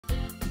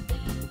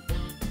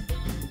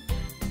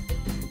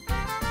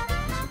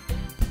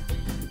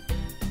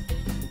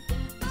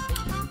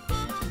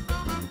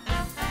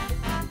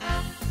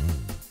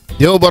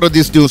देव बरो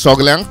दीस दिवं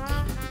सगल्यांक.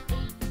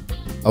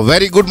 A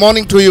very good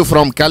morning to you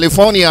from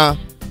California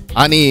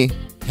and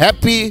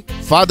happy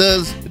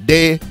Father's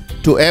Day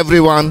to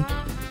everyone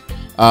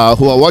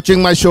who are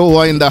watching my show, who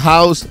are in the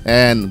house,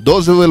 and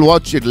those who will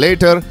watch it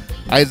later.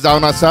 Aiz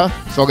जावन आसा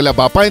सगल्या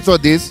बापायचो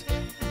दीस,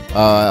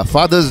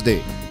 Father's Day.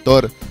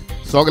 तर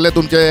सगळे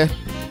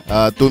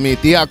तुमी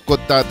तियाग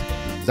कोत्तात,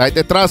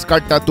 जायते त्रास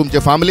काडटात तुमचे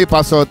फॅमिली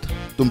पासत,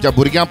 तुमच्या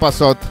भुरग्यां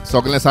पासत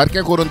सगळें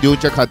सारकें करून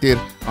दिवचे खातीर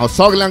हांव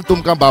सगल्यांक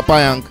तुमकां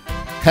बापायांक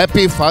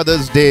हॅपी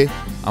फादर्स डे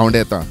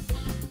आवडेतां.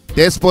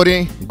 तेच परी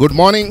good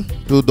morning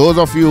to those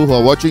of you who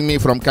are watching me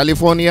from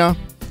California.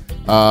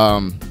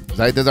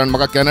 जायते जाण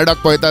म्हाका कॅनडाक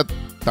पळयतात,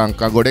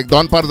 तांकां घोडेक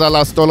दोनपार जाला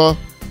आसतलो.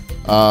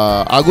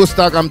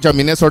 आगुस्ताक आमच्या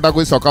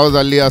मिनेसोटाकूय सकाळ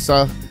जाल्ली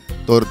आसा,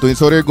 तर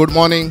थंयसरूय गुड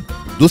मॉर्निंग.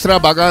 दुसऱ्या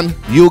भागान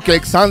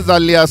UKक सांज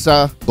जाल्ली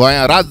आसा,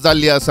 गोंयां रात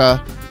जाल्ली आसा.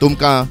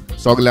 तुमकां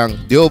सगल्यांक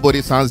देव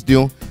बरी सांज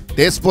दिवं.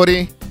 तेच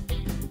परी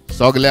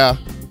सगल्या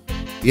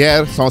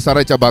हेर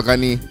संवसाराच्या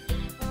भागांनी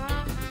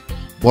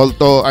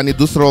बोलतो आनी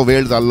दुसरो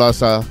वेळ जाल्लो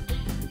आसा,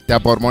 त्या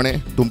प्रमाणे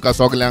तुमकां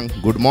सगल्यांक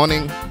गुड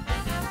मॉर्निंग,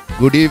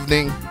 गुड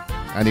इवनिंग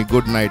आनी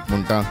गुड नायट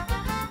म्हणटा.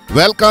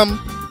 Welcome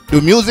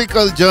to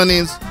musical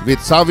journeys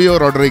with Savio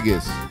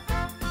Rodrigues.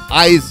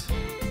 आयज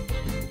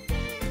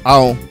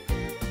हांव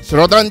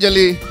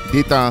श्रद्धांजली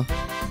दितां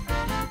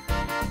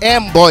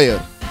एम बॉयर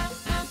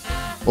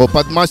हो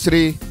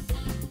पद्मश्री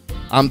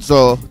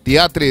आमचो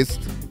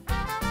तियात्रिस्ट,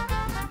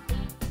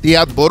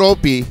 तियात्र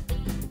बरोवपी,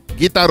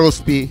 गितां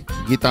रोसपी,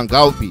 गितां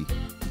गावपी.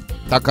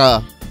 ताका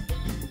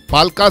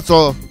पालकाचो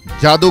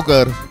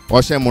जादूगर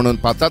अशें म्हणून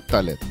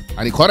पाचात्ताले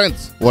आनी खरेंच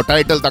हो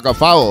टायटल ताका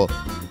फावो,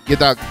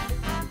 कित्याक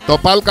तो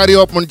पालकार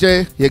येवप म्हणजे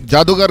एक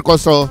जादूगर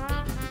कसो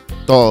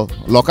तो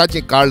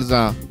लोकांची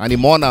काळजां आनी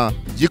मोनां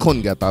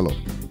जिखून घेतालो.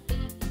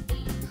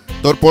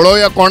 तर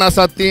पळोवया कोण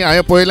आसात ती.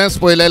 हांवें पयलेंच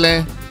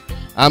पळयलेलें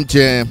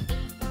आमचें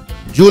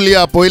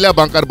जुलिया पयल्या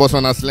बांकार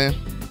बसून आसलें.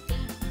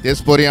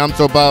 तेच परी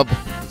आमचो बाब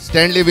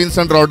स्टॅनली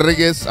विन्संट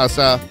रॉड्रिगीस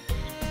आसा.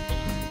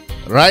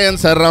 Ryan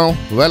Serrao,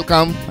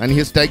 welcome, and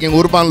he's tagging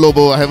Urban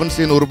Lobo. I haven't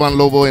seen Urban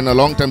Lobo in a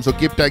long time, so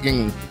keep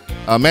tagging.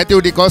 Matthew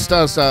DiCosta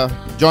asa,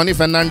 Johnny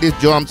Fernandez,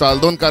 Joe amcha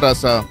Aldonkar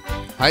asa.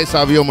 Hi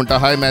Savio munta,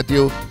 hi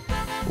Matthew.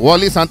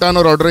 Wally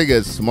Santano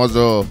Rodriguez,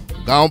 mozo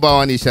gaon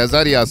bawani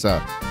shezari asa.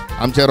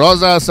 Amche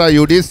Rosa asa,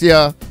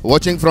 Eudicia,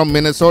 watching from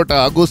Minnesota.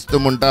 August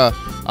munta,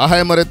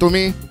 hi mare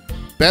tumi.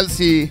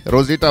 Pelsi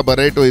Rosita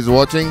Barreto is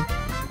watching.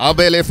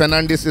 Abele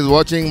Fernandez is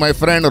watching. My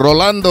friend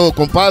Rolando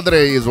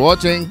Compadre is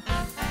watching.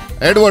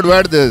 Edward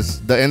Verdes,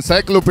 the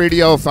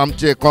encyclopedia of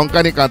amche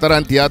Konkani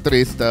Kataran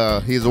theatrist,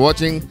 he is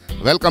watching.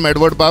 Welcome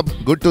Edward Bab,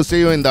 good to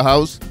see you in the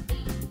house.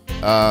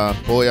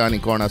 Poya ani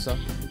kon asa.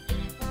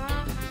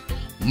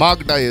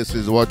 Mark Dias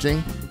is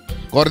watching.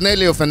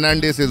 Cornelio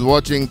Fernandez is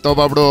watching. To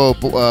babdo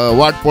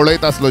wat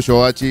poloyt aslo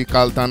showachi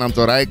kaltan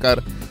amcho Raikar.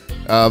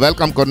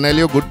 Welcome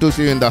Cornelio, good to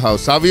see you in the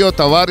house. Savio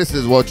Tavares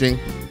is watching.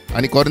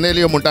 Ani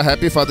Cornelio munta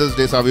happy Father's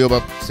Day Savio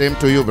Bab. Same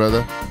to you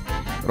brother.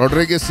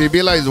 Rodriguez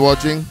Sibila is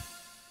watching.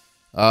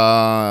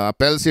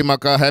 Pelsi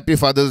maka happy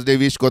Father's Day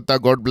wish kotta,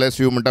 God bless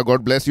you munta,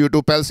 God bless you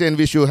too Pelsi, and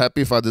wish you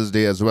happy Father's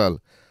Day as well.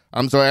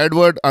 So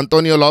Edward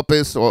Antonio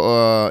Lopez,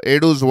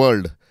 Edu's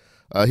World,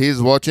 he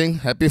is watching.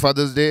 Happy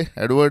Father's Day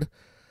Edward.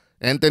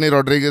 Anthony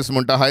Rodriguez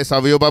munta hi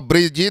Savio Bab.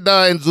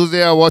 Brigida and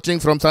Zuze are watching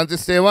from San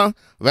Esteva.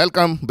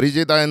 Welcome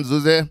Brigida and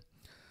Zuze.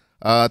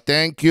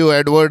 Thank you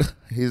Edward,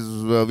 he's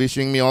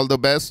wishing me all the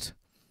best.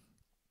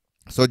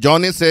 So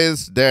Johnny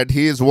says that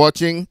he is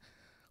watching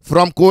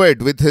from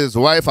Kuwait with his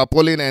wife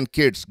Apolline and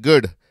kids.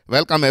 Good.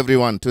 Welcome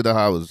everyone to the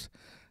house.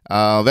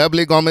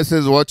 Webley Gomez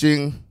is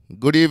watching.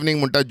 Good evening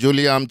munta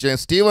Julia amche.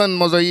 Steven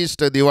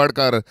Mozoist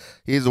Diwadkar,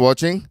 he is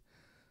watching.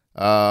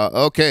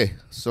 Okay.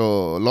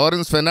 So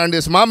Lawrence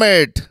Fernandez,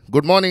 Mamet.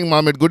 Good morning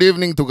Mamet. Good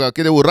evening tuka.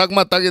 Kide urag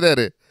matta kide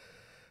re.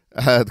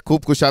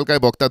 खूप खुशाल काय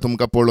बघता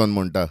तुमका पळोवन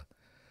म्हणटा.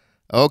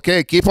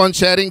 Okay, keep on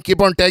sharing,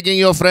 keep on tagging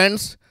your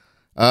friends.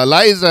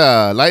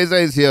 Liza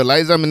is here.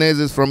 Liza Menez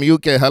is from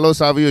UK. Hello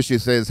Savio, she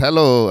says.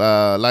 Hello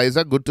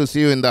Liza, good to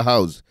see you in the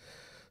house.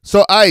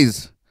 So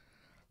eyes,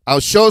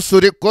 our show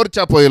Surya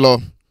Korcha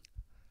Poilo.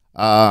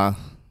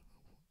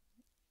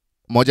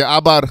 Moja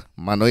abar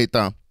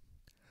manoita.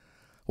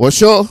 O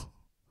show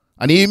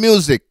ani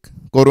music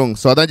korung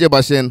sodaje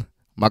bashen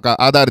maka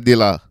adar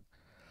dila.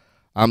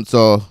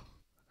 Amso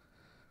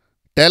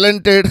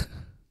talented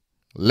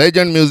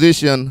legend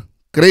musician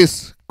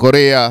Chris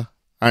Correia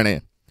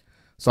ane.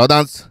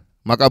 सदांच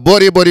म्हाका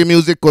बरी बरी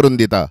music करून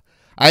दिता.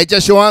 आयच्या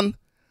शोवान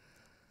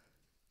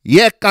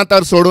एक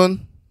कांतार सोडून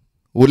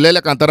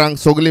उरलेल्या कांतारांक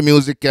सगळी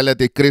म्युजीक केल्या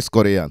ती क्रिस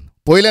कोरियान.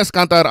 पयलेच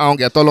कांतार हांव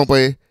घेतलो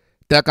पळय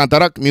त्या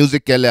कांताराक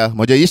म्युजीक केल्या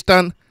म्हज्या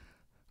इश्टान,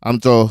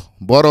 आमचो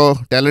बरो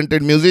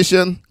टॅलंटेड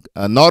म्युझिशियन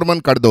नॉर्मन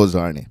कार्डोझो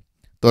हाणें.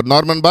 तर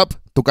नॉर्मन बाब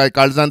तुका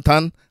काळजान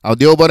थान, हांव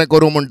देव बरें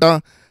करूं म्हणटा.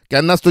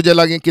 केन्नाच तुजे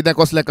लागीं कितें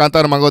कसलें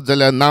कांतार मागत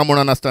जाल्यार ना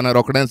म्हणून आसतना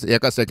रोखडेंच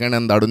एका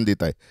सेकंडान धाडून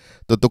दिताय.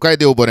 तर तुकाय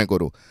देव बरें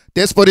करूं.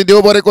 तेच परी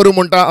देव बरें करूं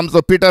म्हणटा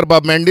आमचो पिटर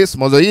बाब मेंडीस,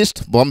 म्हजो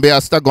इश्ट, बॉम्बे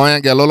आसता,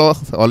 गोंयांत गेलोलो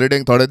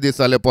हॉलिडेक थोडे दीस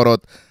जाले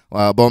परत.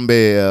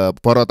 बॉम्बे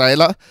परत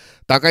आयला.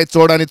 ताकाय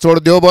चड आनी चड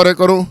देव बरें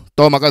करूं.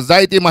 तो म्हाका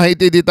जाय ती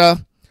माहिती दिता.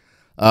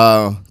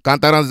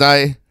 कांतारां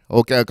जाय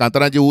ओके,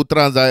 कांतारांची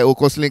उतरां जाय ओ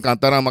कसलीं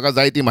कांतारां म्हाका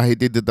जाय ती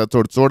माहिती दिता.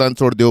 चड आनी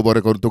चड देव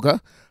बरें करूं तुका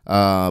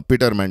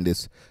पिटर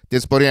मेंडीस.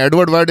 तेच परी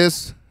एडवर्ड वार्डीस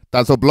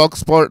ताचो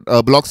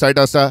ब्लॉग सायट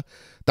आसा.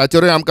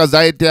 ताचेरूय आमकां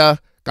जायत्या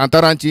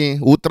कांतारांची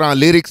उतरां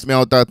लिरिक्स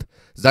मेवतात,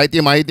 जायती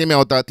माहिती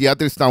मेवता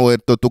तियात्रिस्तां वयर.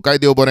 तो तुकाय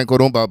देव बरें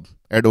करूं बाब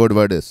एडवर्ड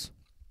वार्डीस.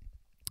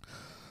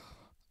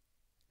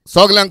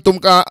 सगल्यांक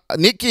तुमकां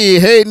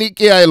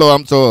निकी आयलो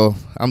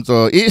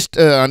आमचो इश्ट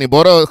आनी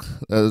बरो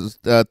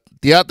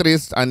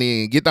तियात्रिस्ट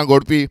आनी गितां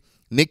घोडपी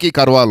निकी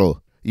कार्वालो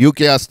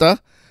UK आसता.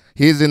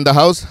 He is in the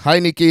house. Hi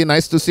Nikki,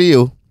 nice to C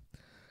you.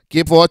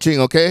 Keep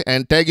watching okay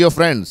and tag your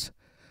friends.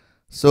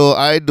 So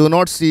I do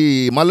not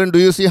see. Malin, do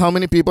you see how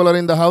many people are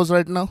in the house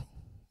right now?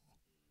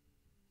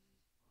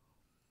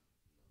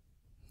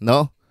 No?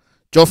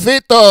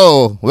 Chofito,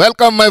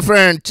 welcome my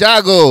friend.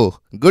 Chago,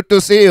 good to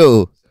see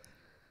you.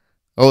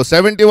 Oh,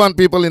 71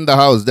 people in the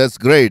house. That's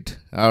great.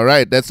 All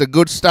right, that's a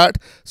good start.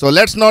 So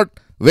let's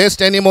not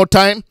waste any more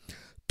time.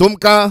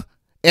 Tumka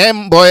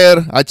M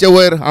Boyer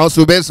Achewer हांव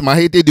सुबेज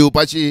माहिती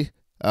दिवपाची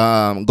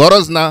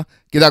गरज ना.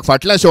 कित्याक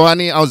फाटल्या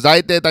शोवांनी हांव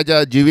जायते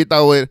ताच्या जिविता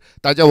वयर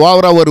ताच्या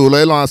वावरा वयर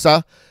उलयलो आसा.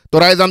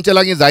 तर आयज आमचे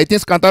लागीं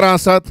जायतींच कांतारां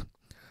आसात.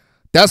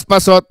 त्याच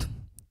पासत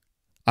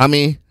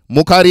आमी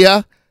मुखार या.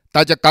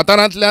 ताच्या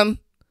कांतारांतल्यान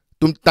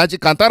ताची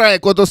कांतारां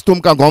आयकतच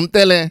तुमकां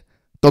गोमतेलें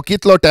तो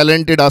कितलो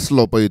टॅलंटेड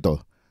आसलो पळय तो.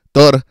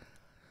 तर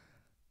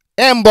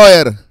एम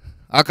बॉयर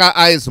हाका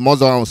आयज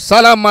म्हजो हांव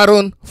सलाम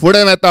मारून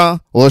फुडें वेता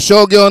हो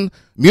शो घेवन.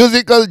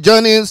 Musical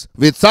journeys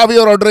with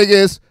Savio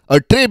Rodrigues, a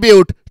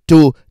tribute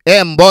to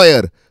M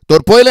Boyer. तर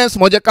पयलेंच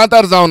म्हजें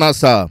कांतार जावन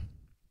आसा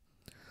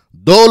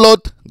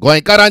दौलत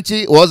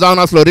गोंयकारांची. हो जावन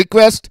आसलो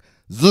रिक्वेस्ट.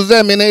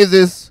 जुजे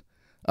मिनेझीस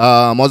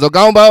म्हजो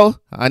गांवभाव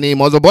आनी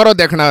म्हजो बरो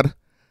देखणार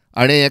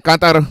आनी हें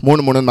कांतार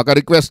म्हणून म्हाका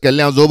रिक्वेस्ट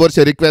केल्लें. हांव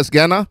जोबरशें रिक्वेस्ट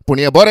घेना पूण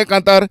हें बरें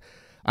कांतार.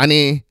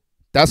 आनी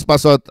त्याच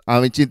पासत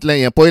हांवें चिंतलें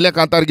हें पयलें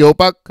कांतार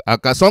घेवपाक.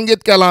 हाका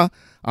संगीत केलां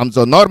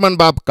आमचो नॉर्मन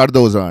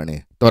कार्डोझो हाणें.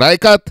 तर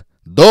आयकात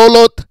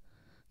दौलत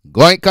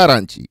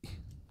गोंयकारांची.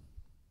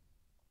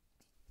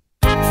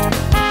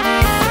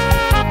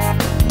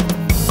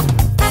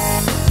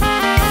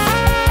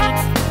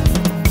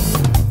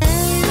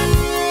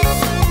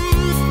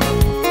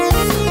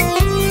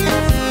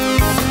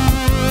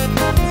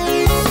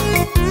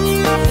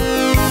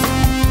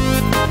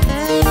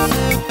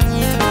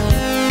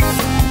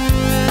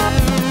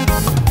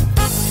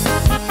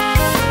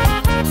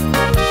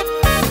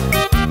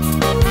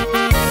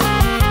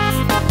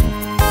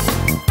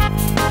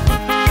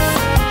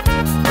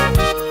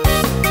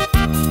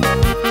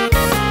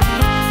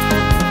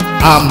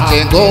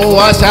 आमचे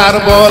गोवा शार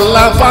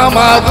बोल्ला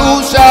फामाद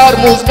हुशार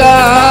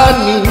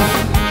मुस्कानी.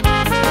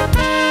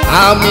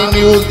 आमी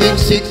म्युजीक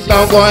शिकता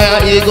गोंया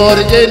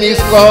इगोर्जेन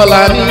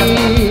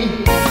इस्कॉलांनी.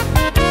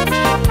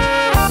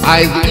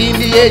 आयज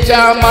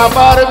इंडियेच्या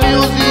मापार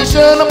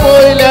म्युजिशियन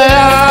पळयले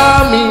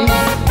आमी.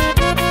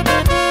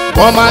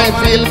 गोमाय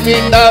फिल्म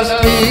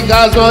इंडस्ट्री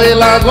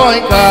गाजोयला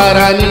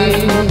गोंयकारांनी.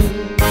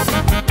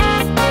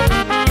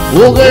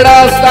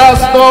 उगडास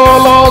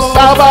आसतलो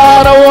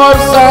साबार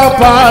वर्सां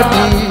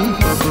फाटीं.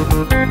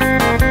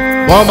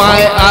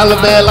 गोमाय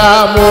आलबेला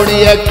म्हूण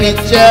एक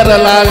पिक्चर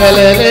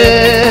लागलेले.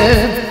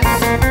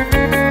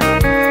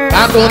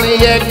 तातूंत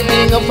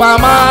एक्टींग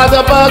फामाद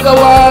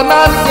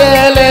भगवानान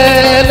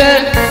केलेले.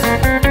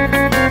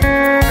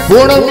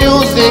 पूण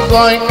म्युजीक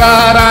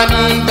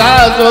गोंयकारांनी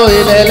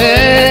गाजोयलेले.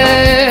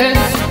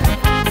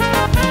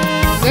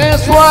 तें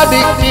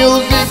स्वादीक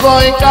म्युजीक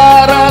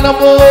गोंयकारान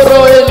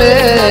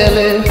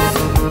बरयलेले.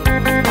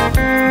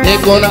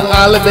 देखून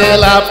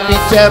आलबेला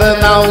पिक्चर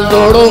नांव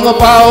जोडूंक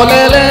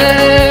पावलेले.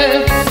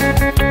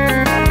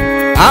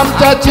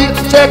 आमच्या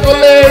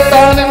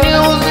चिकचेकलेटान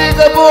म्युजीक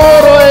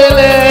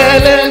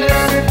बरयलेले.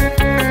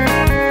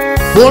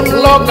 पूण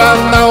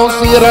लोकांक नांव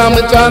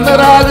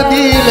श्रीरामचंद्राक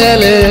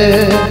दिलेले.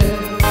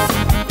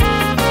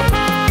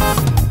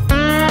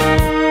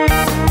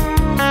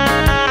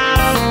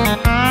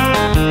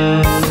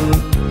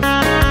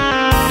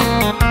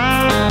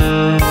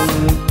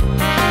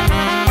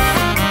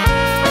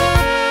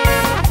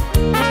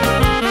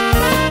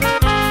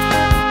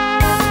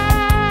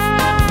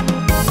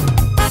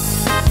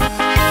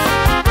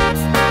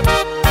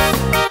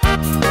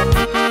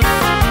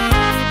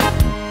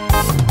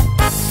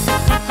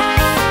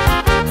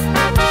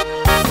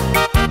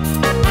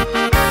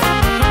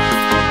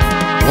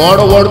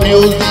 व्हड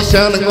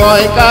म्युजिशियन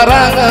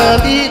गोंयकारांक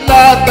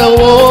दितात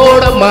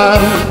व्हड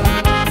मान.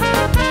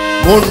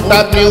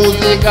 म्हणटात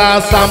म्युजीक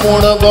आसा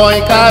म्हूण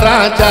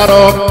गोंयकारांच्या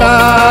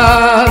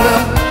रोगटान.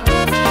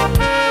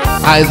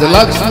 आयज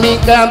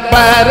लक्ष्मीकांत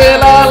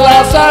प्यारेलाल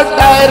आसा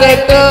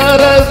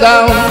डायरेक्टर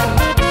जावन.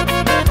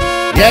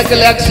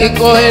 एकल्याक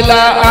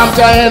शिकयला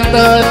आमच्या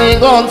एंथनी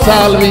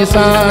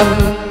गोन्साल्विसान.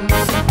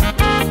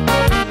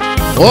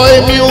 होय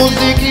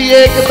म्युजीक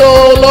एक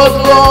दौलत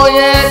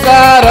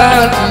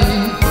गोंयकारांची.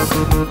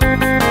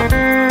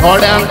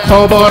 थोड्यांक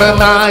खबर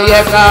ना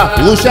एका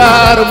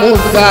हुशार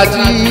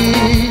मुजगाची.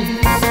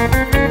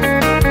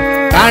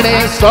 ताणे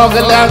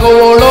सगल्याक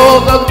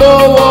वळोख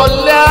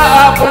दवरल्या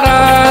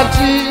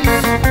आपणाची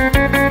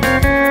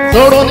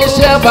सोडून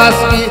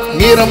शेबासकी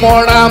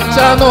निर्मोण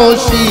आमच्या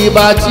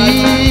नशिबाची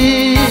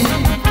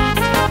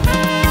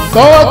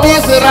तो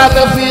दीस रात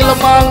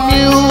फिल्मांक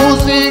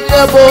म्युझिक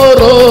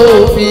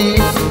बरोवपी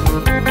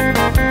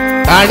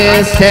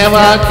ताणे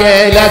सेवा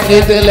केल्या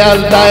कितल्या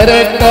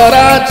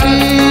डायरेक्टराची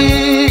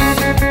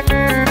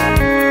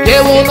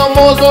घेऊन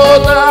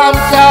मोजोत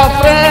आमच्या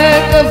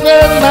फ्रँक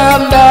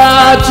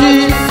फेर्नांदाची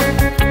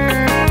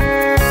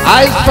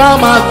आयज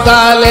फामाद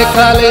जाले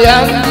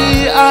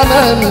कल्याणजी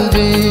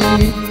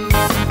आनंदी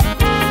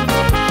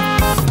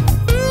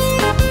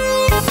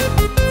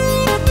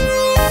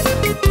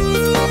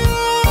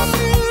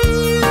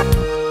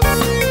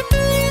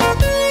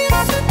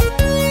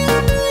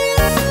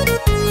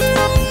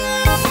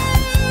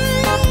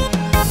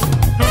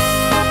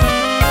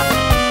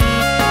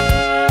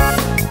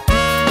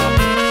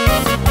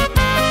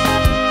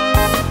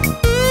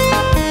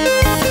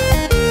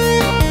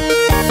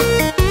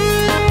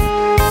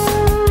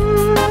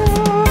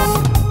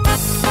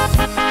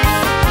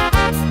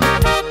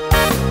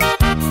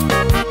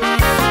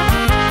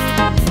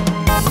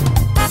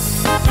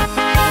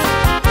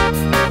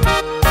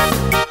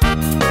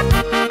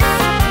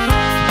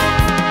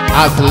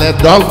असले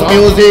दोग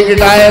म्युझिक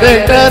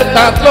डायरेक्टर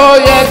तातलो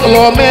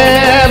एकलो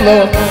मेलो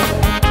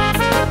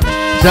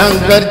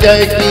शंकर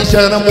जय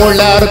किशन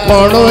म्हणल्यार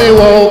कोणूय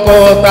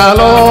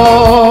वळखतालो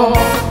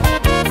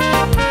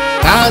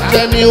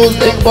ताचे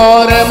म्युझिक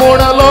बरें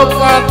म्हूण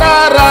लोकां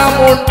तारा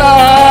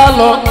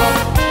म्हणटालो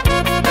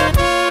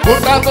पूण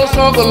ताचो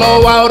सगलो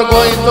वावर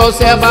गोंयचो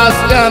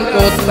सेबास्त्यान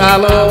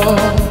कोत्तालो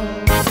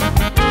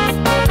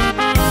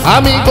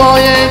आमी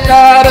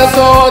गोंयकार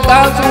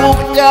सदांच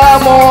उक्त्या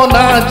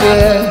मोनाचे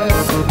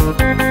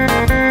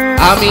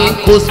आमी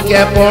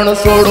कुसकेपण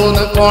सोडून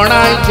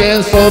कोणाचे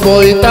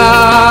सोबयता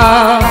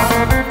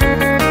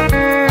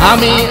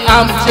आमी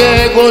आमचे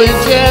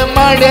गोंयचे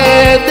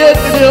माडे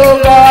देखण्यो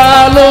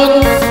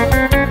घालून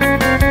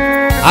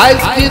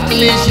आयज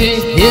कितलीशी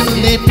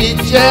हिंदी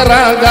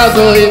पिक्चरां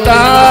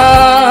गाजयता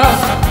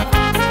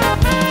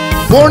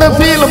पूण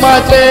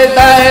फिल्माचे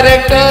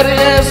डायरेक्टर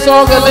हे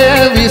सगले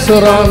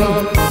विसरून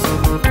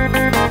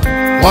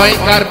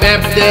गोंयकार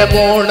बेबदे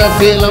म्हूण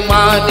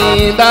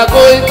फिल्मांनी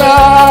दाखयता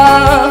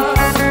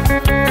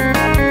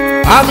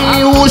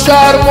आमी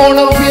हुशार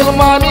म्हूण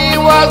फिल्मांनी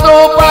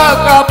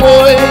वाजोवपाक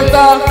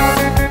आपयता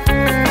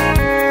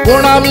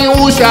पूण आमी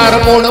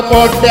हुशार म्हूण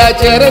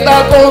पड्ड्याचेर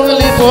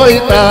दाखोवंक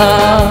लिपयता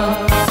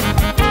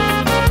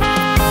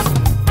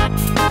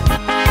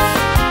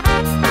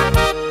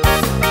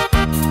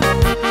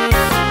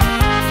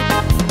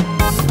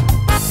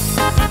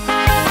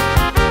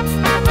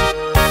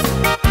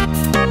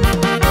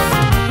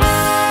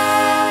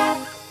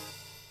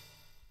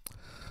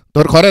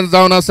तर खरेंच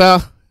जावन आसा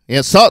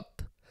हें सत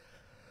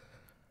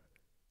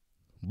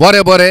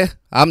बरे बरे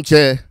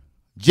आमचे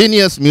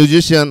genius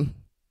musician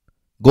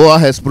Goa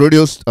has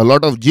produced a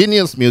lot of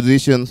genius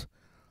musicians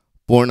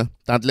पूण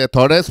तांतले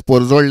थोडेच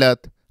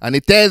पोरजोडल्यात आनी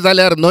ते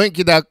जाल्यार न्हय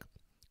कित्याक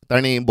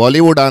तांणी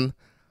बॉलिवूडान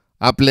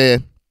आपले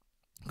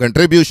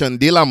कंट्रिब्युशन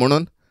दिलां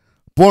म्हणून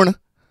पूण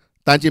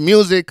तांची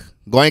म्युजीक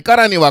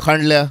गोंयकारांनी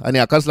वाखाणल्या आनी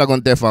हाकाच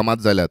लागून ते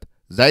फामाद जाल्यात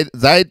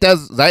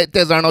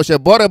जायते जाण अशे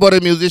बरे बरे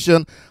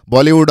म्युजिशियन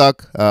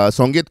बॉलिवूडाक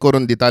संगीत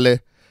करून दिताले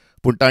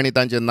पूण तांणी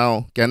तांचें नांव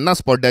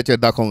केन्नाच पड्ड्याचेर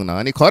दाखोवंक ना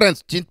आनी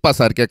खरेंच चिंतपा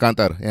सारकें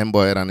कांतार एम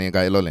बॉयरांनी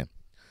गायलोलें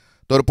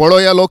तर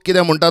पळोवया लोक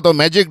कितें म्हणटा तो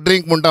मॅजीक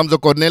ड्रिंक म्हणटा आमचो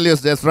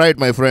Cornelius that's riot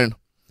my friend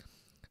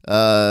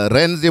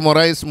रेन्झी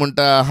Moraes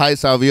म्हणटा हाय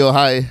सावियो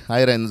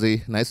हाय रेन्झी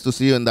nice to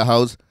C you in the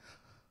house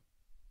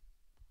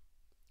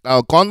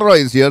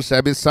Conroy is here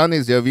सॅबीस sun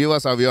is here विवा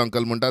सावियो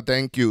अंकल म्हणटा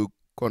thank you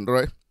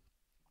Conroy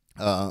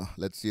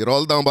let's see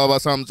roll down baba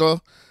samso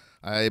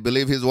I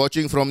believe he's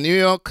watching from New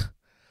York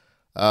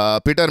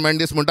Peter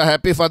Mendes munta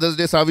happy Father's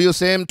Day Savio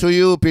same to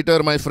you Peter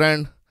my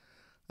friend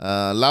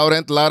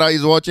Laurent Lara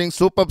is watching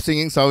superb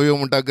singing Savio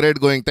munta great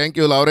going thank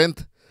you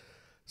Laurent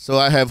so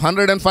I have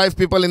 105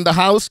 people in the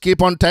house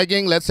keep on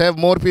tagging let's have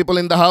more people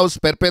in the house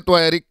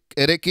Perpetua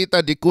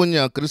Erekita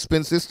Dicunha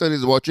Crispin sister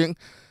is watching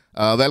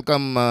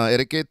welcome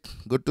Erekit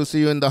good to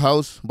see you in the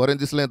house boren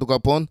disle tuka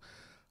pon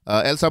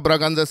Elsa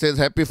Braganza says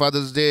happy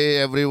Father's Day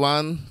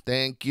everyone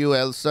thank you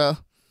Elsa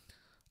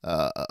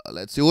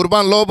let's see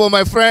Urban Lobo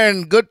my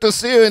friend good to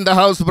see you in the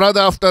house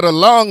brother after a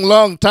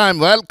long time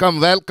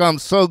welcome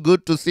so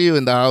good to see you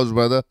in the house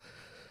brother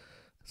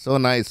so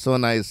nice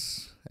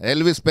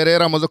Elvis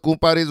Pereira Mozo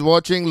Kumpar is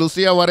watching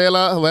Lucia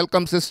Varela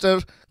welcome sister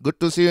good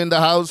to see you in the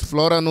house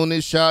Flora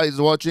Nunes Shah is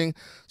watching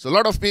so a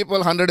lot of people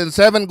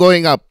 107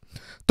 going up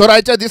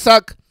तोरायच्या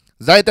दिसाक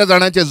जायत्या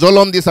जाणांचे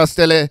जोलोम दीस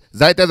आसतले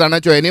जायत्या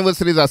जाणांच्यो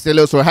anniversaries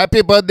आसतल्यो so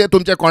happy birthday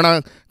तुमचे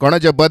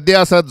कोणाचे birthday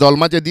आसत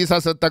जल्माचे दीस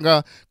आसत तांकां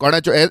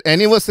कोणाच्यो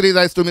एनिवर्सरीज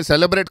आयज तुमी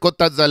सेलिब्रेट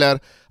करतात जाल्यार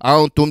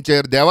हांव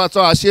तुमचेर देवाचो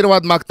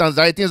आशिर्वाद मागतां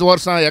जायतींच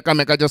वर्सां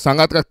एकामेकाच्या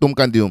सांगातकाक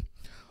तुमकां दिवं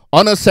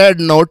ऑन अ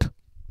सॅड नोट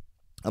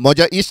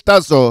म्हज्या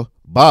इश्टाचो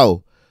भाव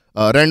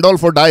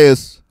रँडोल्फो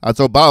डायस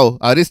हाचो भाव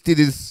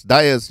आरिस्तिदीस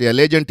डायस ह्या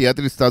लेजंड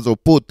तियात्रिस्ताचो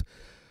पूत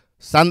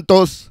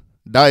Santos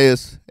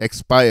Dias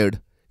expired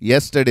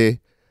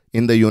yesterday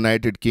in the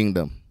United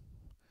Kingdom.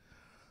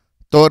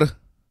 तर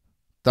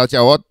ताचे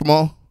आत्मो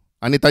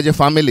आनी ताचे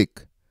फॅमिलीक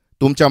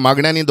तुमच्या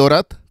मागण्यांनी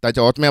दवरात,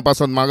 ताच्या आत्म्या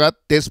पासून मागात,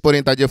 तेच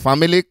परी ताचे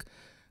फॅमिलीक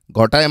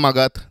घोटाय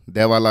मागात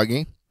देवा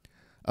लागीं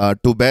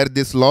टू बेर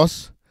दीस लॉस.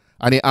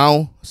 आनी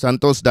हांव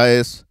संतोष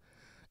DISE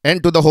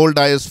and to the whole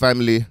DISE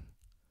family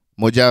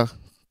म्हज्या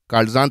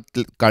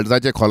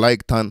काळजाचे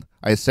खोलायक थान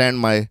आय send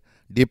my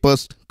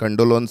deepest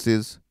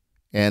condolences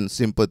and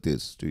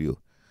sympathies to you.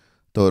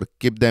 So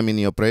keep them in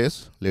your prayers,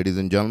 ladies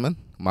and gentlemen.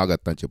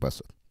 Magat tache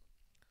paso.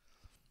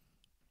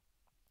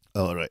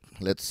 All right,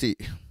 let's see.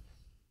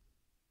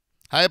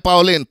 Hi,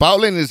 Pauline.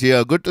 Pauline is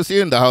here. Good to see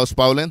you in the house,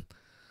 Pauline.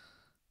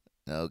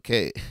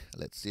 Okay,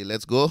 let's see.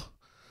 Let's go.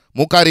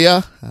 Mukaria.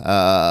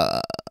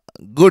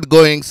 Good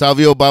going,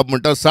 Savio Bab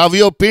Munta.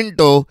 Savio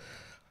Pinto.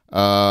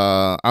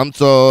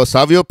 Amso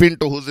Savio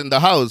Pinto, who's in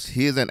the house.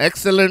 He is an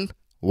excellent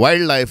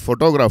wildlife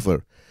photographer.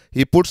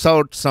 He puts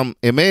out some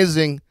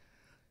amazing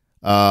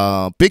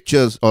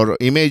pictures or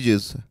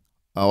images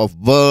of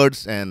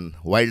birds and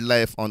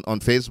wildlife on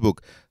Facebook.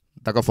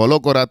 Taka follow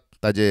korat,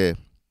 taje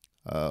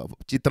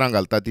chitrang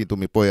galta ti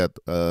tumi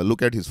poyat.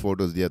 Look at his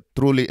photos; they are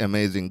truly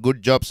amazing.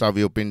 Good job,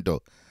 Savio Pinto.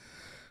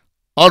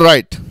 All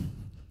right.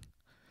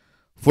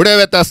 Fude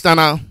veta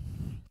astana.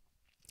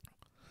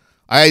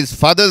 It's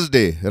Father's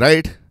Day,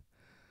 right?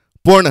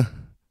 Pun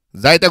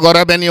जायते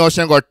गोराब्यांनी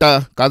अशें घडटा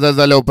काजार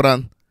जाल्या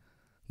उपरांत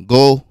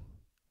घोव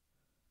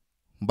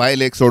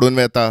बायलेक सोडून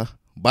वेता,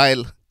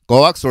 बायल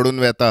घोवाक सोडून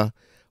वेता,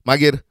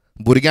 मागीर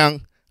भुरग्यांक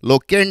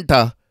लोक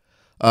केणटा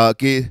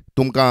की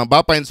तुमकां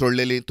बापायन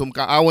सोडलेली,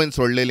 तुमकां आवयन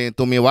सोडलेली,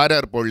 तुमी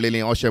वाऱ्यार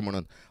पडलेलीं अशें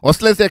म्हणून.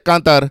 असलेच एक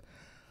कांतार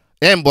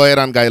एम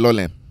बॉयरान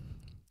गायलोलें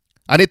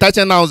आनी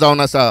ताचें नांव जावन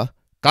आसा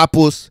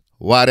कापूस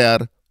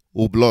वाऱ्यार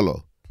उबलोलो.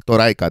 तो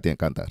आयकात हें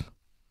कांतार.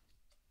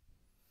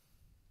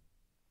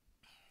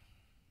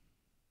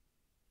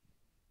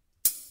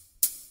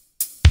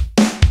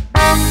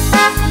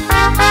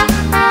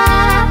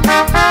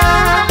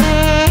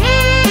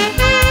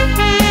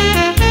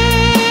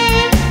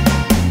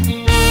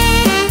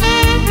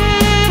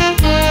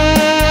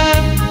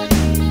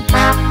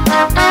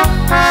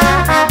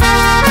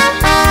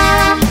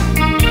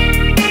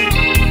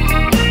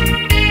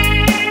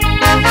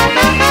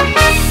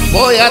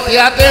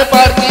 याते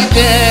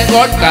पार्टीचे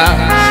गोट्टा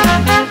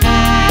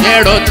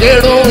चेडो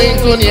चेडू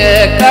इंचून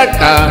एक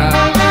काडटा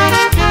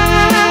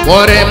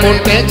बरे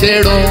मुंटे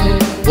चेडू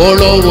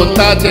बोळो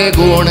उंताचे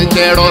गुण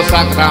चेडो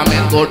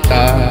साखरामेन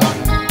गोट्टा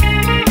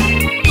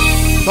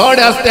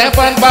थोड्या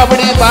स्तेपान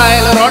बाबडी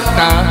बायल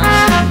रोडटा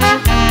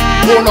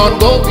पुणोन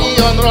गोपी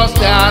येवन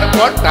रस्त्यार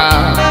पडटा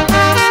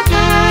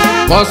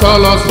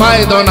बसोलोच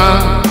फायदो ना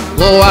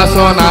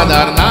गोवाचो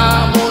आदार ना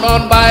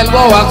म्हणून बायल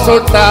गोवाक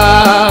सोडटा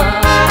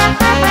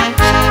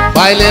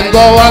बायलेन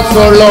गोवाक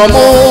सोडलो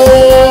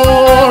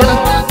म्हूण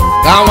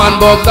गांवान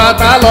भोग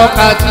जाता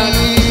लोकांची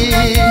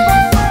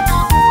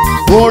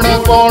पूण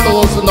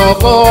कोणूच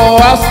नको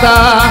आसता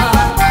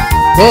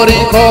खरी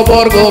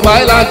खबर गो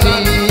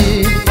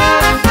बायलांची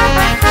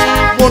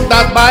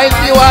म्हणटात बायल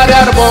ती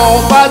वाऱ्यार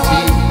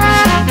भोंवपाची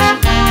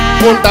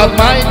म्हणटात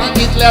म्हायती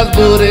कितल्याच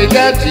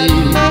भुरग्याची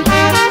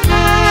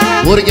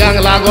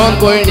भुरग्यांक लागोन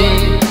भयणी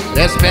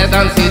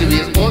रेस्पेदान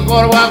सर्वीस पूण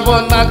गोरवाक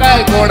कोण ना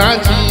काय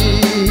कोणाची.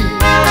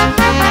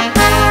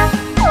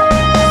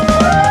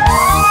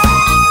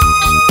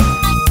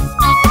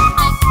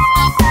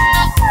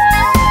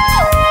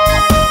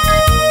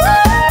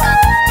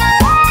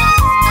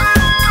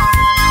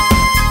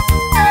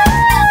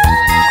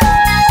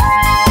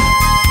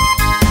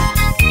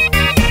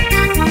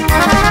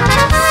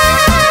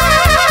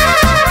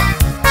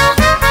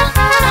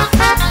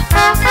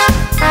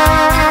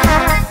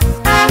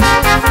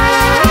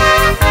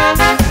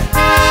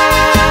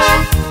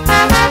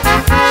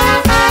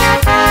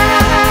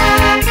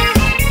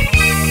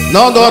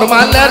 नोंदोर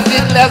मारल्यार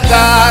तितल्याच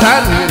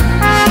कारांनी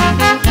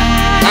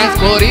कांयच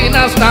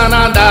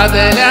करिनासतना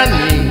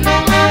दादल्यांनी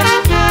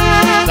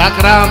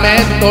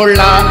साखरामेत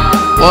तोडला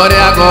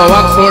बऱ्या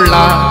गोवाक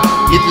सोडला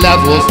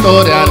इतल्याच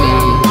वस्तोऱ्यांनी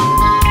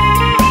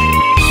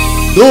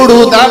दुडू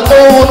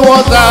दाखोवन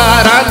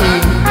वजारांनी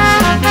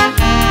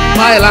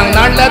बायलांक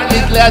नाडल्यात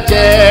तितल्या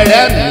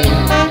चेड्यांनी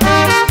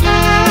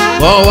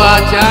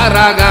गोवाच्या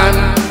रागान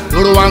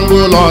दुडवांक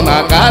उलो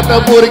नाकात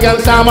भुरग्यांक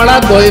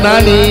सांबाळात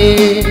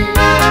भयणांनी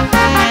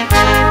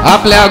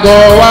आपल्या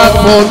गोवाक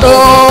फोटो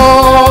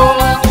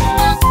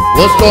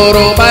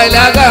वस्तोरो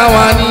भायल्या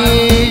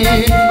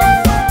गांवांनी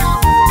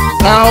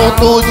हांव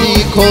तुजी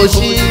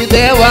खोशी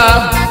देवा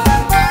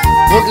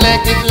फुटले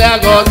कितल्या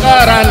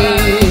गोंकारांनी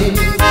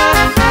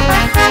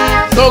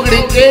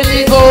सगळी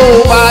केली गो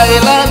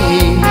बायलांनी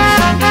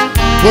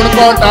पूण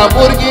कोटा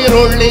भुरगीं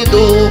रोडली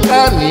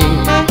दुकांनी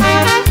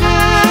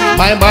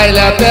माय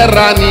भायल्या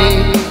तेर्रांनी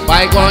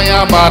बाय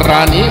गोंया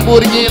बार्रांनी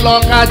भुरगीं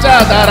लोकांच्या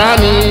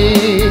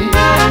दारांनी.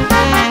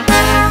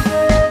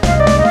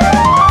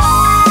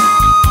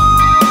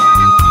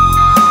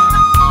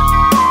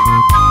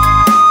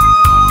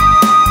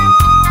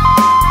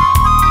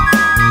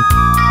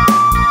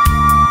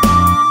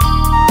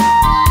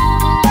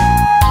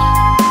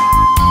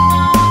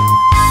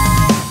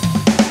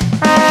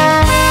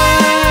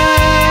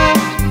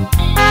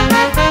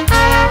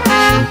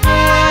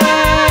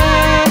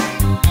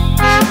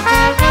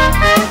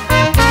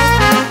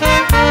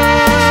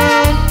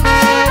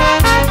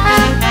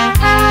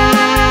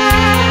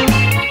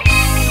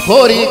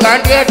 खोरी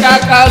कांटे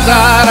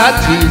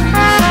काजाराची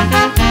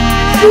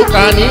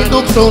सुखानी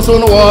दुख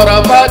सोसून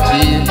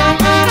वरपाची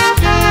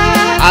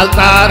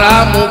आल्तारा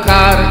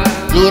मुखार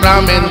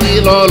जुरामेन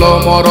दिलोलो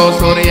मोरो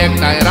सोर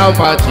एकठांय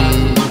रावपाची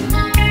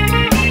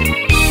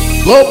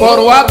गो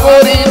परवा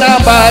करिना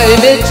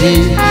बायलेची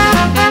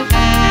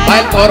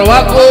बायल परवा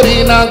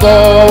करिना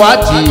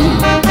गोवाची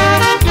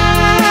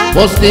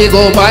पोस्ती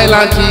गो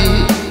बायलांची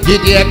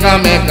जिती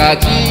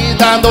एकामेकाची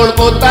दांदोळ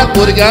कोत्तात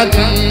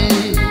भुरग्यांची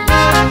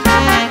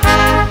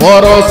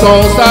बरो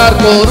संसार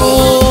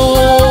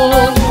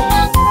करून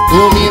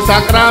तुम्ही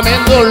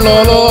साक्रामेंत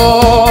जोडलोलो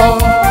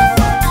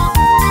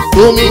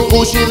तुम्ही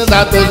कुशीन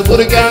जातच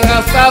भुरग्यांक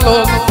आसतालो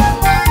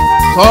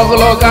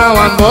सगलो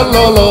गांवांत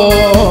बोल्लोलो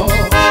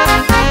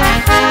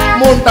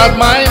म्हणटात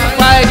मायन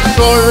पायक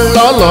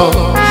सोडलोलो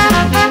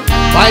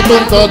पाय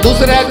तुमचो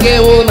दुसऱ्याक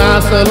घेवन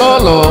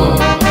आसलोलो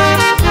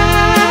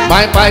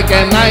माय पाय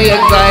केन्नाय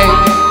एक जाय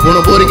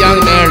पूण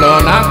भुरग्यांक मेळ्ळो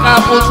ना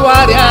कापूस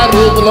वाऱ्यार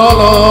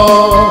उगलोलो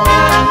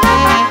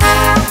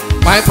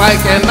माय पाय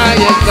केन्नाय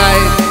एक जाय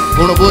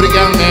पूण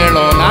भुरग्यांक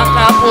मेळ्ळो ना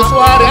कापूस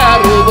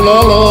वाऱ्यार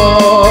उगलोलो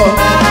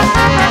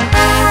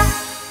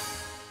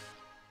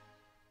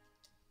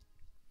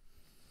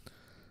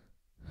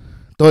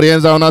तर हें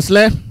जावन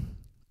आसलें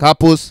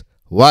कापूस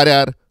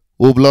वाऱ्यार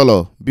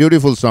उबलोलो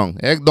ब्युटिफूल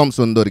सॉंग एकदम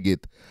सुंदर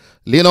गीत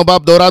लिनो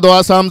बाब दोरादो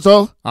आसा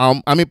आमचो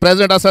आमी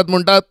प्रेजेंट आसात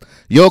म्हणटात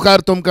येवकार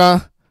तुमकां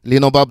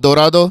लिनो बाब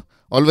Dourado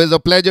always a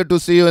pleasure to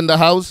C you in the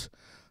हावस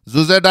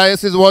जुझे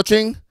DISE is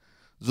watching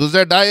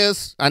Jose DISE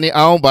आनी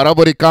हांव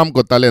बराबरी काम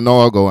करताले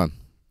नोवा गोवान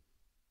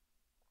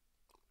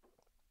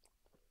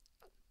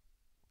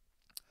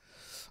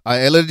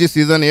एलर्जी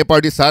सिजन हे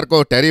पावटी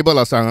सारको टेरिबल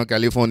आसा हांगा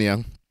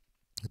कॅलिफोर्नियांत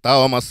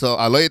ताव मातसो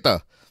आलोयता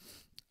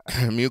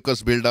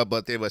म्युकस बिल्डअप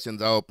ते भाशेन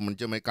जावप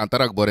म्हणजे मागीर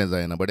कांताराक बरें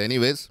जायना but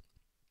anyways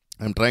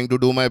I am trying to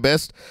do my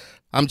best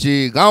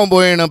आमची गांव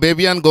भयण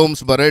बेबियान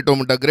गोम्स बरयतो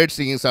म्हणटा great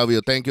singing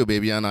Savio thank you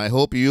बेबियान I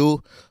hope you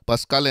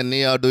पस्काल and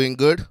knee are doing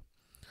good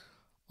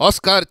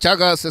Oscar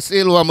चागा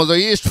सिल्वा म्हजो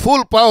इश्ट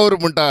फूल पावर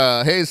म्हणटा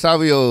हे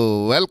Savio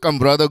welcome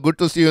brother good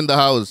to C you in the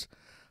हावस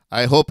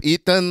I hope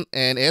Ethan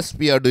and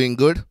SP are doing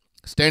good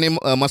Stany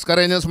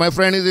मस्कारेनियस my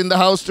friend is in the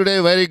हावस today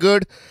very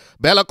good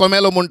बेला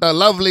कोमेलो म्हणटा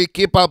lovely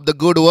keep up the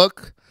good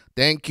work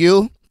Thank you.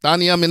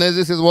 Tanya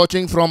Menezes is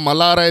watching from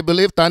Malar, I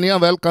believe. Tanya,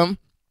 welcome.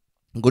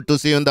 Good to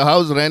see you in the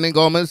house. Rennie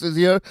Gomez is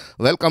here.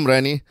 Welcome,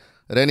 Rennie.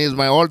 Rennie is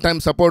my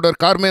all-time supporter.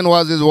 Carmen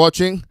is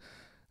watching.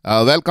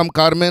 Welcome,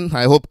 Carmen.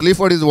 I hope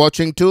Clifford is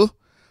watching too.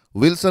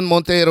 Wilson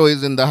Montero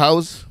is in the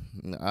house.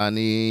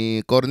 And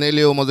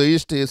Cornelio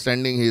Mozoist is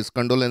sending his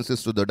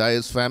condolences to the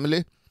Dias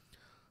family.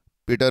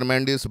 Peter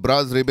Mendes,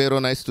 Braz Ribeiro,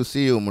 nice to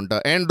see you. Munta.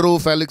 Andrew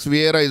Felix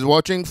Vieira is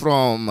watching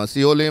from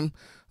Siolim.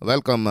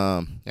 Welcome,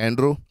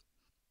 Andrew.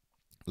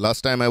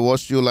 Last time I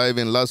watched you live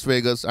in Las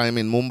Vegas. I am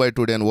in Mumbai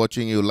today and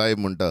watching you live,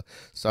 Munta.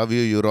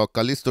 Savio, you rock.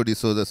 Callisto de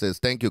Souza says,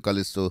 thank you,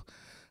 Callisto.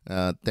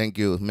 Thank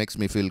you. Makes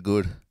me feel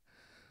good.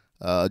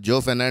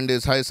 Joe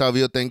Fernandez, hi,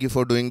 Savio. Thank you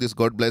for doing this.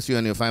 God bless you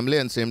and your family.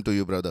 And same to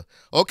you, brother.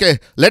 Okay,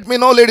 let me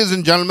know, ladies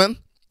and gentlemen.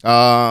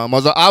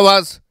 Mazo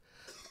awaz.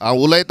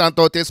 Ulaitan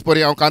to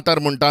tespori haंव कांतार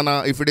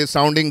म्हणटाना. If it is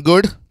sounding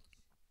good,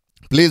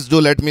 please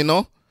do let me know.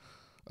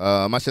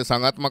 मातशें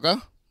सांगात म्हाका.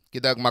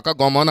 कित्याक म्हाका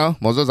गमना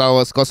म्हजोच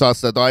आवाज कसो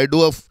आसता तो I do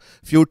a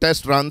few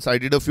test runs. I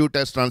did a few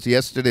test runs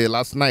yesterday,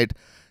 last night.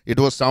 It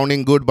was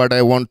sounding good, but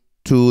I want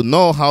to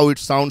know how it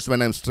sounds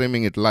when I'm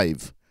streaming it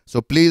live.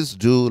 So please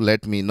do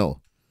let me know.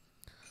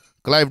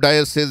 Clive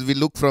Dyer says, we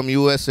look from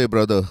USA,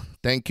 brother.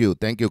 Thank you,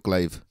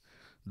 Clive.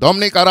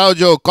 Dominic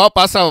Araujo, cop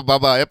asa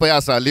baba, e pay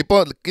asa.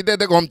 Lipo, kite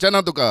te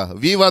gomchana tuka,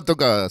 viva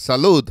tuka,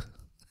 salud.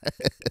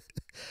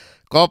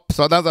 Cop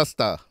sodas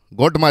asta,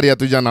 got Maria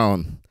tuja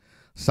naon.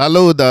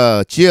 Salud,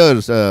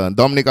 cheers,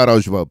 Dominic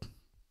Araujo bab.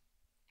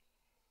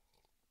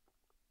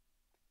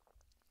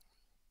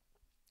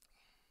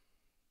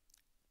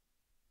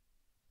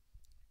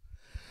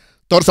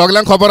 तर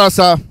सगळ्यांक खबर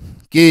आसा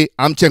की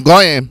आमचें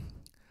गोंय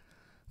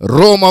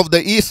रोम of the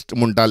east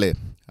म्हणटाले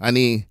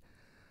आनी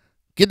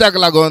कित्याक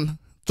लागून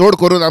चड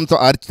करून आमचो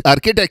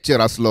आर्किटेक्चर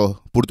आसलो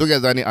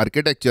पुर्तुगेजांनी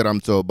आर्किटेक्चर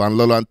आमचो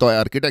बांदलेलो आनी तो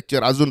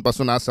आर्किटेक्चर आजून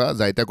पासून आसा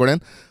जायते कडेन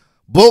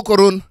भोव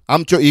करून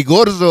आमच्यो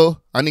इगोर्जो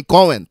आनी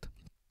कॉवेंत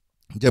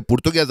जे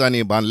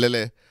पुर्तुगेजांनी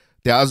बांदलेले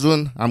ते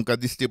आजून आमकां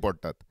दिश्टी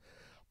पडटात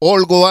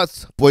ओल्ड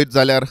गोवाच पळयत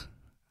जाल्यार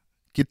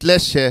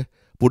कितलेशे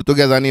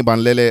पुर्तुगेजांनी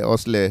बांदलेले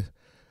असले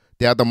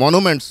ते आतां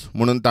मॉन्युमेंट्स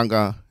म्हणून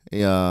तांकां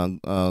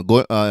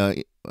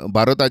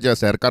भारताच्या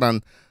सरकारान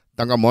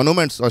तांकां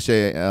मॉन्युमेंट्स अशे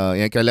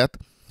हें केल्यात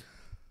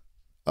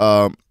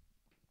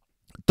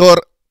तर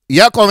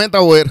ह्या कॉवेंता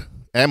वयर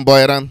एम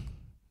बॉयरान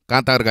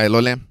कांतार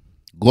गायलोलें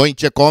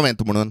गोंयचें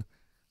कॉवेंत म्हणून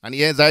आनी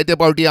हें जायते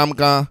फावटी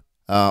आमकां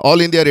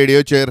ऑल इंडिया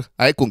रेडिओचेर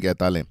आयकूंक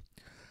येतालें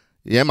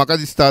हें म्हाका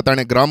दिसता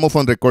ताणें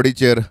ग्रामोफोन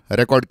रेकॉर्डीचेर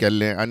रेकॉर्ड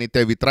केल्लें आनी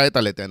तें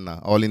वितरायतालें तेन्ना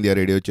ऑल इंडिया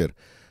रेडिओचेर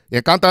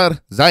हें कांतार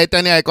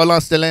जायत्यांनी आयकलां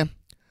आसतलें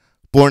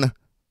पूण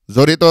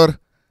जोरी तर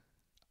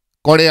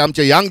कोणे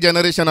आमचें यंग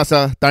जनरेशन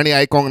आसा तांणी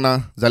आयकोंक ना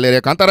जाल्यार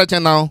ह्या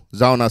कांताराचें नांव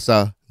जावन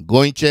आसा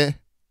गोंयचें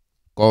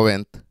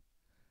कॉवेंत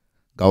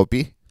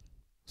गावपी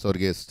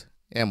स्वर्गेस्त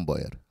एम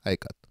बॉयर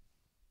ऐकात.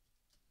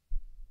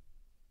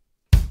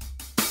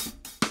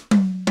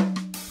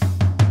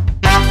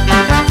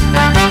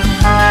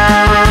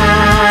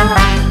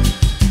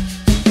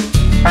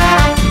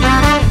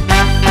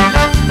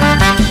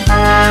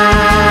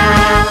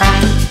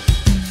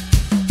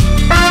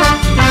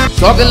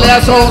 सगळ्या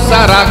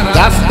संवसाराक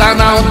दास्तां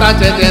नांव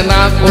ताचें जें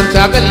नाक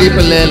कोणच्याक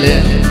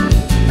लिपलेलें,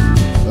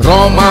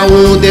 रोमा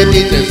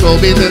उदेतीचें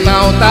सोबीत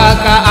नांव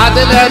ताका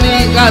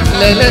आदल्यांनी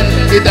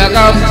घातलेलें, कित्याक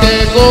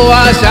आमचें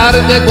गोवा शार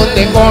देखून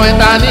तें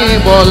गोंयतांनी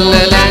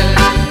बोल्लेलें.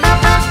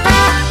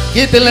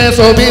 कितलें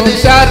सोबीत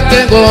शार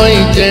तें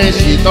गोंयचें,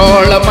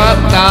 शितोळ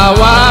मागता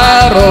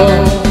वारो,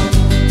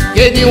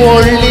 केदी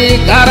व्हडली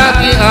घरां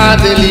तीं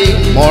आदली,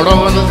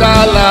 मोडोन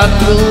जाला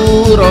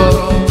तुरो.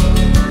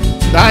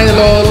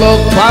 दायलो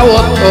लोक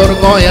फावत तर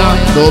गोंयां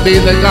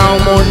सोबीत गांव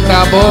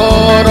म्हणटा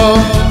बरो,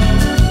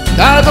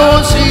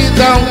 दादोशी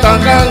जावं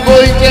तांकां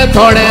गोंयचें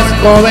थोडेंच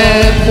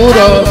गोवें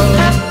पुरो.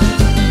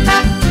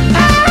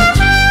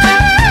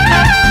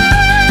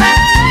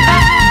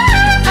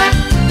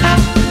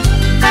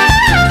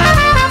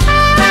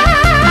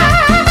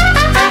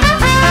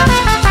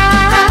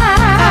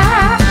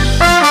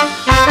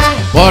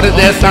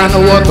 परदेसान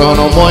वचोन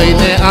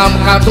मोयने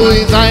आमकां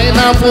थंय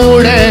जायना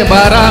फुडें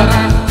बारा,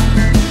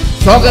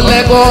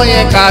 सगळे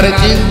गोंयकार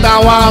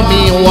चिंताव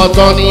आमी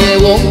वचोन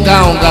येवंक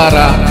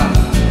गांवकारा.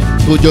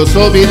 तुज्यो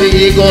सोबीत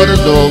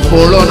इगर्जो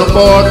पळोवन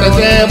पोट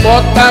जें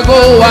बोत्ता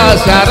गोवा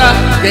शारा,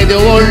 तेद्यो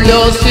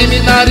व्हडल्यो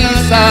सिमिनारी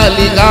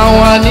साली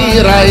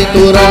गांवांनी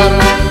रायतुरा.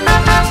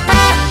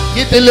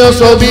 कितल्यो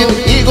सोबीत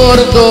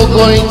इगर्जो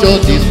गोंयच्यो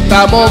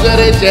दिसता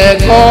मोगरेचे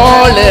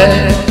कोळे,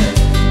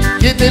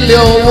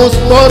 कितल्यो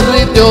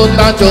मुस्तोरित्यो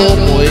ताच्यो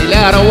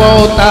पयल्यार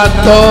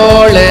वोवतात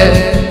तोळे.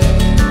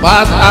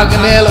 पांच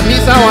आग्नेल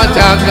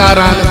मिसावाच्या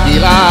घरान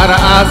पिलार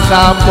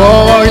आसा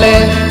पोळे,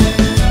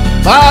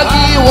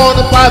 बागी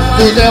वोनपाक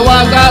तुजे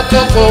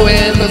वागाचो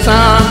कोवेन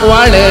सांग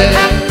वाळे.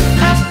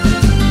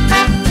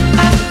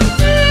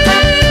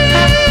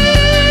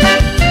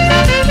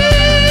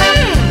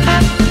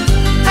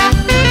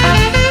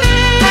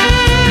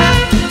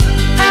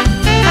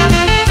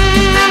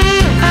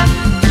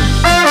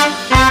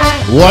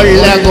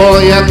 व्हडल्या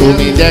गोंया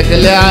तुमी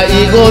देखल्या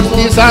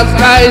इगोर्जी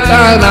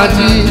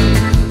सांस्कायतानाची,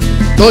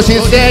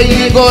 तशीच ते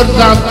इगोर्ज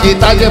आमची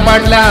ताजे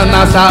फाटल्यान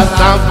आसा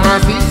सान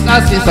फ्रांसीस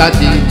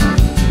असिसाची.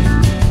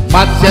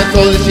 मातशें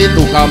चलशी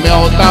तुका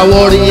मेवता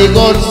व्हड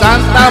इगोर्ज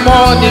सांता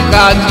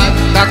मोनिकाची,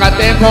 ताका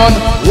तेंकोन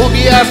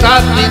उबी आसा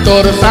ती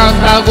तर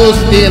सांत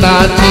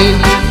आगुस्तिनाची.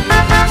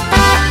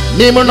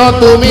 निमणो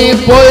तुमी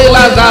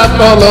पयला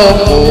जातलो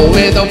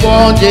कोवेद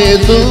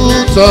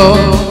जेजूचो,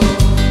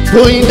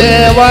 थंय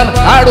देवान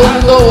हाडून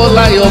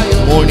दवरला ह्यो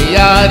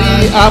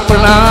मोणयारी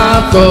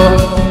आपणाचो.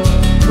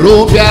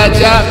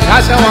 रुप्याच्या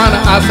काशवान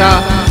आसा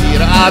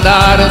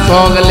आधार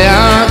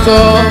सोगल्यांचो,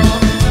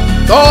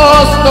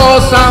 तोच तो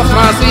सान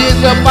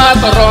फ्रांसीस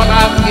पात्रोन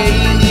आमगे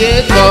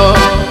इंडियेचो.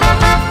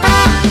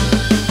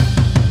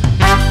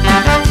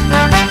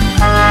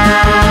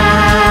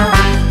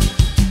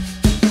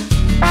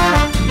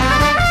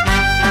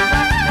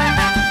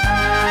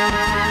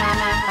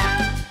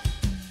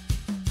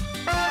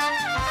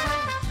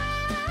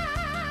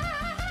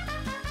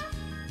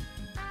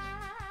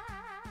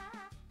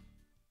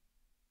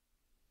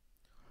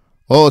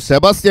 Oh,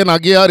 Sebastian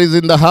Aguiar is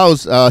in the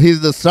house. He's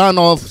the son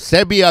of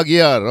Sebi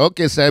Aguiar.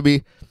 Okay, Sebi.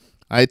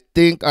 I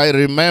think I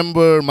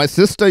remember my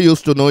sister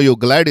used to know you,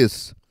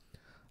 Gladys.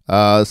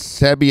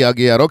 Sebi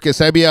Aguiar. Okay,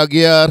 Sebi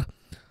Aguiar.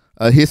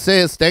 He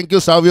says, thank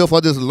you, Savio,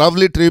 for this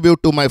lovely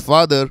tribute to my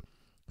father,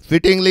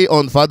 fittingly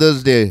on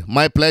Father's Day.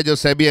 My pleasure,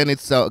 Sebi, and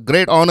it's a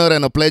great honor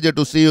and a pleasure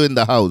to see you in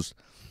the house.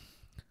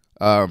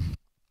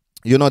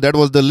 You know, that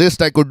was the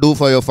list I could do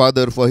for your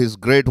father for his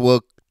great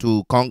work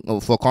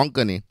for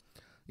Konkani.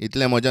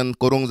 इतलें म्हज्यान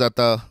करूंक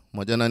जाता,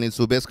 म्हज्यान आनी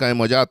सुबेज कांय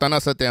म्हज्या हातान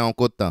आसा तें हांव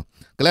कोत्तां.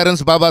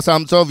 क्लॅरन्स बाब आसा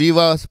आमचो,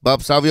 विवा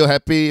बाब Savio,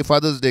 happy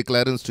fathers day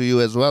क्लॅरन्स to you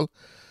as well.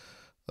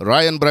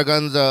 Ryan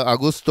ब्रगन्स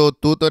Augusto,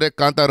 तूं तर एक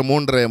कांतार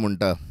म्हूण रे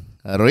म्हणटा.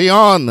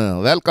 Rayon,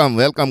 welcome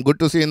welcome, good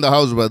to C in the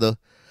house brother.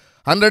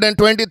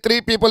 123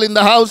 people in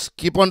the house.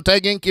 Keep on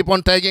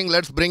tagging.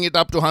 Let's bring it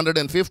up to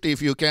 150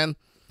 if you can.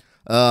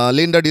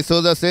 Linda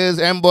D'Souza says,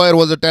 M. Boyer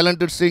was a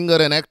talented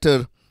singer and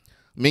actor.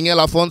 Miguel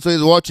Afonso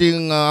is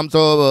watching.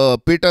 आमचो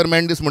Peter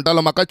Mendes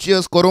म्हणटालो म्हाका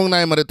cheers करूंक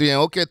नाय मरे तुवें.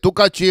 Okay,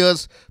 तुका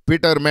cheers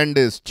Peter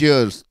Mendes,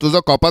 cheers.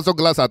 तुजो कॉपाचो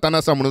glass हातान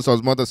आसा म्हणून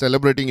सोजमोता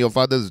celebrating your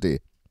Father's Day.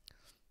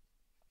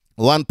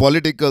 One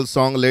political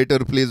song later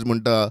please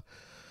म्हणटा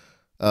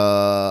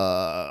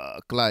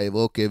Clive.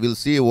 Okay, we'll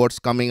see what's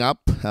coming up.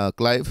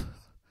 Clive.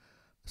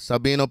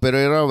 Sabino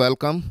Pereira,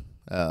 welcome.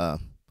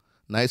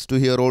 Nice to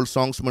hear old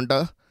songs म्हणटा.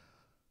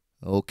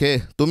 Okay,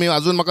 तुम्ही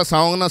अजून म्हाका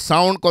सांगूंक ना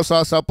साऊंड कसो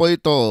आसा पळय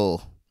तो.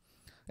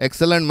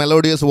 Excellent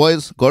melodious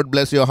voice. God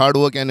bless your hard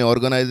work and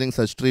organizing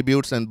such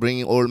tributes and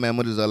bringing old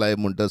memories alive.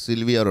 Munta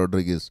Savio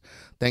Rodrigues.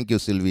 Thank you,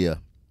 Sylvia.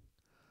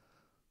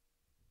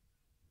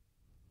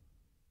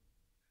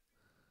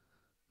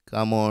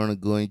 Come on,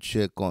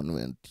 Goenche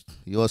Convent.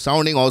 You are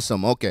sounding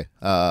awesome. Okay.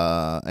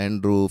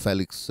 Andrew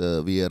Felix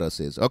Vieira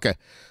says. Okay.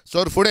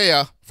 So, फुडें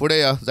या.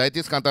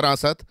 जायतीच कांतारां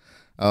आसात.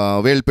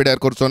 वेळ पिड्यार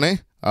करचो न्हय.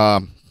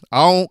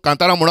 हांव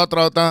कांतारां म्हणत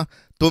रावतां.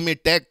 तुमी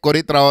टॅग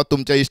करीत रावा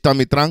तुमच्या इश्टा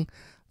मित्रांक.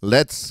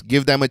 Let's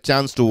give them a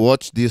chance to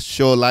watch this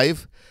show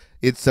live.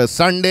 It's a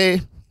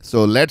Sunday,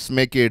 so let's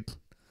make it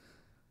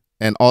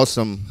an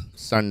awesome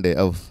Sunday,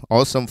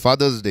 awesome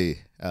Father's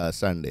Day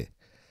Sunday.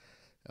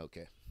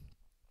 Okay.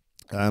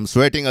 I'm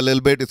sweating a little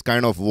bit. It's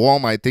kind of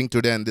warm, I think,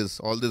 today, and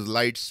all these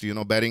lights,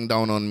 bearing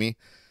down on me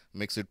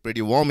makes it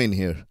pretty warm in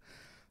here.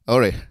 All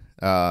right.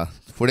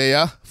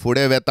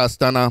 Fude veta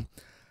astana.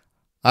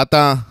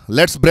 Ata,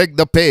 let's break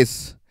the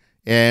pace.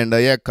 And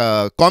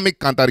comic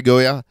kantar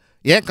घेऊया.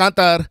 Ye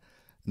kantar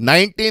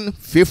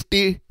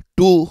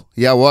 1952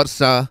 या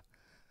वर्सा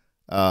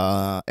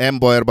M.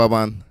 Boyer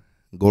Baban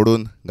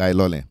घडून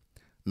गायलोलें.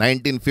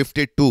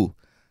 1952.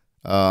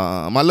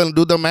 Malan,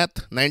 do the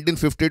math.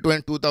 1952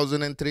 and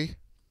 2003.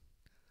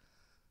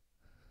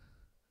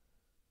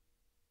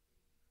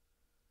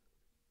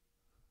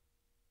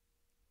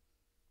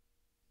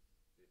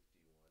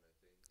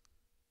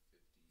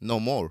 No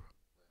more.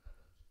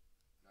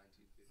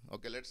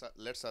 Okay, let's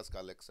ask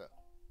Alexa.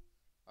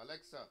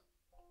 Alexa,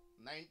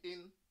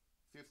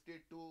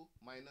 1952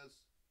 minus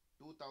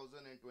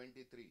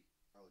 2023.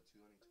 Oh,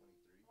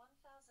 2023.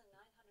 1952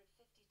 minus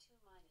 2023 is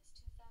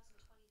minus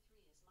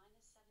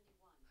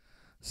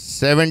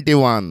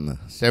 71.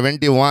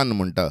 71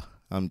 म्हणटा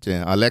आमचे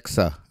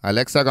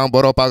Alexa हांव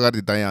बरो पगार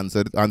दिता हें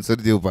आन्सर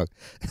दिवपाक.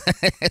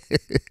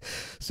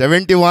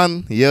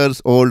 71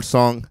 years old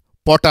song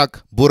पोटाक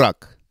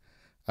बुराक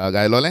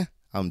गायलोलें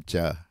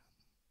आमच्या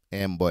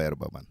M. Boyer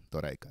Baban.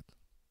 तो रायकात.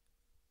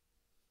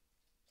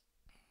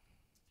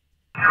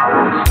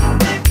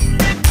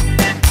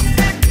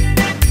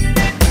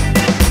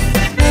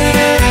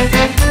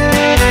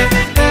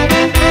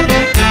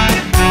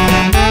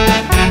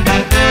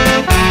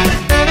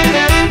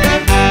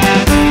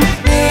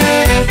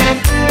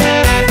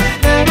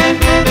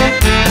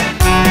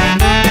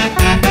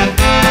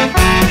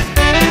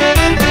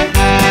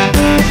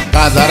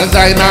 काजार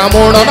जायना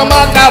म्हणून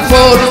म्हाका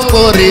फोर्स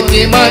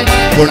करीची माय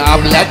पूण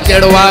आपल्या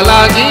चेडवा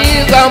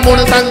लागीं जा म्हूण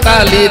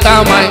सांगताली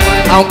तामाय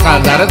हांव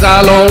काजार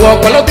जालो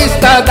वकलो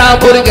दिसता ता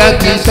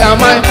भुरग्याची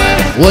शामाय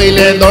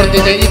वयले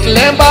नोर्तीचे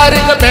इतले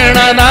बारीक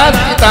मेळना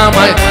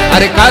तामाय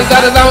आरे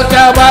काजार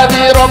जावच्या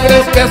बादी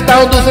रोखडेच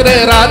केस्तांव दुसरे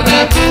राती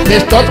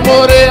बेश्टोच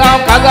मोरे हांव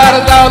काजार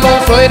जालो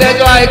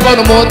सोयऱ्याच्यो आयकोन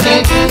मोती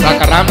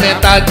साकरामे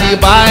ताची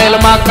बायल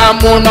म्हाका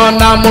म्हणून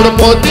ना म्हूण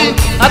पोती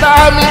आतां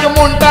आमीक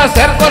म्हणटा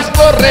सेरकोस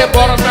कर रे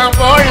बोरसां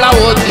पडला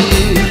होती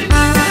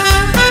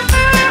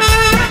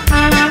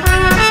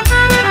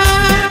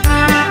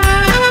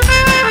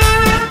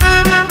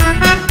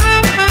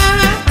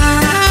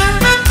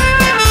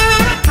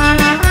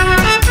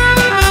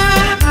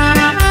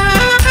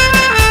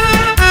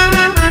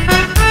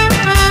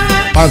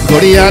पांच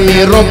घडयांनी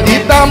रोप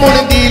दिता म्हूण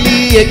दिली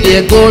एक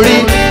गोळी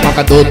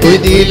म्हाका दोतूय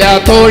दिल्या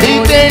थोडी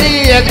तेणी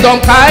एकदम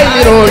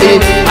खायली रोडी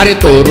आरे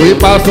तोरूय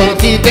पासून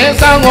कितें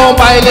सांगो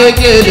बायले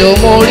गेल्यो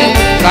मोडी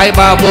काय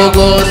बाबो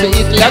गोस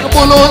इतल्याक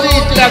बुलून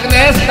इतल्याक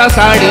नेसता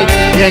साडी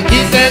हें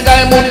कितें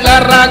गाय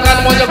म्हणल्यार रागान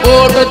म्हज्या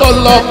गोट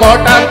धरलो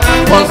कोटाक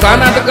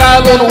फणसानात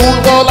घालून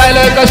उजो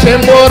लायलो एका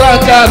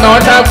 100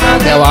 नोटाक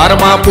देवार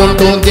मापून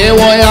तूं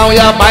देवय हांव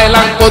ह्या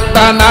बायलांक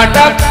कोत्ता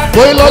नाटक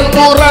पयलोच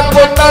मुराक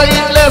कोत्ता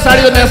इतले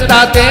साडयो नेसता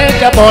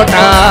तेंच्या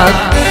पोटाक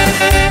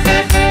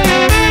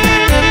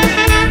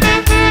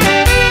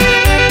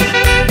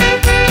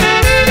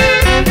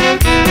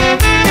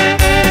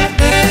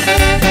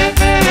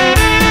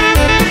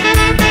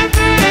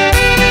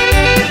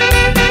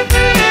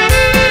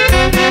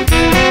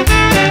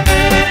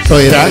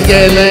सोयरा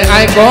गेले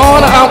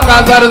आयकोन हांव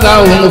काजार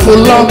जावून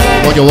फुल्लो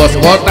म्हज्या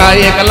वस्कोता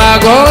एक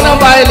लागोन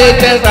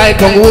बायलेचेच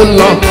आयकोंक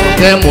उरलो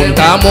ते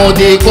म्हणटा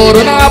मोदी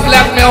करून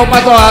आपल्याक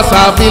मेवपाचो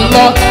आसा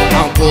फिल्लो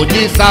हांव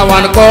फौजी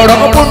सावन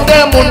कडक पूण ते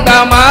म्हणटा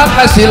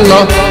म्हाका शिल्लो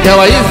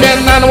देवा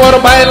इफेन्नान वर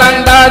बायलांक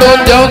धाडून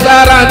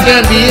देंवचारांचे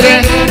बिरे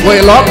वय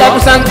लोकांक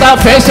सांगता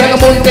फॅशन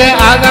म्हूण ते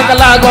आगांक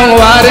लागोंक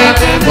वारे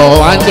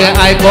गोवांचे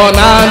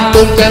आयकोनान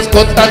तुमचेच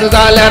कोत्ताक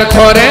जाल्यार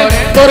खरें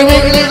तर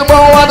वेगळीच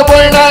बोवात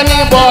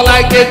पळयणानी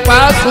बोलायकेक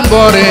पासून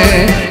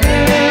बरें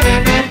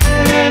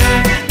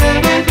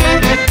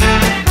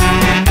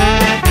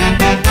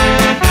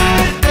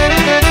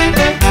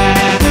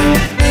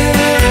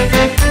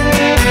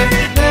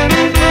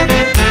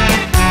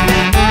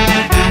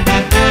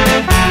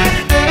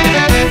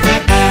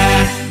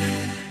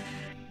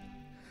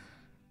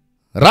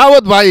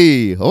Rawat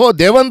bhai, oh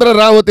Devendra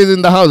Rawat is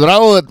in the house.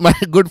 Rawat, my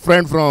good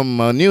friend from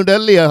New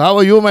Delhi. How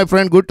are you, my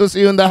friend? Good to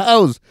see you in the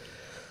house.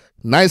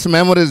 Nice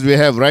memories we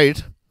have,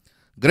 right?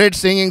 Great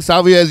singing,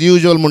 Savio as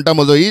usual. Munta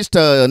mozo East,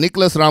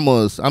 Nicholas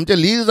Ramos. Amche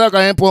Liza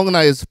kahe pong na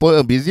is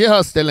busy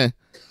has tele.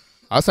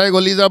 Asai go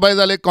Liza bhai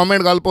zale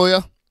comment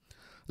galpoya.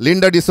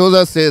 Linda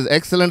D'Souza says,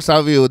 excellent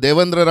Savio.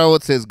 Devendra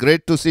Rawat says,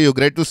 great to see you.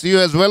 Great to see you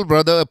as well,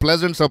 brother. A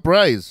pleasant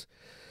surprise.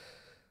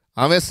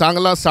 हांवें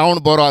Sangla sound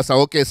बरो आसा.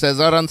 Okay,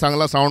 सेजारान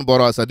Sangla sound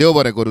बरो आसा. देव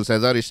बरें करूं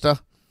सेजार इश्टा.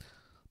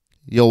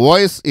 Your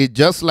voice is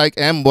just like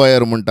M.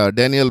 Boyer म्हणटा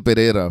Daniel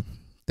Pereira.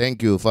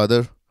 Thank you,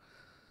 Father.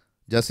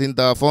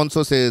 Jacinta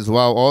Afonso says,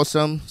 wow,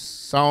 awesome.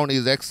 Sound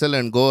is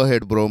excellent. Go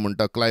ahead, bro,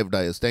 म्हणटा Clive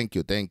Dias. Thank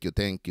you, thank you,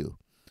 thank you.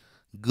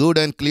 Good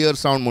and clear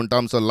sound म्हणटा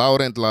आमचो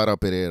Laurent Lara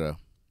Pereira.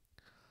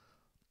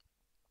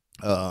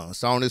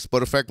 Sound is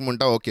perfect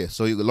munta. Okay,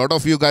 so a lot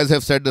of you guys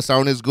have said the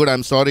sound is good.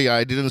 I'm sorry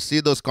I didn't see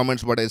those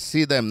comments, but I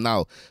see them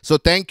now. So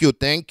thank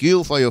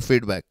you for your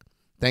feedback.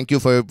 Thank you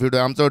for your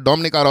feedback. I'm so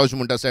Dominic Arauj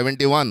munta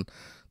 71.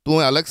 Tu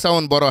Alexa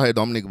on boro hai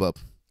Dominic bab.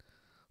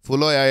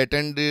 Full I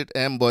attended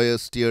M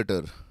Boyers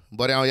Theatre.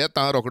 Bore I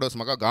yeta rokodos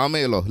maka game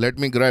elo. Let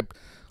me grab.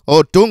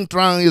 Oh, Tung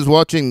Tran is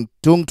watching.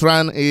 Tung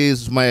Tran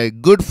is my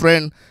good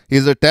friend.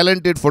 He's a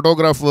talented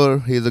photographer.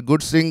 He's a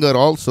good singer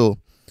also.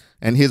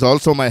 And he's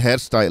also my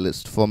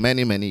hairstylist for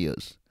many, many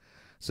years.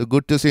 So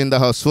good to see in the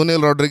house.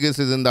 Sunil Rodrigues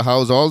is in the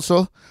house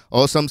also.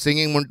 Awesome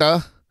singing,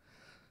 Munta.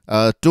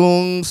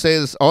 Tung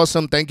says,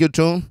 awesome. Thank you,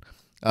 Tung.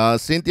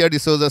 Cynthia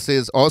D'Souza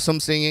says, awesome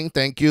singing.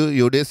 Thank you.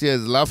 Eudacia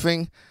is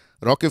laughing.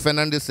 Rocky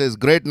Fernandez says,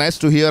 great. Nice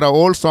to hear our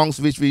old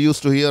songs which we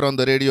used to hear on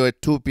the radio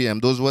at 2 p.m.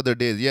 Those were the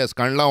days. Yes.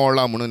 Kanla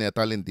Ola Munun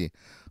Yatalinti.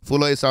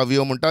 Fuloy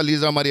Savio Munta.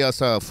 Lisa Maria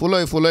Sa.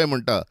 Fuloy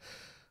Munta.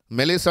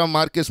 Melissa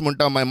Marquez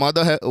Munta, my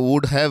mother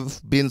would have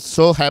been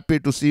so happy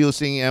to see you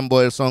sing M.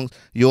 Boyer songs.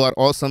 You are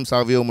awesome,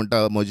 Savio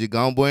Munta. Moji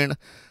Gaon Boyen.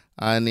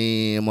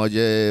 Ani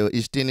moje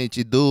ishtini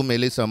chidu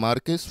Melissa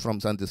Marquez from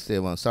Santi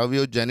Seva.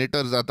 Savio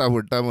janitor zata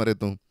hutta mare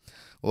tum.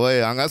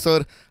 Oy,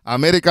 hangasor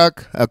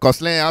Amerikak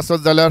कसलें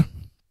आसत जाल्यार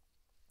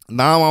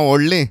नांव हांव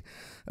व्हडलीं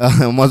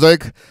म्हजो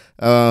एक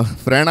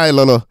friend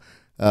आयलोलो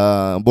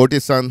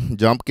बोटीसान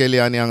jump केली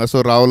आनी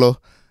हांगासर रावलो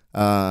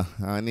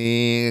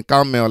आनी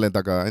काम मेळ्ळें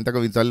ताका हांवें ताका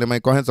विचारलें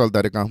मागीर कशें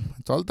चलता रे काम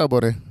चलता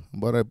बरें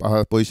बरें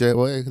पयशे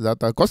वय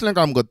जाता कसलें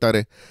काम करता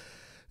रे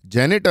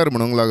जॅनिटर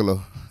म्हणूंक लागलो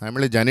हांवें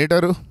म्हणलें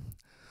जॅनिटर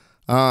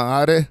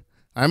आरे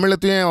हांवें म्हणलें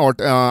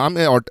तुवें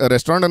आमी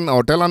रेस्टॉरंटान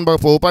हॉटेलान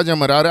पळोवपाचें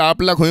मरे अरे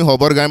आपल्याक खंय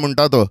खबर काय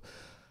म्हणटा तो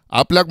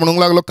आपल्याक म्हणूंक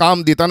लागलो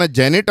काम दिताना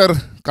जॅनिटर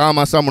काम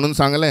आसा म्हणून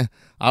सांगलें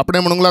आपणें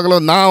म्हणूंक लागलो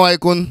नांव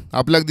आयकून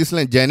आपल्याक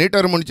दिसलें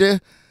जॅनिटर म्हणजे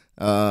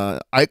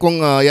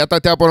आयकूंक येता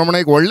त्या प्रमाणे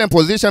एक व्हडलें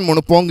पोजिशन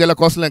म्हणून पळोवंक गेल्यार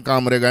कसलें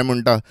काम रे काय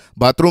म्हणटा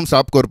बाथरूम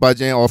साफ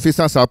करपाचें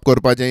ऑफिसां साफ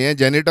करपाचें हें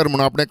जॅनिटर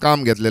म्हणून आपणें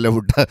काम घेतलेलें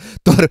उरता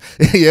तर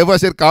हे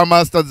भाशेन कामां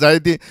आसतात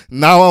जायतीं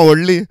नांवां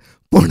व्हडलीं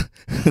पूण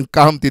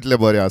काम तितलें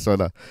बरें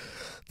आसना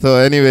सो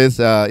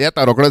एनीवेज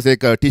येता रोखडोच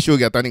एक टिश्यू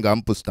घेता आनी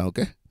घाम पुसता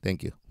okay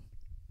thank you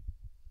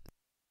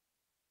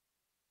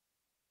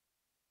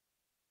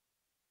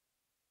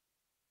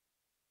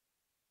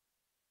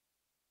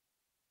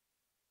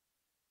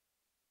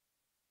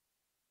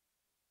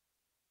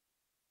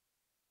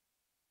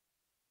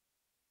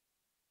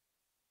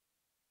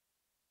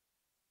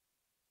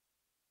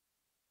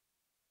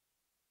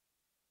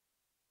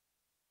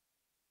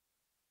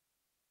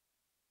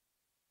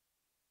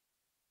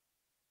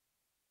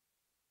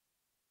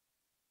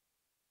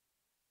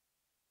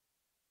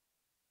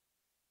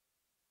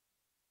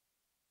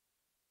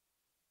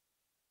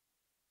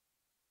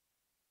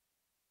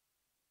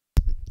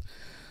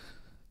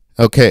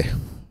Okay.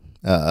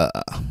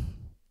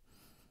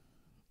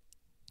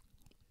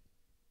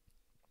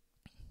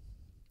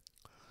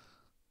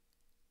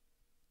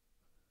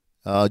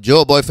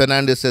 Joe Boy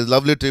Fernandez says,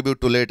 lovely tribute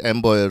to late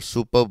M. Boyer.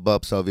 Superb,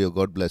 Bob Savio.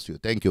 God bless you.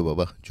 Thank you,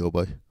 Baba. Joe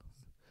Boy.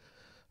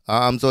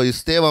 So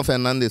Esteban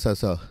Fernandez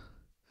asa.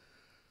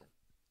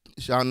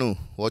 Shanu,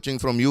 watching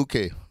from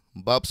UK.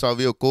 Bob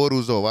Savio,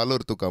 Koruzo, Valor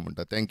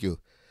Tukamanta. Thank you.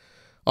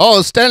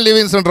 Oh, Stan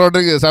Livingston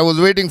Rodriguez. I was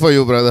waiting for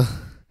you, brother.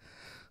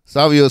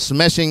 Savio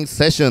smashing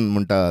session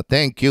munta.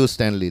 Thank you,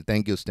 Stanley.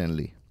 Thank you,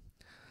 Stanley.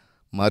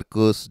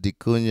 Marcos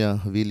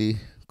Dicuña, Willie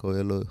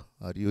Coelho,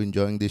 are you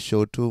enjoying this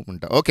show too?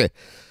 Munta. Okay.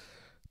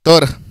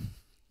 तर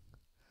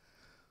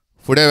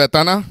फुडें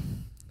वेताना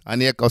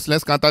आनी एक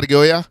कसलेंच कांतार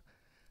घेवया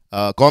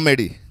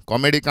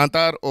comedy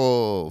कांतार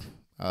ओ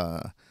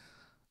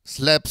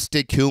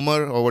slapstick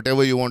humor or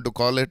whatever you want to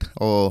call it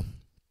or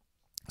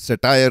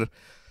satire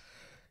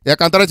ह्या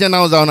कांताराचें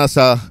नांव जावन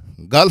आसा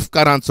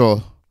गल्फकारांचो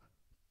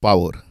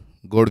पावर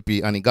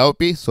गोडपी आनी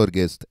गावपी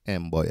सोर्गेस्त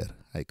एम बॉयर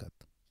आयकात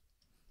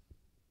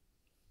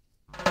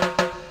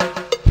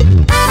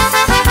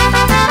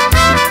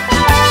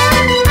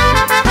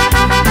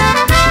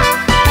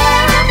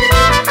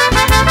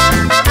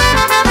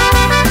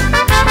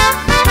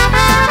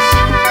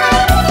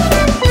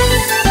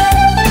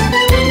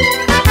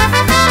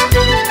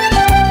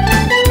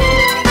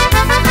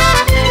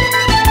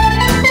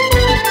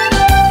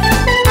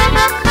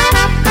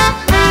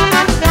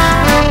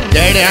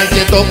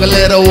चेड्यांचे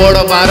तोकलेर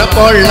ओडबार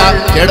पडला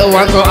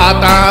चेडवांचो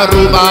आतां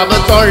रुबाब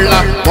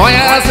चोडला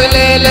गोंया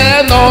आसलेले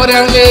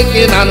न्हवऱ्यांक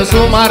लेकिनान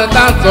सुमार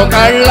तांचो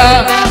काडला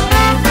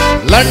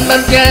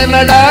लंडन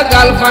कॅनडा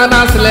गाल्फान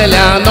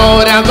आसलेल्या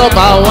न्हवऱ्यांचो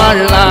भाव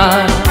वाडला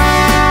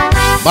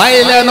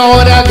बायल्या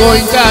नवऱ्या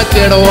गोंयच्या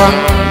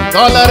चेडवांक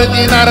डॉलर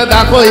दिनार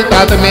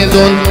दाखयतात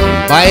मेजून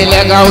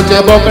बायल्या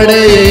गांवचे बोकडे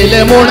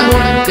येयले म्हूण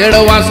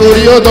चेडवां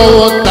सूर्यो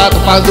दवरतात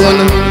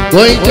पाजून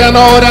गोंयच्या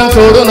नवऱ्यांक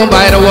सोडून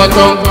भायर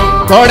वचोंक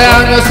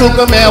थोड्यांक सूख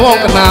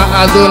मेवोंक ना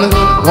आजून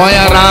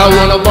गोंया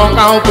रावून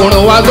बोकांव पूण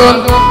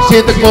वाजून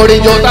शीत कोडी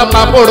जेवता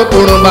पापड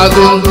पूण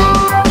बाजून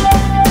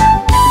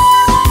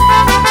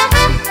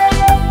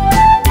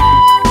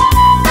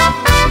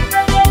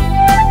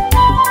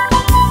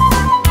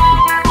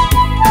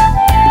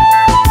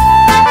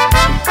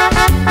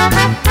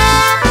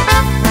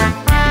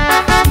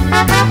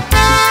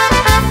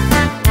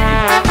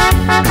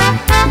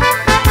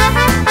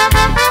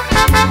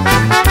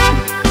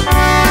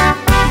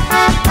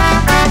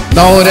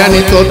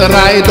नवऱ्यानी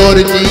चोतराय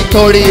दोरची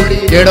थोडी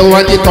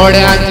चेडवांची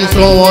थोड्यांची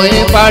सोय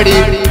पाडी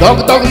दोग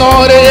दोग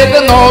नवरे एक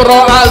नवरो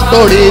आज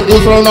तोडी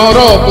दुसरो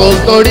नवरो पोल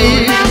तोडी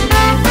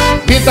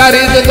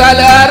भितारीत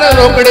जाल्यार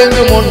रोकडेच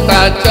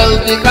म्हणटा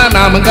चलती का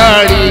नाम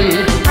गाडी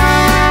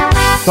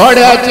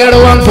थोड्या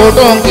चेडवांक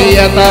फोटोंक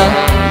येता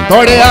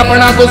थोडे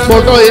आपणाकूच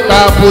फोटो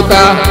येता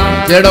पुता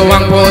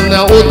चेडवांक फोन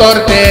उतर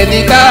ते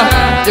दिता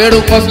चेडू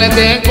कसले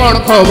ते कोण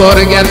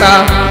खबर घेता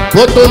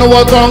पोतून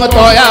वचोंक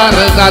तयार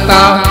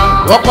जाता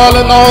वकल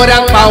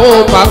नवऱ्याक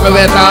पावोवपाक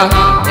वेता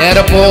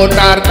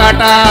एअरपोर्टार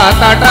ताटा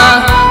ताटा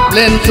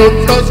प्लेन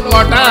सुट्टोच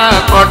कोटा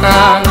कोटा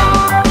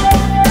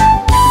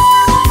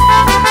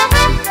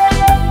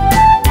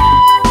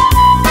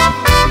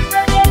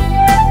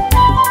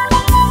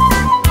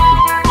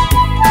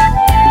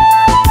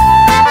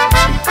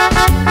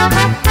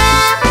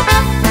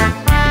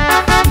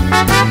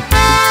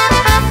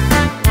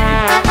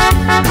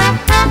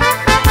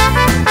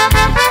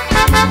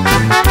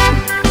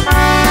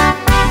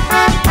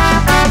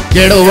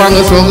चेडवांक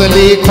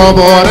सगली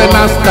खबर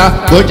नासता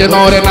गोंयचे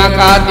नवरे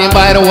नाका ती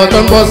भायर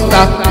वचून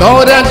बसता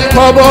नवऱ्याची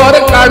खबर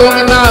काडूंक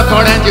ना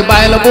थोड्यांची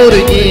बायल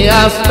भुरगीं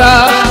आसता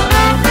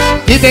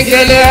कितें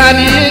केलें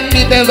आनी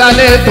कितें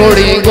जालें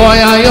थोडी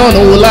गोंयां येवन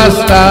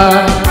उलासता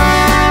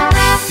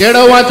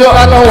चेडवाच्यो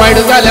आतां वायट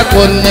जाल्या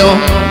कोन्यो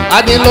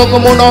आदी लोक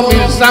म्हणो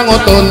मिरसांगो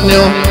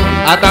तोन्यो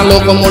आतां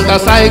लोक म्हणटा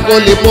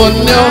सायकली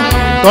पोन्यो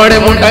थोडे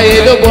म्हणटा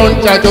येल्यो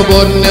गोंडच्याच्यो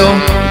बोन्यो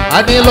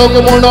आदी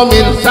लोक म्हणो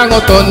मिरसांगो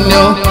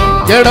तोन्यो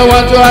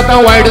चेडवाच्यो आतां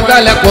वायट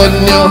जाल्या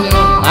कोन्यो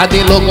आदी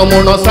लोक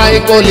म्हणो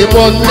सायकली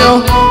पोन्यो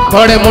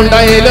थोडे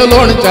म्हणटा येल्यो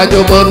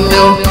लोणच्याच्यो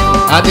बोन्यो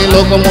आदी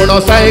लोक म्हणो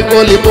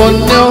सायकली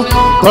पोन्यो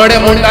थोडे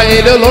म्हणटा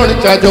येल्यो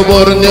लोणच्याच्यो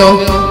बोरन्यो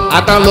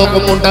आतां लोक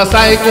म्हणटा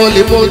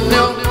सायकली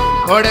पोन्यो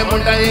थोडे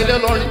म्हणटा येल्यो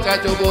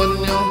लोणच्याच्यो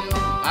बोरन्यो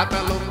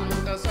आतां लोक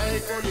म्हणटा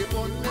सायकली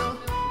पोन्यो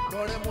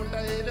थोडे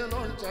म्हणटा येल्यो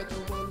लोणच्याच्यो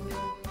बोरन्यो.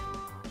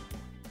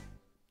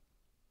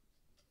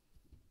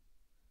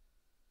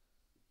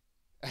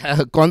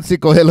 Consi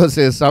Coelho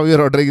says, Savio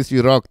Rodrigues,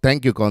 you rock.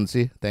 Thank you,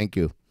 Consi. Thank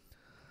you.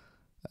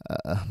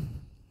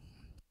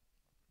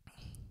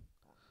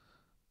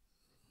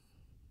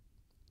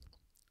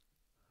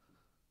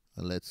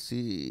 Let's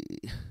see.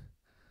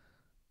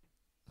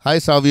 Hi,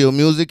 Savio.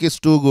 Music is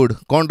too good.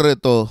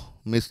 Kondreto,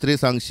 Mistri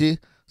Sangshi.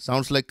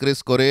 Sounds like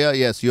Chris Correia.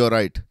 Yes, you're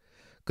right.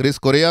 Chris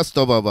Correia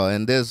sto baba.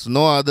 And there's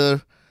no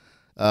other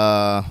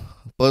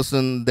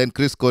person than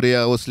Chris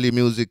Correia. Osli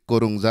music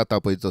korung zata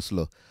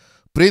paitoslo.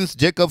 Prince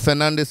Jacob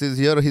Fernandez is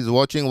here. He's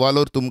watching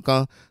Valor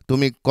Tumka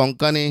Tumi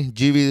Konkani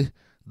Jivi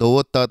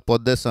Dovotat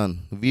Poddesan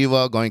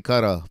Viva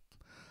Goenkara.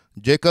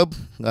 Jacob,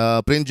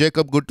 Prince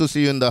Jacob, good to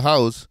see you in the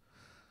house.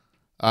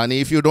 And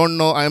if you don't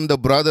know, I am the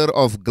brother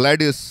of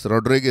Gladys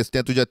Rodrigues.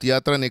 Te tuja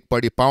theatran ek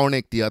padi paun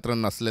ek theatran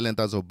naslelen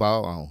tazo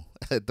bav aau.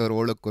 तर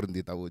ओळख करून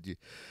दिता बोजी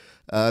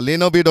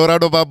लिनो B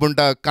Dorado बाब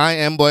म्हणटा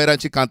कांय M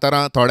बॉयराची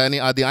कांतारां थोड्यांनी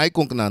आदी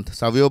आयकूंक नात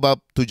सावियो बाब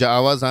तुज्या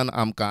आवाजान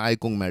आमकां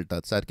आयकूंक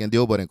मेळटात सारकें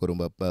देव बरें करूं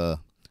बाब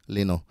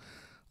Lino.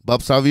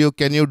 Bab Savio,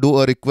 can you do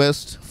a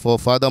request for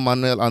Father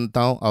Manuel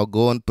Antau, our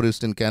Goan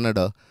priest in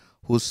Canada,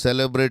 who's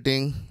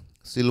celebrating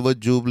Silver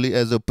Jubilee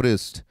as a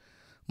priest?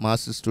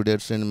 Mass is today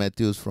at St.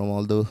 Matthew's from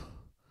all the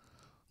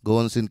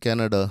Goans in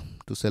Canada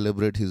to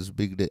celebrate his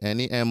big day.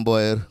 Any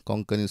Amboyer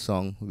Konkani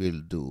song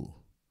will do.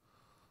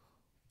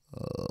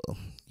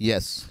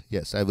 Yes,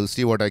 I will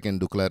see what I can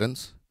do,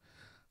 Clarence.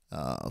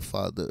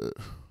 Father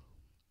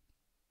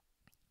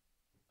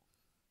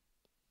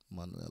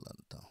Manuel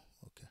Antau.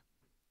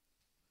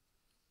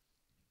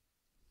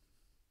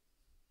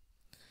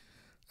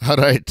 All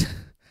right.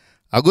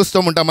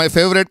 Augusto म्हणटा my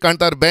favorite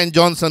kantar Ben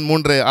Johnson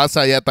Mundre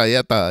asa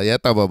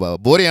yeta baba.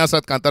 Bori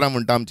asat kantara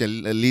म्हणटा आमचे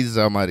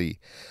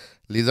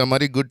Liza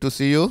Marie, good to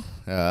see you.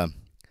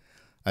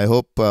 I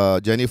hope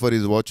Jennifer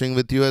is watching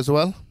with you as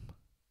well.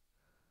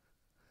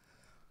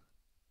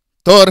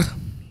 तर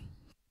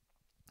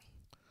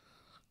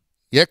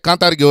एक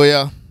कांतार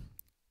घेवया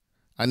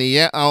आनी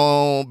हे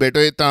हांव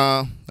भेटयता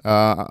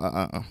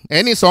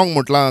any song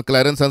म्हटलां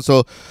क्लॅरन्सान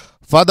so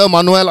father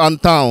Manuel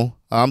अंतांव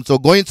आमचो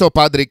गोंयचो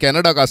पाद्री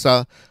कॅनडाक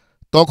आसा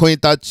तो खंय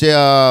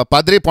ताच्या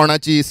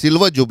पाद्रीपणाची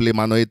सिल्वर जुबली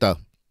मनयता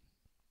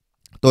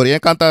तर हें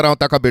कांतार हांव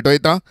ताका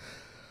भेटयतां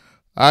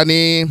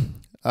आनी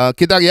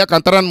कित्याक ह्या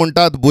कांतारान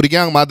म्हणटात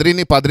भुरग्यांक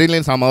माद्रीनी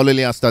पाद्रीनी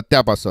सांबाळलेलीं आसतात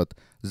त्या पासत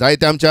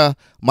जायते आमच्या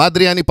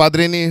माद्री आनी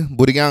पाद्रींनी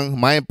भुरग्यांक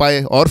माय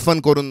पाय ऑर्फन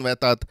करून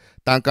वेतात,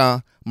 तांकां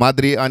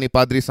माद्री आनी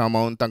पाद्री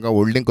सांबाळून तांकां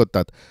व्हडलीं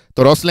करतात.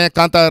 तर असलें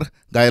कांतार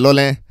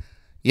गायलोलें.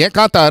 हें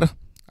कांतार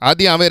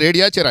आदीं हांवें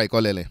रेडियाचेर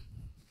आयकलेलें.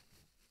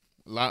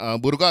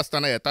 भुरगो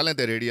आसतना येतालें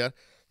तें रेडियार.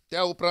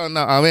 त्या उपरांत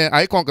हांवें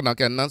आयकोंक ना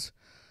केन्नाच.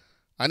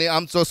 आनी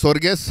आमचो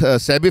सोर्गेस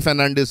सॅबी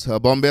फेर्नांडीस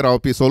बॉम्बे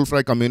रावपी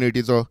सोलफ्राय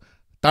कम्युनिटीचो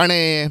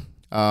ताणें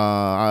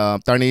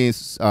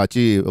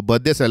हाची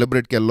बर्थडे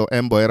सेलिब्रेट केल्लो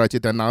एम बोयराची.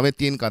 तेन्ना हांवें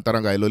 3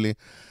 कांतारां गायलोलीं.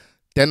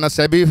 तेन्ना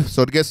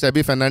सोर्गेस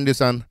सॅबी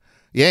फेर्नांडीसान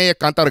हें एक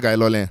कांतार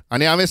गायलोलें.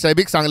 आनी हांवें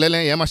सॅबीक सांगलेलें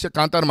हें मातशें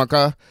कांतार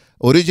म्हाका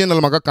ओरिजिनल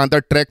म्हाका कांतार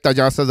ट्रॅक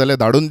ताजें आसा जाल्यार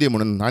धाडून दी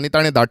म्हणून. आनी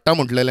ताणें धाडटा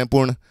म्हटलेलें,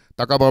 पूण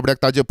ताका बाबड्याक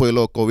ताजे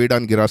पयलो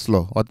कोविडान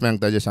गिरासलो.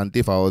 ओतम्यांक ताजे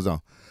शांती फावो जावं.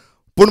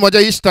 पूण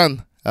म्हज्या इश्टान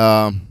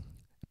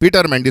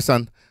पिटर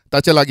मेंडिसान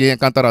ताचे लागीं हें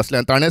कांतार आसलें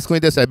आनी ताणेंच खंय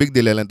तें सॅबीक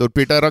दिलेलें. तर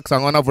पिटराक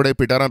सांगना फुडें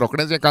पिटरान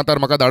रोखडेंच हें कांतार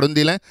म्हाका धाडून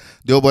दिलें.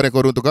 देव बरें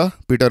करूं तुका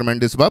पिटर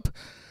मेंडीस बाब.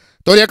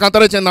 तर ह्या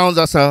कांताराचें नांव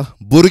जो आसा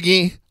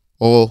भुरगीं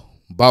ओ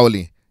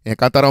बावलीं. हें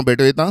कांतार हांव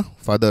भेटयतां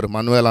फादर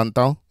मानुएल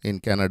आंतांव इन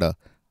कॅनडा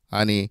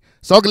आनी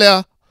सगल्या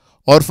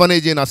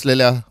ऑर्फनेजीन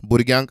आसलेल्या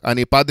भुरग्यांक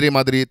आनी पाद्री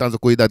माद्री तांचो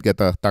कुयदाद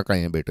घेता ताका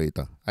हें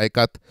भेटयतां.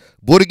 आयकात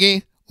भुरगीं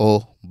ओ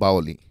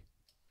बावलीं.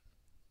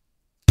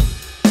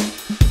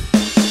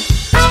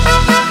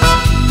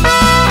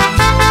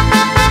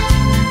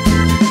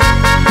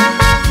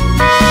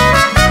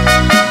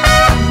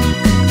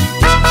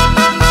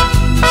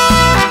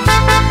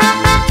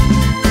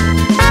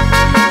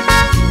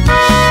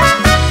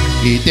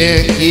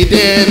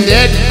 कितें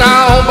देखता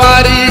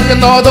बारीक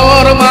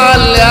नदर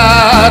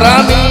मारल्यार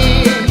आमी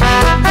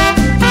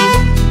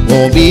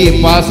ओबी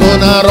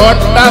पासून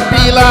रोडटा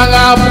पिलांक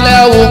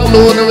आपल्या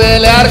उखलून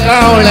वेल्यार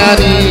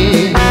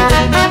कावळ्यांनी.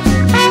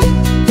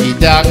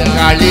 कित्याक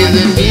काळीज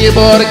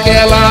निबर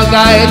केला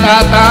जायत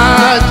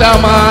आतांच्या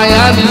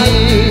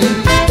मायांनी.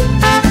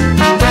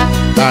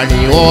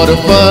 ताणी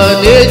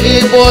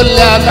ऑर्फनेजी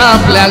बोल्ल्यात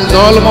आपल्याक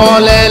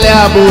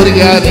जल्मलेल्या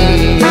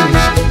भुरग्यांनी.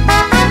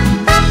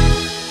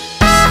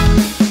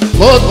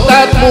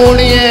 कोत्तात म्हूण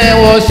हें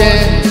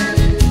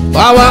अशें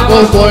भावाक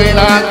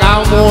पयणाक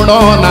हांव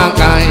म्हणो ना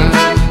कांय.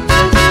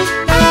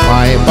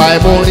 पाय पाय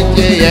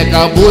म्हणचे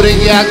एका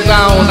भुरग्याक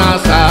जावन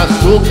आसा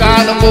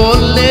सुखान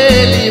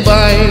बोल्लेली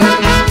बाय.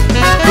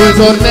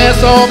 थंयसर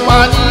नेसो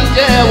पानी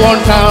जेवण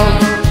खावन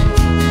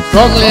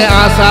सगलें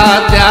आसा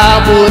त्या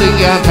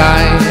भुरग्या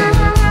थंय.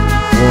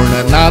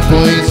 पूण ना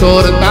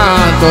थंयसर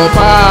ताचो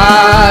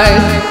पाय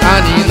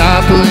आनी ना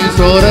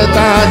थंयसर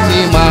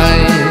ताची माय.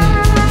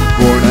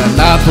 पूण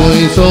ना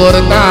थंयसर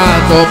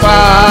ताचो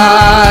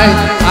पाय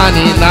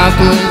आनी ना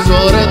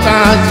थंयसर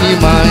ताची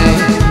माय.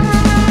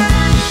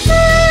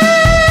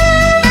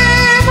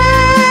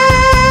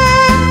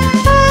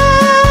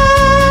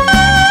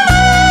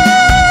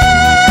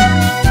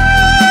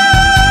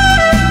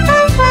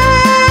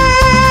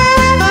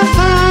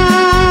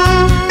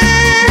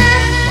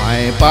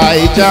 माय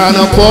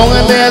पायच्यान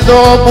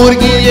पोंगलेजो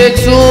भुरगीं एक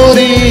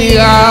सुरी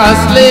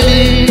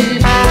आसलेली.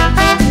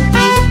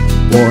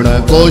 पूण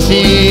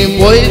कशी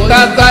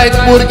पळयतात जायत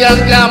भुरग्यांक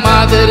त्या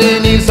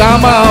मादरेनी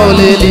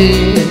सांबाळलेली.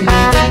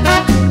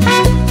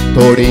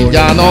 थोडी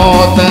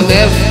जानोत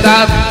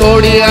नेसतात,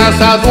 थोडी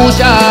आसात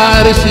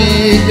हुशार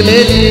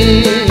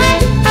शिकलेली.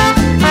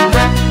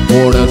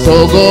 पूण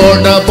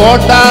सोगोड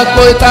पोटाक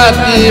वयतात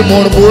ती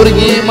म्हूण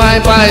भुरगीं माय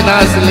पाय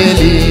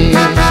नासलेली.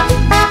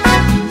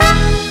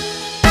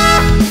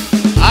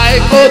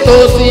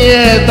 आयकोतोस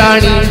हे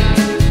ताणी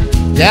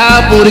त्या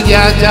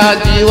भुरग्याच्या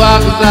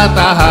जिवाक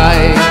जाता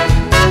हाय.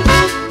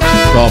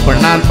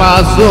 स्वप्नांत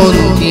पासून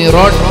ती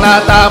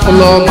रोडटात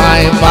आपलो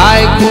माय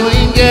पाय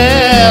खंय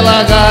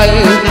गेला गाय.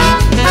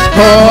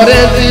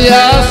 खरेंच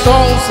ह्या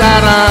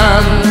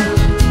संवसारान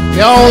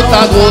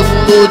मेवतात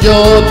वस्तू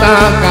ज्यो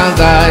तांकां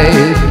जाय.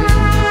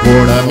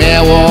 पूण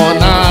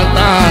मेवना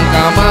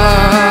तांकां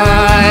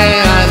माय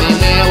आनी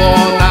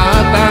मेवना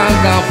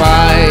तांकां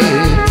पाय.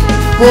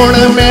 पूण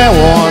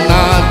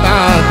मेवना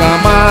तांकां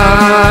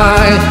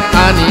माय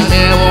आनी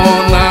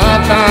मेवना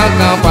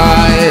तांकां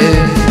पाय.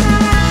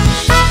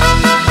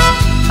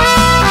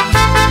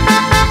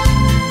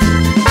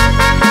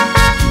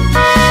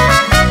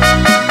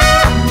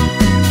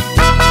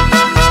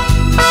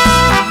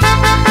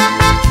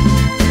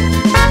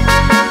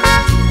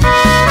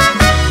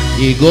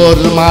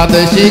 इगोर्ज मात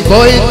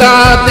शिकोयता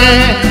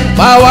तें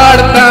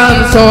भावार्थान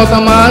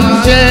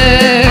सोदमांचे.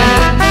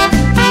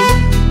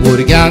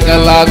 भुरग्यांक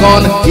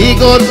लागोन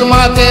इगोर्ज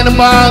मातेन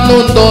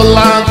बांदून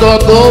दवरला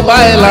दोतो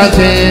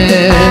बायलांचे.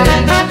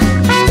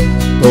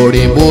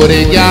 थोडी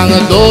भुरग्यांक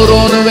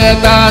दवरून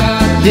वेतात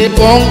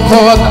लिपोंक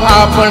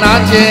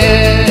आपणाचे.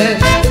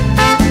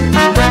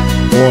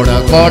 पूण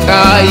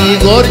कोटा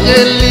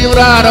इगोर्जे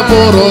लिवरार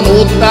बरोवन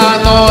उरता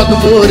नोत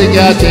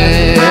भुरग्याचे.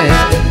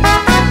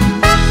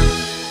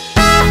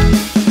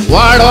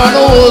 वाडोन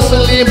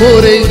वसली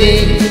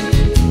भुरगीं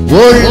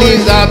व्हडली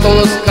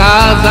जातोस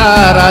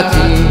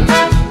काजाराची.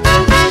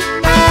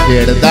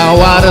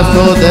 खेडदावार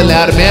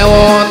सोदल्यार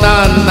मेवना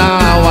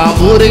नांवां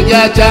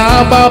भुरग्याच्या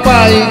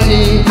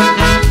बापायची.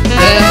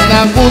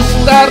 तेन्ना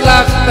कुस्तार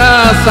लागता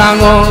लागता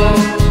सांगोंक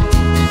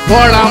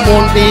फळां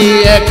मोठी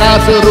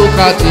एकाच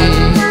रुखाची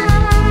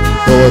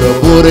तोर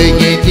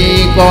भुरगीं ती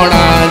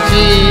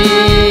कोणाची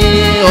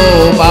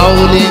ओ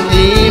बावली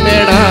ती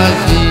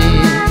मेणाची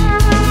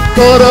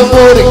तोर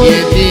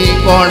भुरगीं ती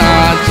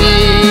कोणाची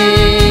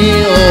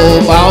ओ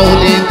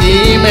बावली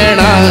ती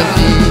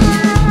मेणाची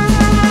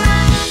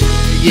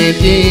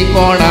ती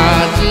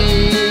कोणाची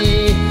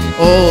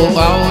ओ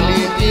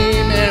बावली ती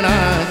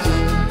मेणाची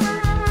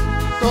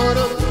तोर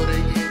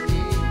भुरगीं ती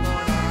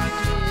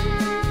कोणाची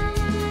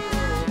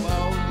ओ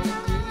बावली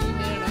ती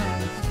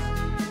मेणाची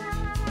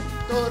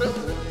तोर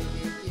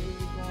भुरगीं ती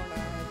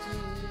कोणाची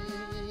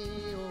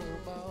ओ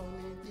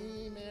बावली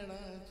ती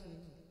मेणाची.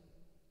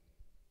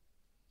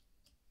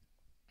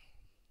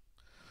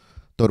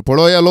 तर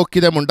पळोवया लोक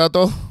कितें म्हणटा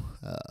तो.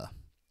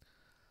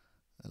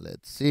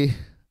 Let's see.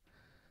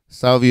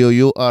 Savio,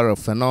 you are a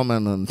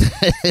phenomenon.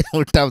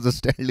 Would have the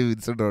Stanley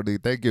Vincent Roddy.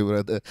 Thank you,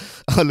 brother.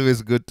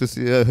 Always good to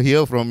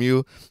hear from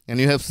you. And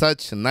you have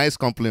such nice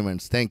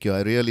compliments. Thank you.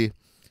 I really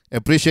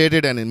appreciate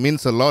it and it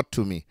means a lot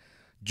to me.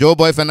 Joe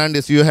Boy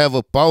Fernandez, you have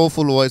a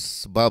powerful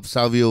voice, Bab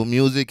Savio.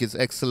 Music is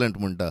excellent,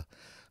 Munta.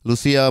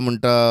 Lucia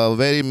Munta,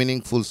 very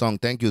meaningful song.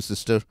 Thank you,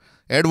 sister.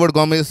 Edward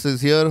Gomez is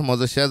here.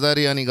 Moza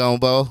Shazari Ani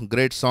Gaubao.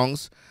 Great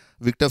songs.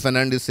 Victor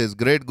Fernandez says,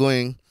 great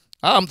going.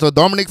 आमचो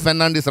Dominic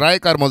Fernandez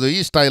Raikar म्हजो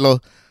इश्ट आयलो.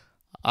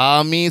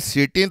 आमी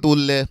सिटींत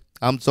उरले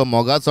आमचो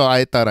मोगाचो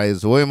आयतार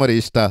आयज वय मरे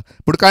इश्टा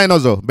पूण कांय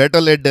नजो better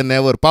late then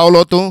never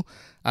Paulo तूं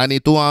आनी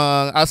तूं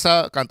आसा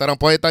कांतारां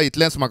पळयता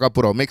इतलेंच म्हाका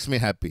पुरो मेक्स मी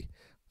हॅपी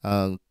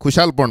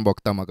खुशालपण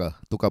भोगता म्हाका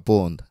तुका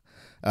पळोवन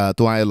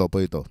तूं आयलो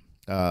पळय तो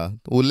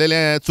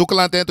उरलेलें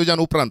चुकलां तें तुज्यान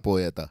उपरांत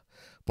पळोवं येता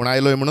पूण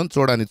आयलोय म्हणून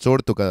चड आनी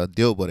चड तुका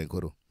देव बरें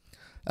करूं.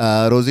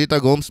 Rosita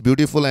Gomes,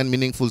 beautiful and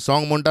meaningful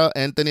song म्हणटा.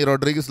 Anthony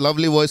Rodrigues,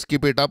 lovely voice,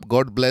 keep it up,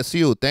 God bless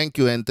you. Thank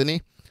you Anthony.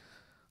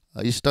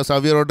 इश्टा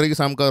Savio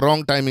Rodrigues आमकां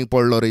रॉंग टायमींग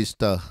पडलो रे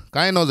इश्टा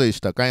कांय नजो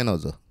इश्टा कांय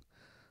नजो.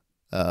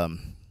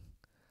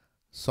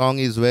 Song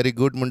is very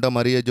good म्हणटा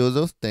Maria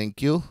Joseph.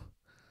 Thank you.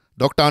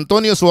 Dr.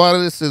 Antonio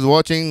Suarez is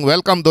watching.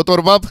 Welcome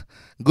Dotor Bab.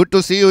 Good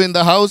to see you in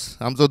the house.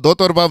 आमचो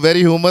Dotor Bab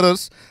very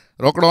humorous.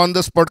 रोकडो ऑन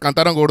द स्पॉट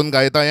कांतारां घडून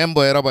गायता एम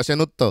बोयरा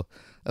भाशेनूच तो.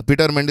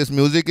 Peter Mendes,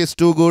 music is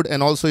too good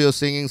and also you're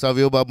singing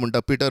Savio Bab म्हणटा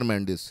Peter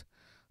Mendes.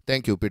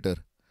 Thank you Peter.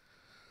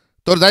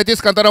 तर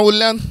जायतीच कांतारां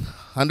उरल्यान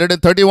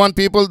 131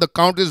 people. The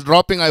count is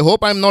dropping. I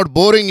hope I'm not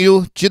boring you.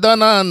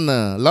 Chidanan,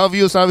 love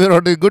you Savio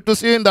Rodrigues. Good to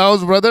see you in the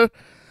house, brother.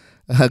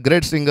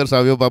 Great singer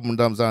Savio Bab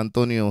म्हणटा आमचा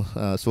Antonio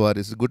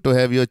Suarez. Good to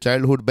have your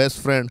childhood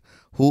best friend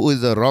who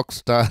is a rock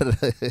star.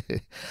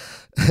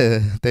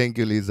 Thank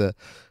you Lisa.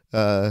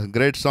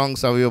 Great song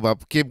Savio Bab.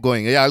 Keep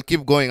going. Yeah, I'll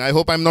keep going. I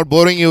hope I'm not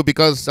boring you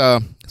because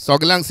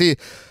Soglang si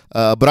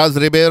Braz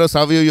Ribeiro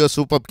Savio, you're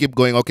superb. Keep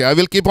going. Okay, I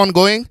will keep on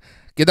going.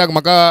 कित्याक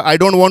म्हाका I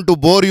don't want to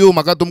bore you.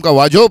 म्हाका तुमकां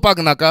वाजोवपाक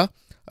नाका.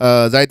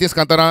 जायतीच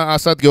कांतारां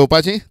आसात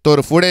घेवपाची.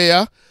 तर फुडें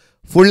या.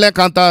 फुडलें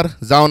कांतार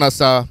जावन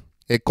आसा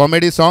एक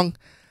कॉमेडी सॉंग.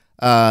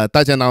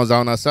 ताचें नांव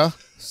जावन आसा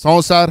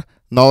संवसार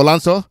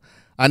नवलांचो.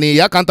 आनी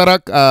ह्या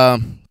कांताराक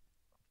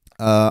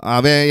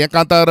हांवें हें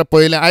कांतार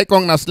पयलें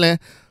आयकोंक नासलें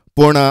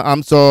पूण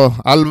आमचो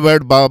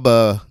आल्बर्ट बाब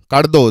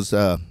कार्दोज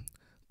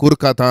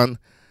कुरकातान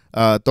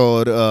तो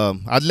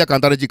आदल्या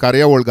कांताराची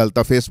कार्यावळ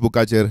घालता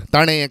फेसबुकाचेर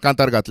ताणें हें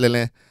कांतार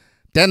घातलेलें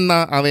तेन्ना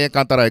हांवें हें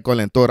कांतार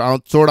आयकलें. तर हांव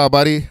चड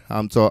आभारी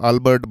आमचो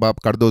आल्बर्ट बाब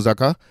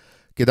कार्दोजाका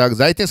कित्याक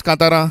जायतींच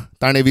कांतारां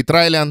ताणें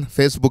वितरायल्यान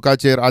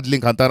फेसबुकाचेर आदलीं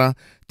कांतारां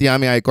तीं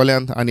आमी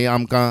आयकल्यांत आनी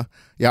आमकां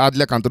ह्या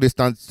आदल्या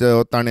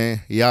कांतुरिस्तांचो ताणें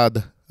याद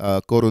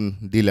करून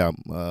दिल्या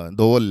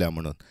दवरल्या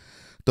म्हणून.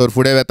 तर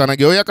फुडें वेताना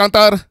घेवया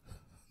कांतार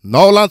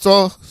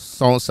नवलांचो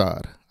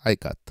संवसार.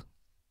 आयकात.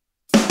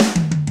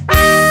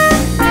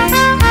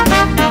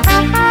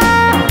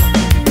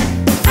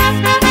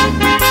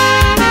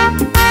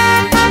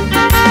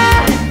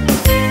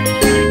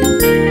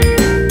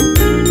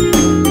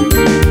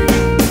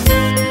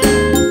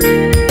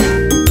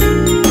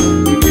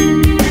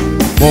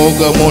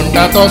 मोग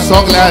म्हणटा तो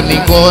सगळ्यांनी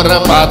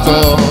करपाचो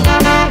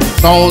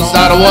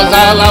संवसार हो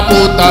जाला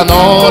पुता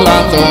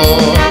नवलांचो.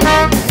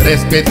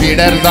 रेस्पेत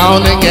पिड्यार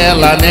जावन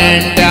गेला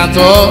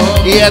नेण्ट्याचो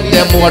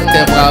येदे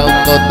मोठे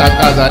पावतो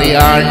ताका जारी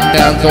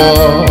आणट्याचो.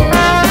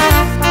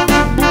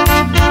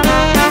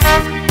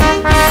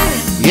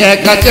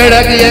 एका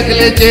चेड्याक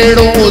एकले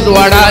चेडू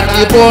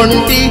उजवाडाची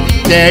पोंटी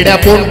चेड्या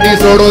पोंटी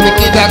सोडून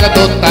कित्याक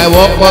दोत्ताय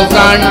वोको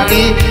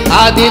जाणटी.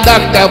 आदी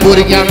धाकट्या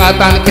भुरग्यांक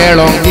आतां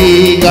खेळोंक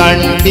दी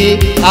गांटी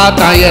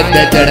आतां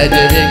येद्या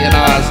चेड्याचे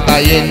वेगळा आसता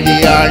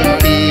येदी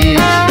आणटी.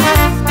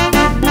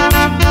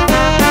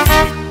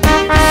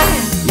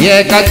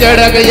 एका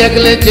चेड्याक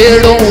एकले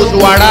चेडू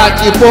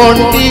उजवाडाची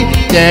पोंटी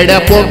चेड्या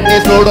पोंटी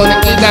सोडून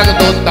कित्याक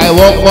दोत्ताय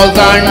वोको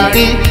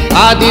जाणटी.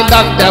 आदी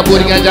धाकट्या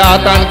भुरग्याच्या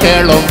हातान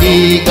खेळोंक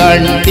दी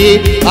गांटी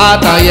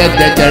आतां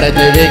येद्या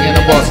चेड्याचे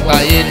वेगीन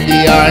बसता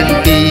येदी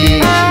आणटी.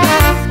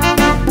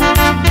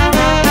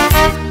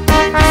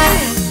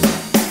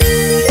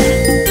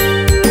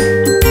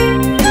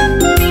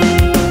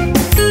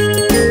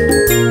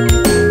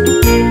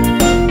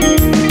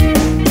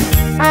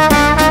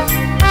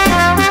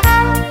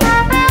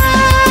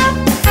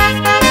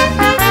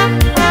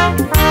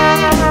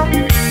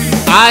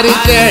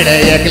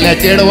 एकल्या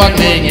चेडवाक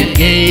मेंगेन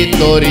घेत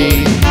दोरी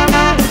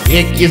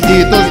 21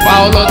 दीस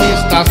पावलो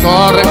दिसता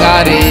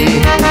सोरगारी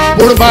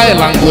पूण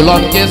बायलांक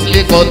उलोवन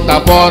केसली कोत्ता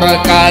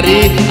पोरकारी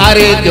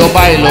आरे त्यो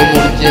बायलो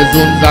म्हणजे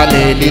झून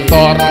जालेली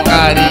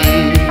तोरकारी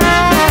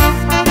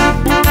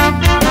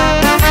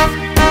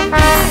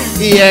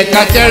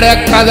एका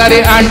चेड्याक काजारी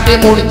आंटी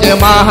म्हणजे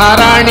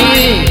महाराणी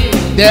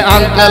ते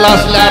अंकल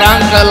असल्यार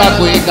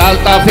अंकलाकूय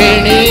घालता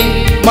फेणी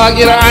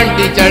मागीर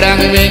आंटी चेड्यांक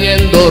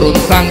वेगेन धरून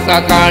सांगता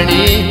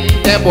काणी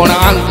ते पूण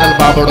अंकल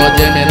बाबडो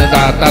जमेन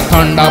जाता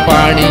थंड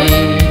पाणी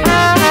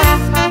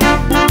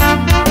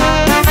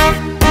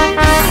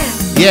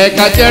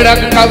एका चेड्याक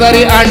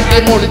काजारी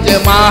आंटी म्हणजे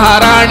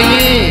महाराणी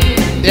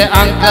ते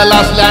अंकल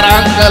असल्यार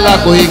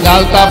अंकलाकूय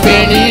घालता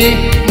फेणी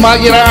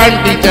मागीर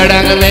आंटी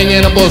चेड्यांक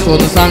वेगेन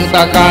बसून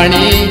सांगता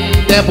काणी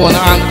ते पूण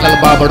अंकल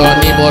बाबडो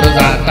निबोर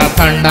जाता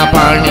थंड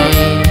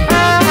पाणी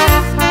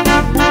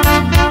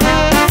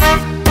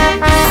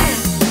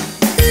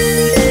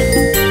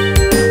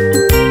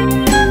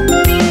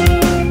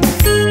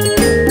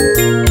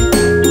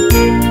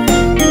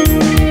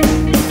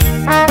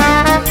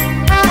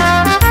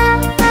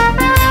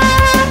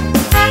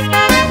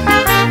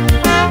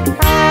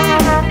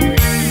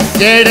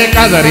चेडे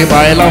काजारी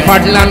बायला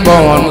फाटल्यान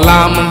भोंवन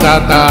लांब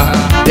जाता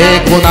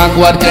देखूनाक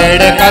वर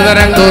चेडे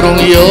काजाऱ्यांक धरूंक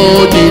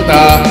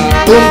येवजिता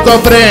तुमचो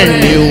फ्रेंड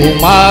न्यू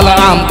माल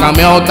आमकां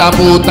मेवता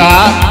पुता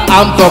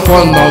आमचो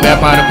फोन्नो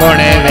वेपार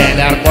कोणे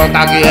वेल्यार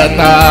कोताक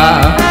येता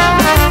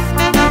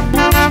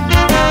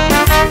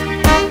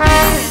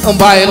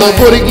बायलो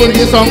भुरगीं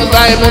दिसोंक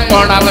जाय म्हूण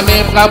तोंडाक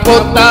मेकअप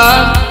पोत्ता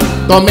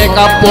तो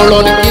मेकअप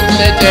पळोवन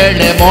कितले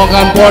चेडे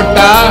मोगान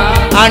पडटा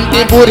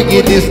आंटी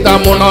भुरगीं दिसता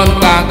म्हणून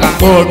ताका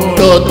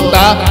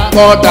कोट्टोत्ता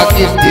कोटाक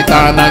किस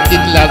दिताना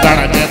कितल्या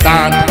जाणांचे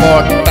दांत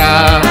पडटा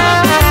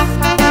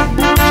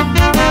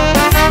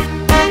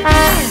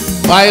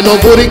बायलो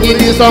भुरगीं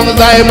दिसोंक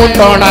जाय म्हूण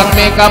तोंडाक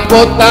मेकअप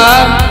पोत्ता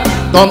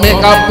तो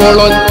मेकअप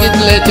पळोवन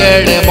कितले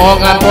चेडे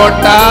मोगान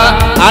पडटा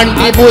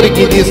आंटी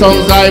भुरगीं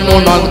दिसोंक जाय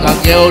म्हणून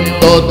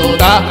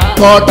कोट्टोत्ता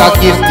कोटाक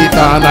किस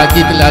दिताना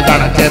कितल्या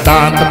जाणांचे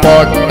दांत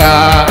पडटा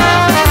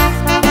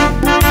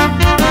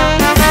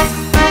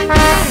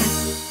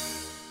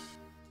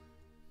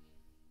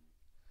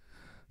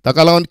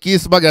ताका लागून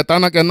किस बाग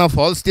येताना केन्ना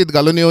फॉल्स टीथ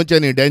घालून येवचे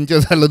न्ही डेंचर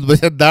जालें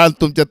भशेन दांत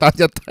तुमचे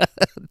ताचे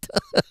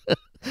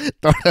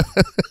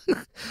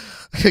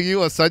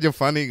you are such a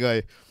funny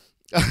guy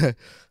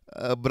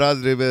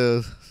Braz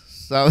Ribeiro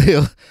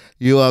Savio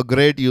you are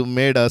great you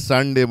made a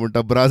Sunday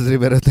म्हणटा Braz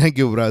Ribeiro thank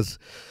you Braz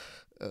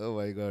oh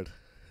my god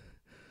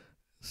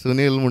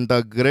Sunil म्हणटा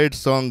great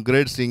song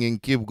great singing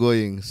keep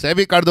going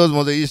Savio Cardozo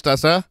म्हजो इश्ट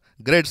आसा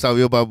great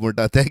Savio बाब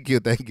म्हणटा thank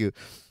you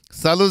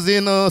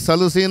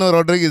Salucino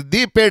Rodrigues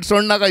दी पेट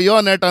सोड नाका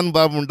यो नेटान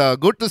बाब म्हणटा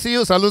good to see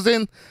you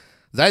Salucin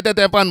जायत्या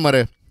तेंपान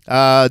मरे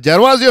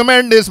Gervasio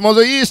Mendes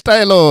म्हजो इश्ट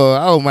आयलो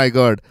oh my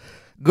god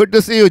good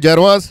to see you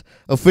Gervas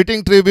a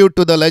fitting tribute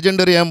to the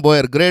legendary M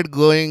boy great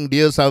going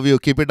dear Savio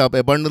keep it up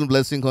abundant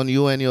blessings on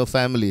you and your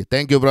family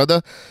thank you brother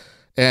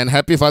and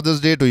happy Father's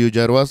Day to you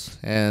Gervas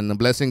and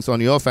blessings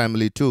on your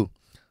family too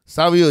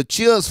Savio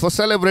cheers for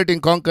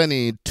celebrating Konkani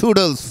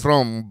toodles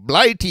from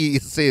Blighty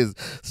says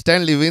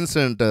Stanley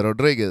Vincent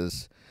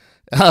Rodrigues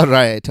all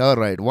right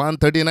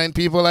 139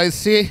 people I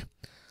see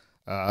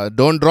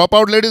don't drop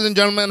out ladies and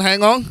gentlemen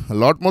hang on a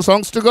lot more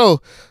songs to go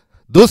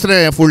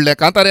दुसरे फुडले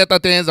कांतार येता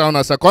तें जावन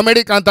आसा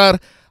comedy कांतार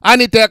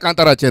आनी त्या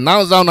कांताराचें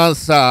नांव जावन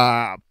आसा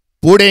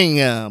पुडिंग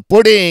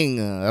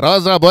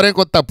रोजा बरें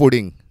कोत्ता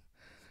पुडिंग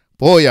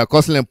पळोवया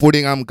कसलें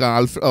पुडिंग आमकां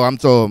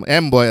आमचो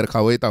एम बॉयर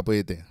खावयता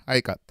पळय तें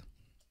आयकात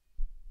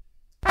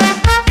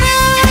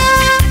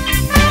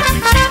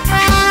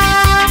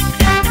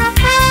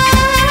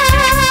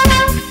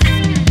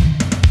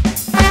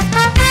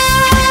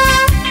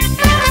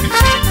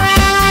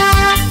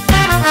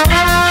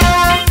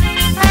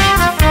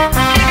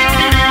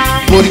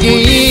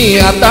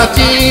भुरगीं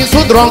आतांची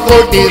सुदरोंक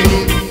कोटीन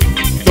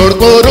चड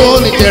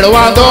करून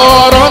चेडवां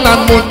दोरोनान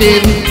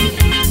मुटीन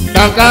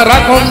तांकां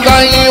राखूंक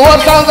जाय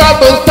वर्सां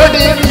जातच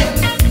 13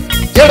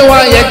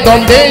 चेडवां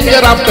एकदम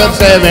डेंजर आफ्टर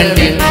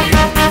 17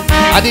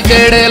 आदी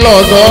चेडे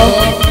लोजो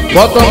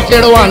वचोंक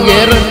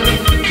चेडवांगेर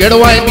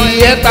चेडवांय बी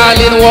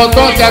येतालीन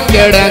वचोंक त्या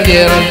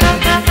चेड्यांगेर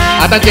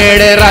आतां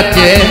चेडे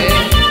रातचे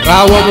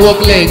रावोंक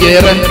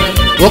व्हंकलेगेर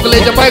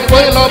व्हंकलेचे पांय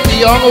पयलो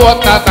पियोंक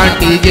वता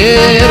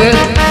तांटीगेर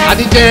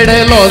आदी चेडे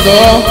लोजो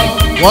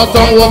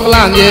वचोंक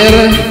व्हंकलांगेर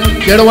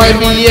चेडवांय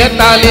बी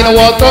येतालीन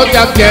वचोंक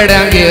त्या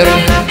चेड्यांगेर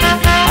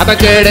आतां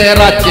चेडे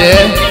रातचे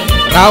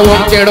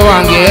रावोंक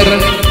चेडवांगेर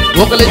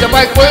व्हंकलेचे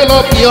पांय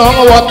पयलो पियोंक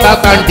वता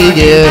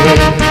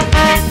तांटीगेर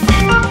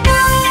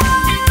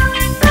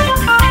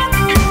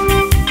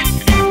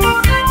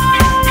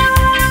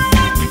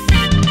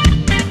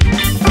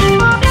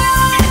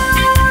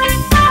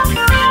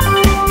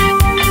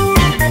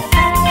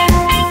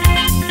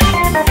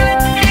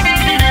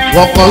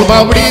Wokol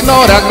babdi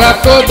norak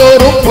rato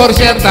doruk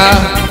forseta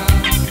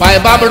Pai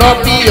babdo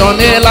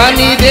pionela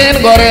ni den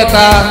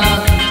goreta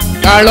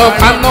Kalo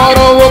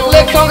kanoro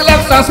woklek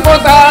songlek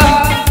saspota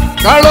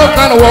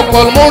काळोखान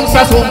vocal म्हूण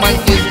सासू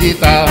मागीर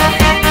दिता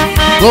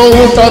गो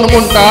उठोन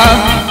म्हणटा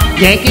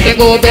हें कितें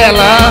गो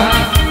बेला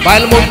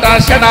बायल म्हणटा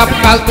शेणाप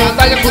काल तूं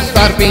ताच्या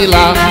कुस्तार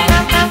पिला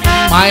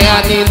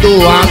मायांनी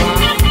दुवांक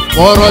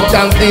बरो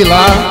चान्स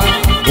दिला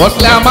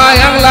वसल्या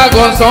मायांक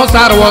लागून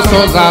संवसार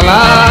वसो जाला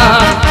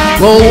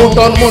गो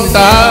उठोन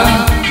म्हणटा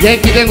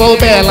हें कितें गो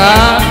बेला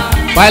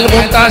बायल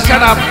म्हणटा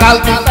शेणाप काल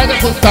तूं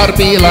ताच्या कुस्तार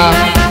पिला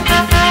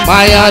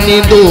मायांनी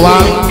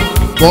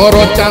दुवांक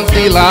बरो चान्स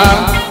दिला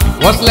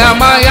वसल्या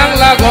मायांक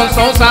लागून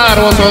संवसार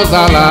वसो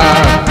जाला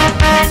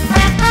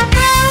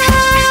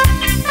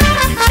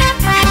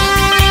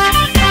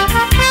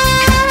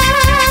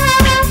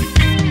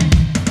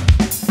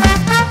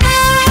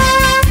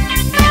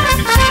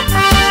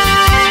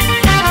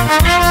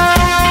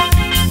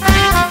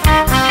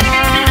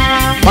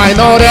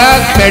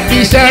मायनोऱ्याक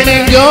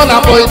पेटिशनीक घेवन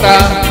आपयता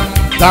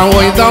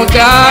जावय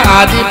जावच्या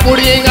आदी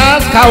पुडींग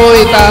आज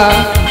खावयता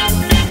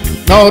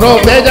नवरो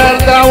बेजार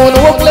जावन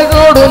व्हंकलेक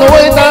ओडून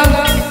वयता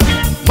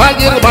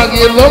मागीर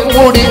मागीर लोक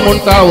पुडींग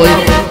म्हणटा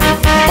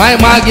वयता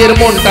मागीर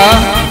म्हणटा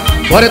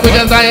बरें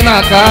तुजें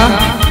जायनाका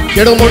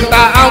चेडू म्हणटा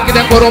हांव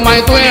कितें करूं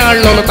माय तुवें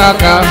हाडलो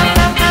ताका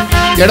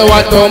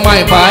चेडवाचो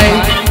माय पाय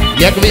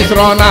एक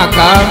विसरो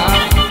नाका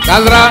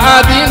काजरा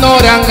आदी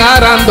न्हवऱ्यांक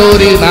घरान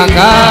दवरी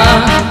नाका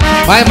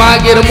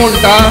मागीर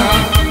म्हणटा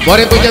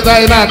बरें तुजें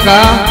जायनाका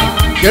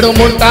चेडू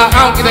म्हणटा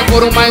हांव कितें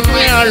करूं माय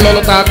तुवें हाडलो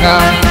ताका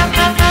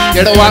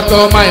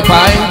चेडवाचो माय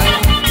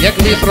पाय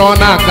एक विसरो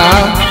नाका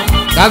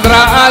काजरा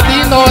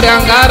आदी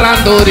न्हवऱ्यांक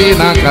घरान दवरी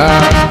नाका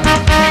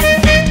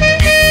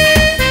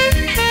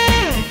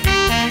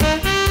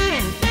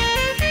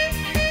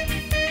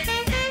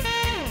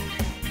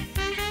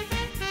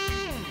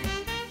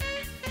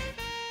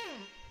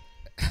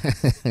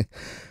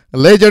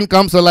Legend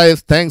comes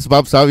alive. Thanks,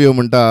 Bab Savio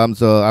Munta.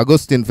 आमचो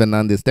Agustin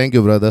Fernandez. Thank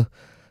you, brother.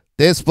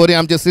 तेच परी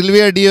आमचे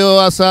सिल्विया डिओ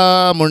आसा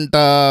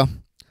म्हणटा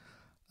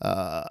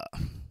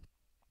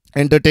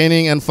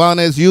entertaining and fun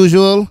as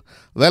usual.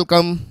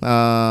 Welcome,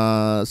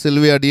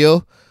 Silvia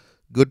Dio.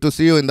 Good to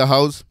see you in the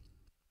house.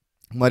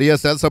 Maria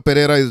Celso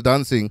Pereira is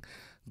dancing.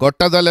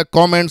 Gotta जाल्यार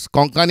comments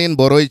Konkani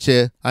बरोयचे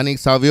आणि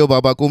Savio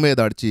Baba Kumey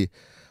धाडची.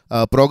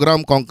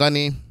 Program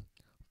Konkani.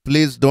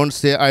 Please don't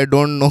say I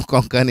don't know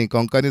Konkani.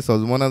 Konkani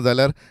सजमोना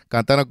जाल्यार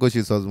कांतारां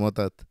कशी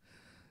सजमोतात.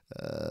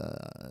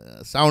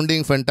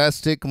 Sounding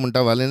fantastic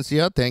म्हणटा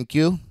Valencia. Thank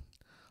you.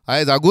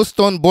 आयज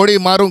आगुस्तोन बोडी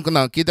मारूंक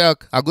ना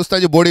कित्याक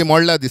आगुस्ताची बोडी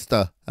मोडल्या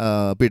दिसता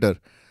पिटर.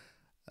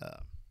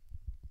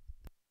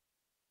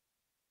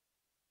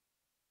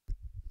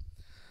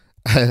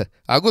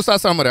 आगुस्त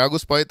आसा मरे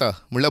आगुस्त पळयता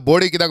म्हणल्यार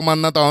बोडी कित्याक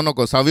मानना तो हांव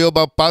नको. सावियो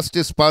बाब पास्ट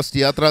इज पास्ट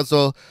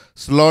यात्राचो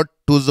स्लॉट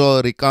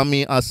तुजो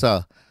रिकामी आसा.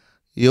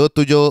 ह्यो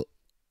तुज्यो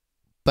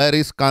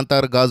पॅरीस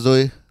कांतार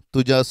गाजोय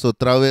तुज्या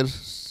 17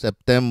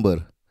 सप्टेंबर.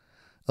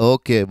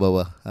 ओके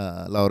बाबा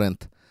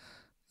लॉरेंथ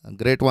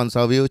ग्रेट वन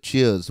सावियो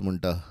चियर्स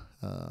म्हणटा.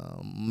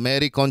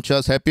 Mary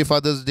Conchas, happy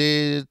Father's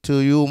Day to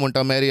you,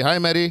 Munta Mary. Hi,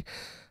 Mary.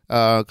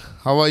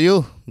 How are you?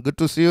 Good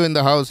to see you in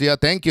the house. Yeah,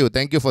 thank you.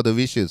 Thank you for the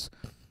wishes.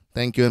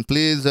 Thank you. And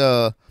please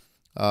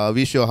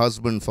wish your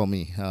husband for me.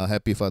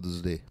 Happy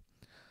Father's Day.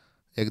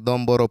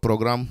 Ekdom boro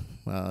program.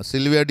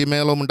 Sylvia Di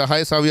Melo, Munta.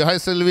 Hi, Savio. Hi,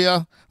 Sylvia.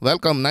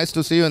 Welcome. Nice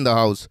to see you in the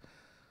house.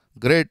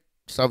 Great,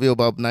 Savio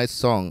Bab. Nice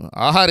song.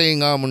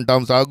 Aharinga,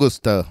 Muntam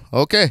Augusta.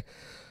 Okay.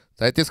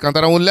 Zaitis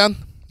Kantara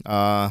Unlan.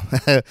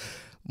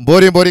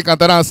 बोरी बोरी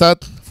कांतारां आसात.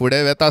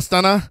 फुडें वेता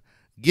आसतना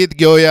गीत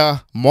घेवया.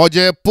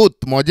 मोजे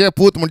पूत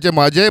म्हणजे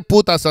म्हाजे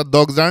पूत आसात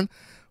दोग जाण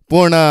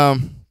पूण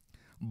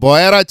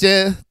बोयराचे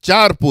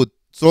 4 पूत.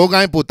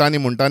 चौगांय पुतांनी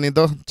म्हणटा न्ही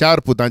तो 4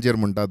 पुतांचेर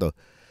म्हणटा तो.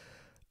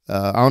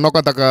 हांव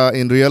नोको ताका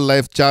इन रियल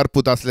लायफ 4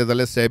 पूत आसले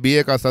जाल्यार सेबी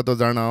एक आसा तो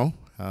जाणा हांव.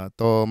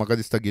 तो म्हाका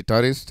दिसता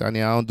गिटारिस्ट आनी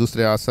हांव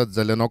दुसरे आसात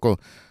जाल्यार नोको.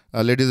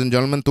 लेडीज एंड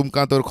जेंटलमॅन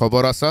तुमकां तर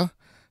खबर आसा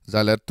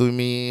जाल्यार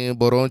तुमी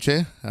बरोवचे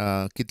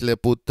कितले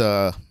पूत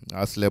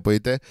आसले पळय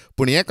ते.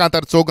 पूण हें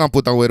कांतार 4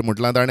 पुतां वयर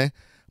म्हटलां ताणें.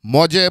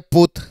 मोजे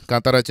पूत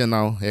कांताराचें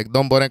नांव.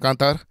 एकदम बरें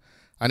कांतार.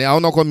 आनी हांव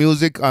नोको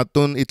म्युजीक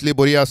हातून इतली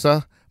बरी आसा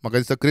म्हाका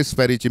दिसता क्रिस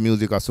पेरीची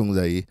म्युजीक आसूंक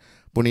जायी.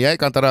 पूण ह्याय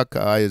कांताराक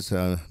आयज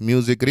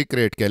म्युजीक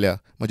रिक्रिएट केल्या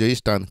म्हज्या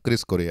इश्टान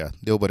क्रिस कोरया.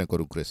 देव बरें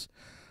करूं क्रिस.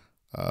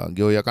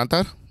 घेवया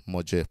कांतार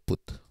मोजे पूत.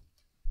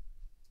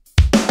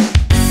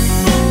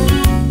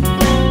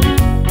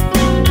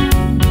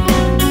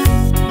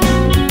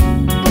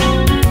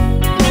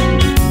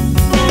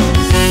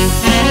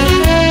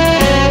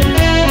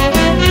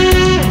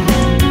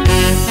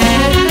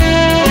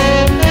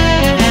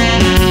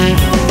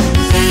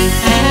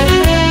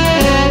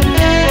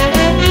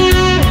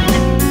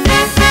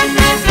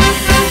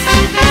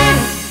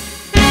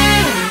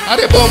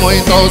 अरे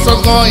बोमोयतो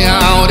सगोया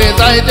हांव रे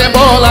जायते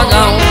बोला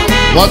गांव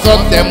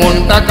वचत ते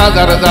म्हणटा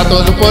काजार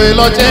जातोच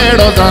पयलो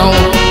चेडो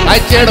जावं.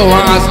 आयज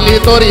चेडवां आसली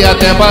तोरया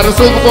ते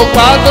बारसूक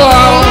पोवपाचो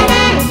हांव.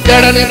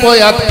 चेड्यांनी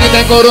पळयात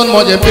कितें करून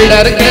म्हजे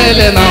पिड्यार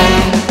केलें नांव.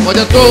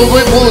 म्हज्या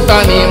चौगूय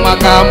पुतांनी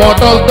म्हाका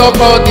मोठो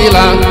धोको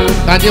दिला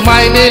तांची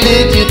माय मेली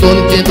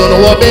चिंतून चिंतून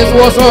हो बेस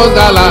वसो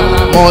जाला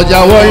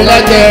म्हज्या व्हडल्या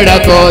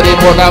चेड्याचो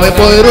रिपोर्ट हांवें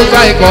पयरूच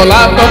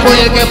आयकला तो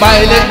खंय एके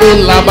बायलेक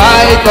बोल्ला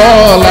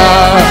बायकोला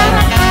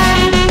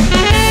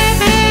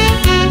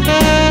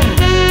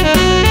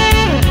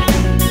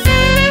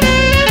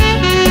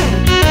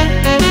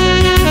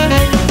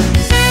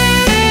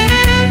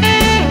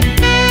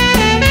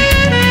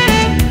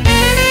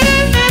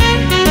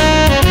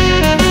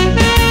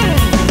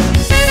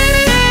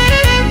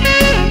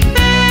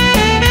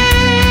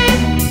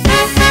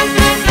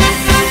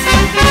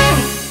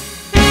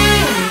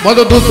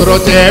म्हजो दुसरो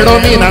चेडो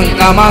मिनांक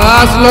कामाक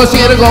आसलो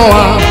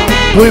शिरगोवा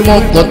थंय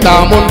मोग कोत्ता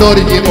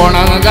मुंडोरची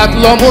कोणाक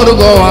घातलो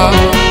मुरगोवा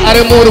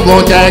अरे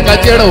मुरगोच्या एका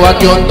चेडवाक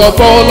घेवन तो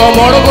पवलो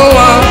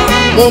मोडगोवा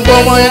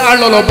बोमय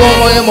हाडलो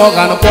बोमय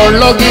मोगान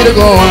पडलो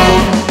गिरगोवा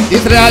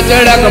तिसऱ्या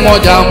चेड्याक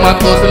म्हज्या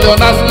मात तसल्यो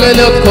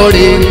नासलेल्योच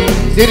खोडी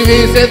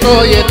सिर्विसेचो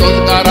येतोच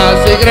कारा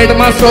सिगरेट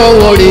मातसो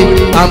ओडी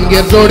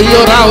आमगे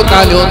जोडयो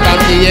रावताल्यो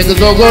तांची एक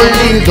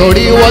जोगोळ्ळी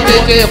जोडी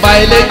वतेचे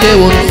बायले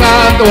घेवन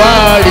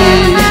सांतवाडी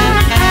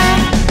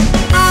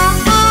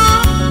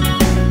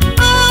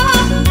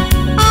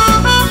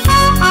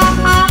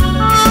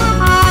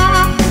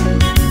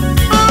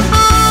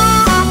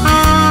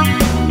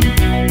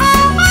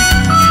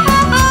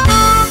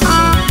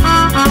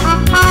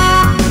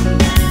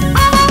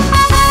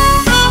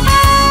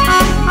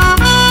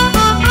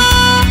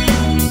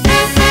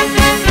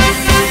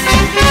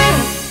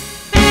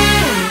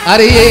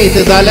अरे येत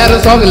जाल्यार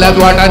सगल्याच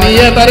वाटांनी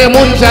येता रे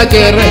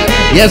मनशाचेर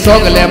हे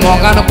सगळे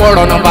मोगान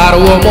पडोन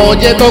बारवो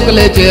मोजे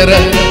तकलेचेर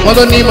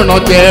म्हजो निमणो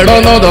चेडो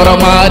नदर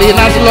मारी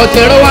नासलो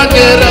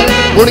चेडवाचेर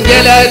पूण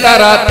गेल्या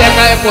आयतारा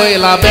तेकाय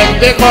पयला बेग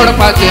बेग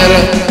कोडपाचेर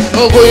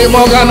दोगूय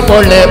मोगान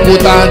पडले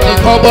पुतांची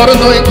खबर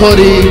न्हय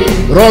खरी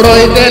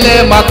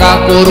रडयतले म्हाका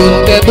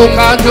करून ते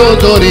दुखाच्यो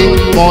जोरी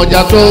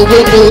म्हज्या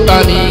चौगूय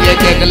पुतांनी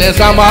एक एकले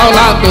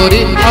सांबाळला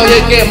तरी हांव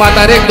एके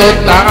म्हातारेक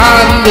दोत्ता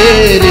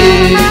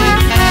अंधेरी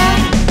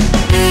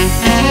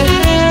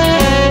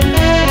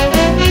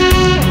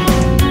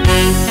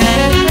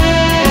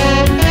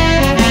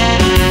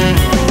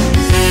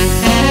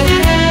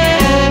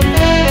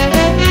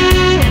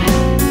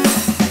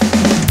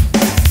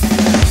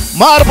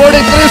मार बॉडी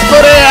क्रिस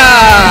कोरेया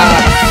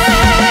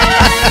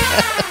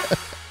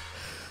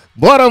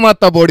बरो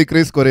मारता बॉडी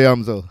क्रिस कोरेया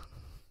आमचो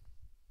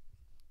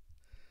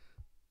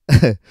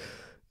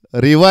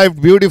रिवाइव्ड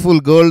ब्युटिफुल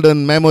गोल्डन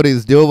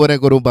मेमोरीज देव बरें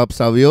करूं बाब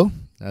सावियो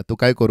तू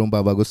काय करूं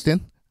बाब अगुस्तीन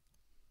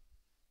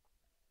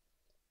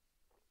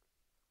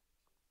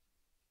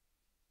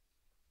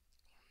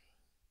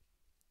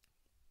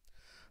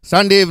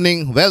Sunday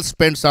evening well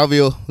spent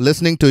Savio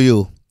listening to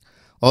you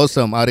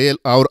awesome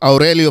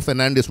Aurelio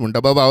Fernandez म्हणटा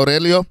बाबा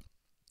Aurelio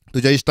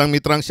तुझ्या इश्टांक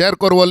मित्रांक शेअर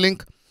कर वो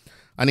लिंक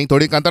आनी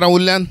थोडी कांतारां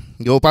उरल्यान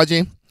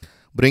घेवपाची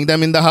bring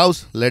them in the house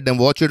let them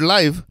watch it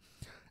live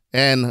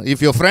and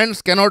if your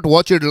friends cannot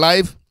watch it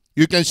live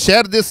you can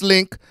share this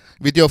link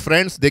with your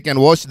friends they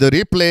can watch the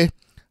replay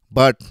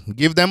but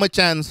give them a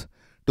chance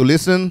to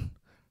listen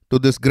to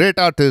this great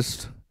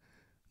artist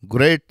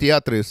great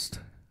theatrist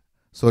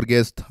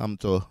Sorgest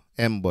amcho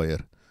M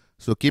Boyer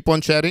so keep on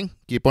sharing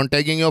keep on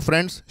tagging your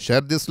friends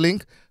share this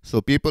link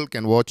so people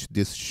can watch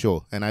this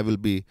show and I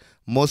will be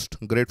most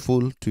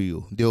grateful to you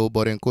देव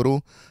बरें करूं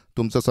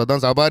तुमचो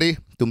सदांच आभारी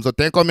तुमचो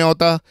तेंको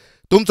मेवता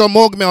तुमचो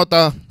मोग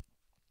मेवता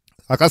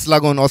हाकाच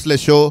लागून असले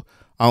शो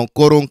हांव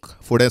करूंक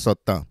फुडें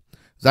सोदतां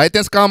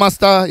जायतेच काम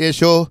आसता हे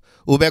शो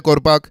उबे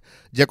करपाक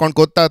जे कोण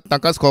कोत्तात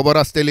तांकांच खबर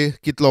आसतली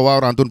कितलो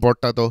वावर हातून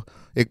पडटा तो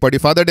एक पाटी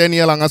फादर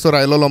डॅनियल हांगासर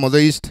आयलोलो म्हजो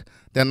इश्ट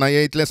तेन्ना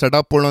हे इतलें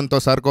सेटअप पळोवन तो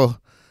सारको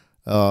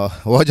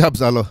वजाप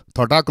जालो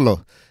थोटाकलो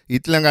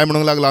इतलें काय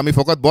म्हणूंक लागलो आमी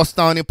फकत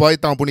बसता आनी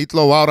पळयता पूण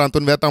इतलो वावर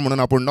हातून वेता म्हणून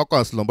आपूण नको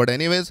आसलो बट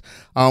एनीवेज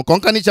हांव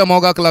कोंकणीच्या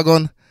मोगाक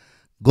लागून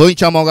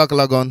गोंयच्या मोगाक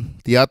लागून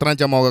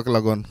तियात्रांच्या मोगाक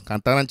लागून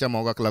कांतारांच्या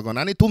मोगाक लागून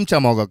आनी तुमच्या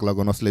मोगाक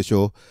लागून असले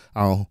शो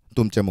हांव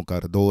तुमचे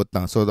मुखार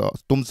दवरतां सो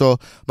तुमचो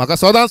म्हाका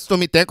सदांच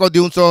तुमी तेंको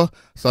दिवचो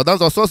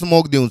सदांच असोच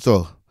मोग दिवचो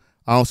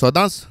हांव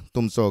सदांच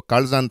तुमचो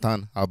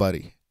काळजांतल्यान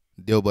आभारी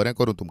देव बरें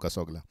करूं तुमकां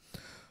सगळ्यांक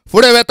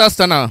फुडें वेता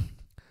आसतना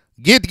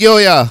गीत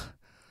घेवया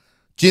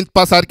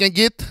चिंतपा सारकें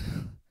गीत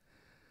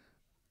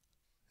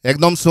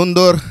एकदम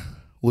सुंदर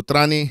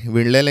उतरांनी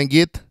विणलेलें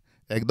गीत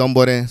एकदम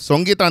बरें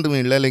संगितांत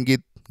विणलेलें गीत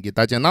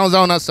गीताचें नांव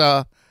जावन आसा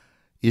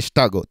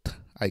इश्टागोत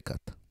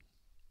आयकात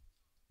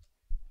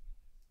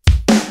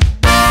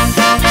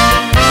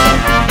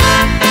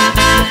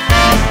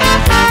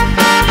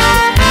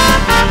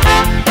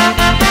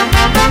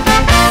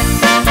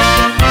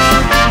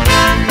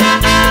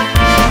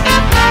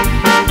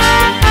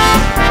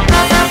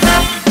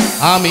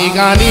आमी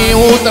गाणी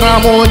उतरां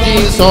मोजी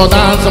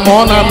सदांच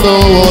मोनान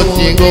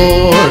दवरची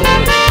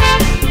गोड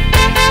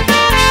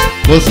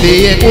कसली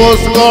एक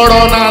वस्त गडो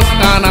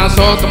नासतना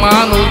सोत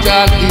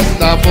मानुच्याक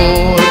दिसता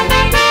फोड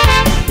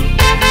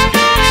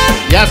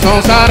ह्या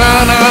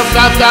संवसारान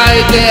आसात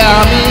जायते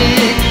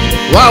आमी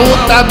वा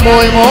उत्तात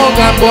मोय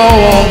मोगान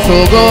भोवोंक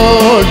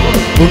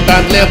सोगोड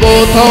कुंटांतले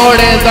भोव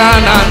थोडे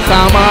जाणांक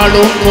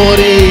सांबाळूंक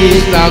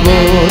कोरी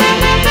लागून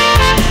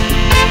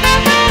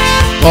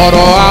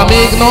खरो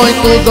आमीक न्हय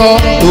तुजो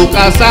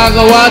तुका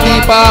सांगवा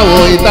दिवपा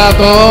वयता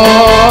तो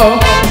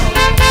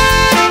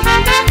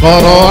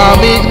खरो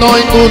आमीक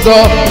न्हय तुजो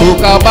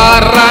तुका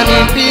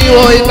बार्रांनी ती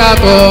वयता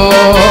तो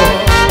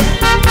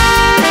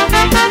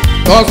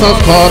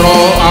तसोच खरो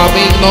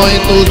आमीक न्हय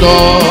तुजो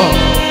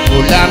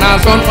फुडल्यान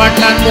आसून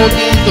फाटल्यान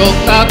मोठी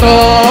जोगता तो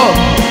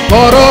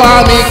खरो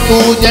आमीक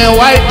तुजें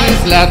वायट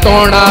दिसल्या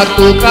तोंडार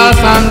तुका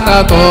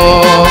सांगता तो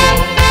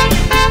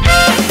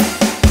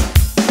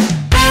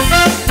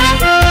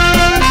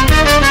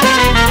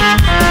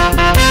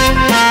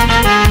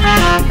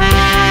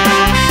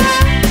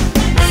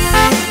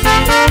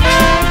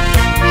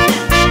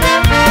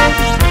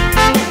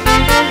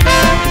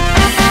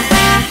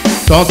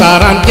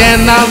संवसारांत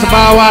केन्नाच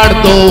बावाड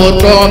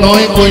दवरचो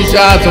न्हय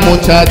खंयच्याच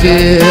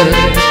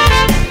मुछाचेर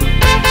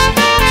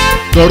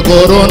चड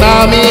करून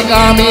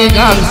आमीक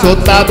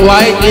सोदतात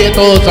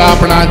वायकेतोच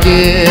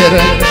आपणाचेर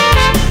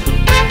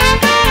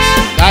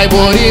काय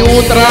बरी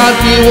उतरां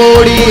ती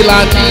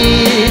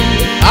वडिलांची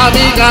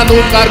आमीकांत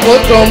उपकार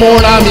करचो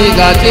म्हूण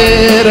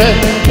आमीकाचेर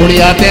पूण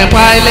ह्या तें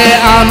पायले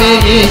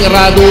आमीक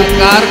इंग्राज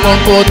उपकार कोण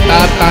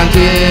कोत्तात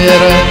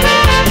तांचेर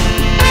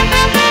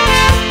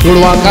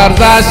चुडवांकार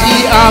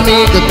जाशी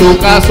आमीक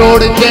तुका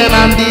सोडचें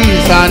ना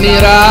दिसांनी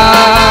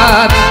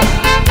रात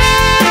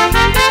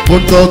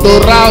पूण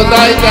चोतोर राव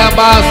जायत्या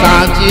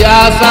बासांची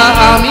आसा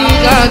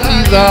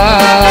आमीकाची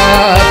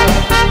जात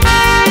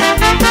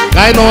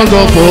काय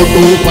नजो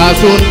फोटू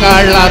पासून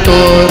काडला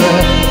तर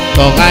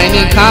तो काय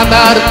न्ही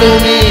खांदार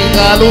तुमी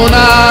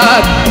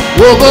घालूनात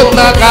वगत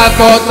नाका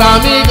तोच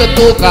आमीक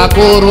तुका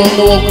करूंक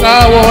मोका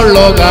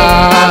व्हडलो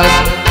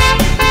घात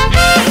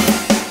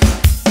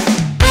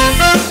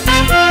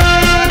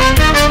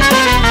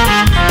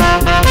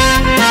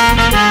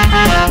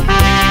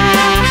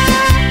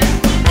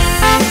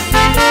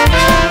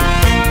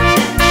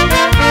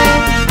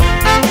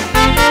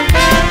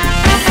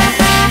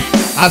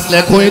असले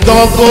खंयचो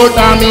कोट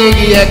आमीक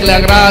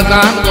एकल्याक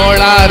राजान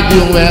गोळार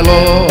दिवंक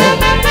व्हेलो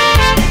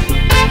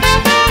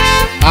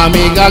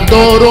आमीकाक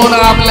दवरून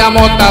आपल्या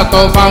मोता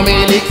तो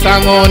फामिलीक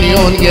सांगून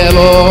येवन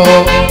गेलो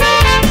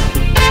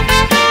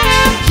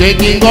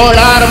शेकी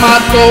गोळार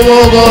मातसो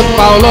वगत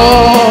पावलो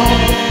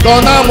तो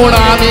ना म्हूण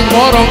आमीक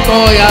मरोंक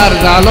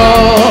तयार जालो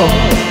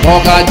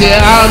मोगाचे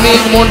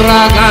आमीक म्हूण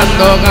रागान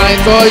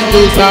दोगांयचोय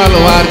जीव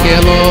सालवार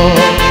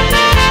केलो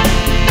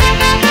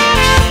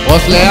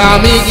असले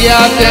आमीक या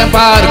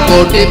तेंपार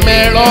कोटी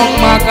मेळोंक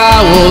म्हाका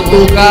वो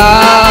तुका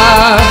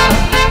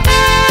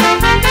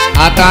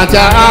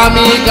आतांच्या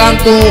आमीकांक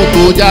तूं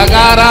तुज्या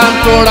घरांत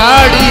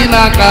सोडाडी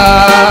नाका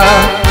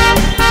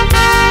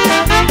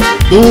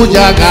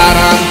तुज्या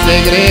घरांत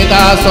सिगरेट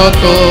आसो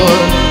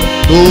तर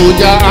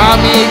तुज्या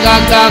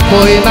आमीकाक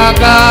दाखय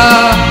नाका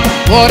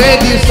बरे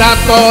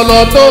दिसाक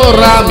तोलो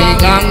तर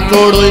आमीकांक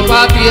सोडूय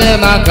पातये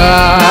नाका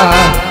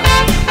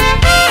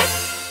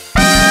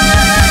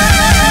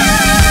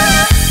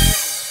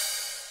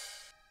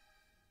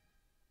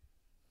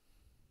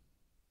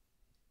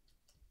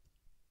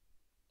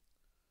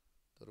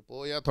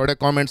पळोवया थोडे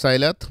कॉमेंट्स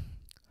आयल्यात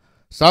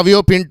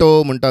सावियो पिंटो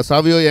म्हणटा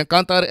सावियो हें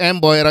कांतार एम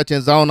बॉयराचें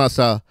जावन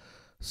आसा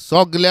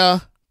सगल्या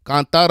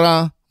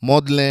कांतारां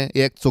मोदलें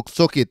एक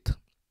चकचकीत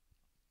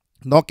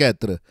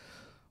नोकेत्र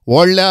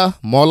व्हडल्या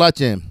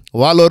मोलाचें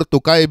वालोर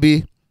तुकाय बी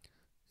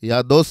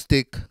ह्या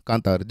दोस्तीक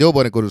कांतार देव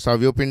बरें करूं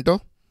Savio Pinto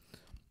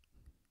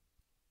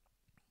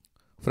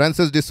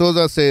Francis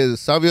D'Souza says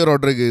Savio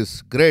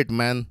Rodrigues great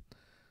man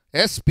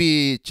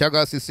SP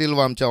Chagasi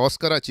Silva आमच्या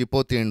ऑस्कराची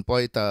पोतीण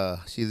पळयता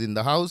she is in the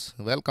house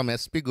welcome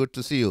SP good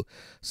to C you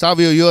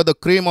Savio you are the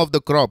cream of the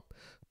crop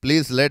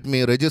please let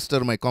me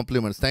register my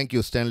compliments thank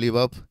you Stanley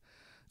बाब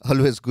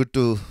always good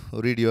to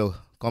read your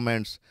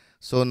comments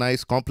so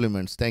nice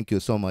compliments thank you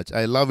so much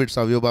I love it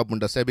Savio बाब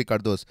म्हणटा सेबी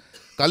कार्दोस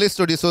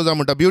कालिस्टो डिसोजा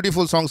म्हणटा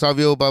beautiful song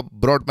Savio बाब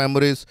broad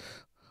memories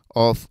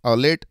of a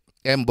late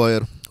M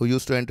Boyer who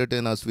use to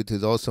entertain us with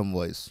his awesome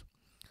voice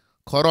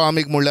खरो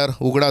आमीक म्हणल्यार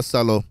उगडास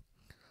जालो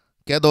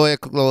केदो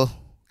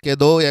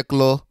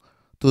एकलो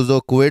तुजो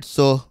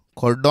कुवेटचो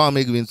खोड्डो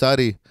आमीक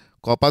विचारी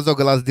कोपाचो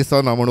ग्लास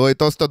दिसना म्हूण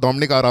वयतोच तो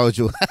दोमणिकार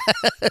रावच्यो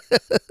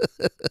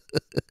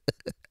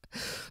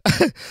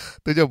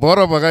तुजे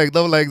बरो म्हाका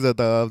एकदम लायक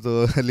जाता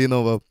आमचो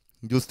लिनो बाब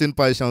जुस्तीन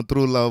पायशांव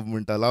थ्रू लव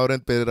म्हणटा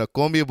लावरेंत पेरेरा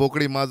कोंबी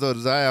बोकडी माजोर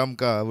जाय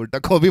आमकां म्हणटा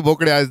कोंबी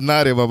बोकडी आयज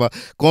ना रे बाबा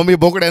कोंबी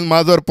बोकड्यान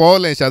माजोर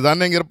पोवलें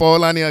शेजान्यांगेर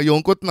पोवला आनी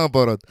येवंकूच ना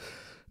परत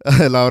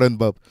लावरेंत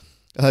बाब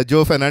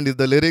Joe Fernandez,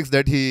 the lyrics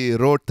that he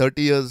wrote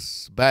 30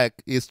 years back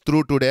is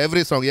true today.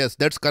 Every song, yes,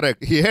 that's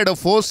correct. He had a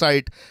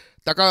foresight.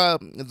 ताका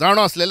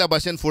जाणो आसलेल्या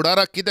भाशेन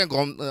फुडाराक कितें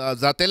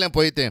जातलें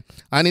पळय तें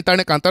आनी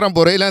ताणें कांतारां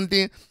बरयल्यान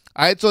ती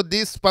आयचो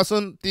दीस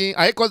पासून ती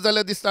आयकोच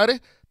जाल्यार दिसता रे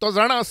तो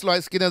जाणा आसलो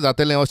आयज कितें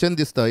जातलें अशें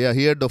दिसता या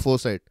ही हॅड द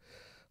फोरसायट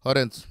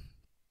खरेंच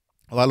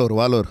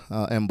वालोर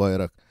एम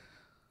बॉयराक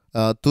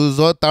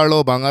तुजो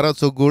ताळो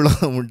भांगाराचो गुळ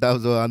म्हणटा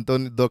जो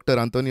डॉक्टर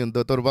आंतोनियो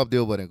दोतोर बाब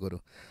देव बरें करूं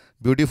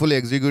Beautifully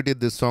executed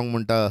this song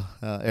munta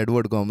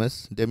Edward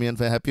Gomez. Damien,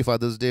 happy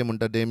Father's Day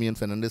munta Damien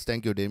Fernandez.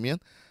 Thank you, Damien.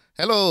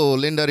 Hello,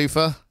 Linda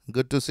Rifa.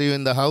 Good to see you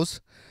in the house.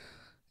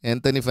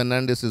 Anthony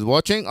Fernandez is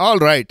watching. All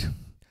right.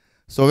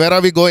 So where are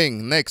we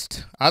going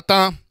next?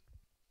 Ata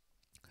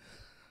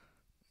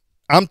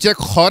आमचे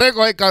खरे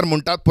गोंयकार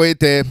म्हणटात पळय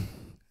ते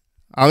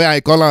हांवें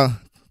आयकलां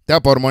त्या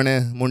प्रमाणे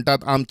म्हणटात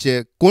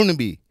आमचे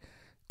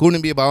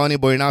कुणबी भावांनी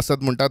भयणां आसात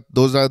म्हणटात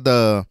दोज आर द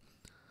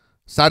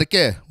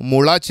सारके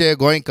मुळाचे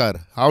गोंयकार.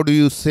 हाव डू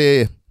यू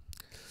से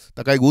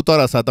ताका एक उतर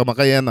आसा तो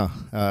म्हाका येना.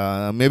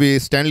 May be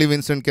Stanley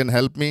विन्संट can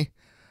help me.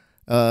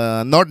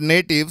 Not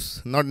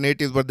natives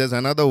but देज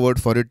अनदर वर्ड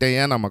फॉर इट. तें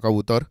येना म्हाका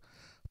उतर.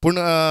 पूण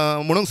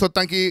म्हणूंक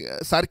सोदतां की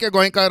सारके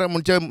गोंयकार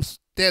म्हणजे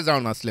ते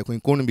जावन आसले खंय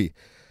कुणबी.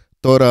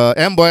 तर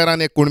एम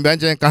बॉयरान एक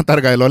कुणब्यांचें कांतार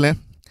गायलोलें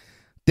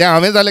तें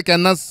हांवें जाल्यार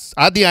केन्नाच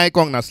आदीं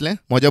आयकोंक नासलें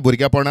म्हज्या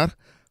भुरग्यापणार.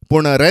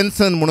 पूण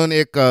रॅन्सन म्हणून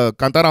एक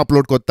कांतारां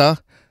अपलोड करता.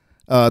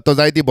 तो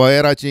जायती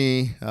बॉयराची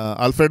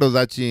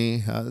आल्फ्रेडोजाची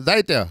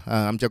जायत्या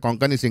आमच्या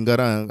कोंकणी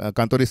सिंगरां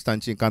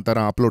कांतोरिस्तांची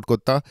कांतारां अपलोड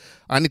करता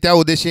आनी त्या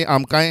उद्देशी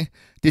आमकांय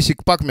ती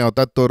शिकपाक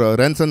मेवतात. तर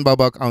रॅन्सन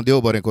बाबाक हांव देव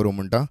बरें करूं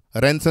म्हणटा.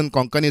 रॅन्सन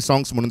कोंकणी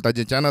सॉंग्स म्हणून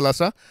ताजें चॅनल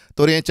आसा.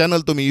 तर हें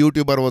चॅनल तुमी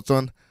युट्यूबार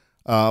वचून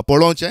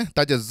पळोवचें.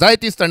 ताजे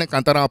जायतीच ताणें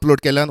कांतारां अपलोड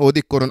केल्यान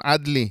ओदीक करून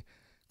आदलीं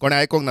कोणें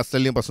आयकोंक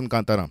नासलेलीं पासून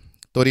कांतारां.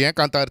 तर हें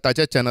कांतार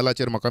ताच्याच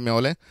चॅनलाचेर म्हाका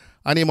मेवलें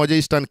आनी म्हज्या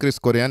इश्टान क्रिस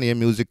कोरियान हें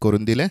म्युजीक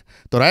करून दिलें.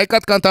 तर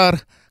आयकात कांतार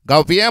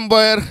गावपी एम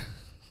बॉयर.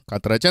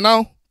 कांताराचें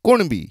नांव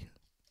कुणबी.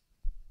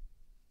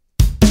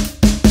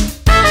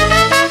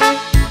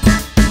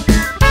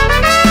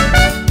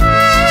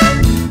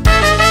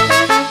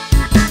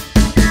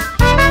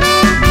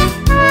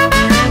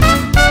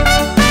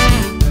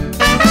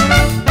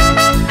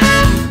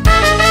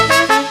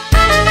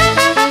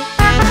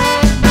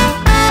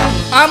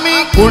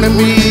 आमी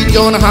कुणबी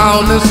जेवन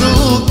हांव न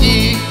सुखी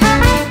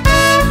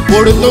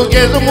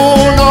पुर्तुगेज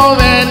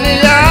म्हणोवेन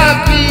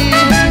याकी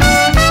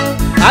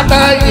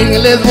आतां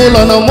इंग्लीश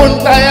उलोवन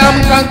म्हणटाय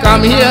आमकां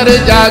काम हियर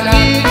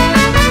जागी.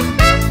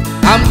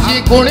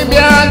 आमची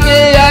कुणब्यागे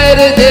यायर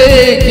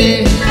देखी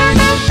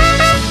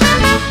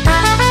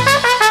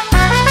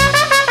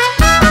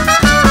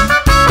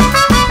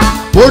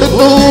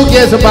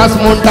पुर्तुगेज भास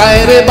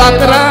म्हणटाय रे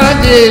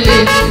बाकरां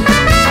गेली.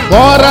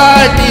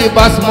 मराठी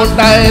भास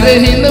म्हणटाय रे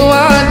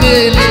हिंदवां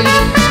गेली.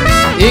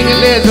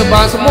 इंग्लीश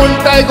भास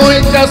म्हणटाय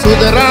गोंयच्या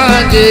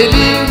सुदरां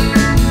गेली.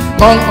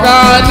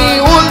 कोंकानी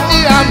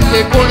उलटी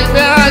आमचे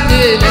कुणब्या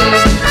गेली.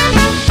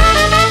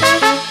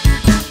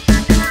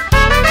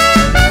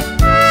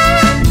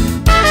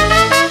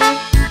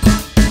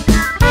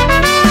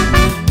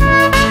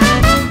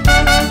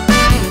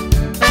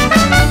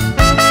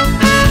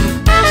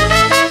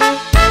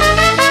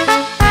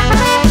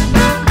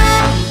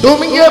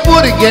 तुमगे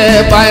भुरगे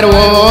भायर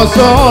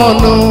वचोन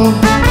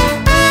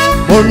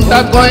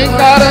म्हणटा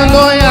गोंयकार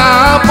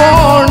गोंया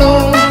पोणू.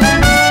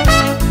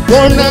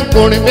 कोण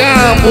कुणब्या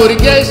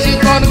भुरगे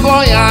शिकोन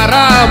गोंया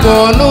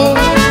राबोनू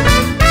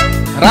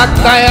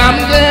राखताय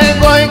आमगे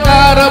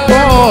गोंयकार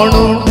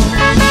पोणू.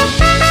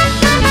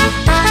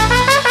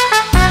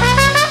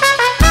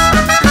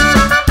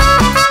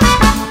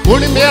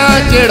 कुणब्या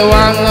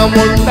चेडवांक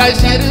म्हणटाय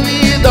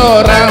शिरवी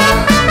दोरा.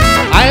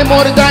 आय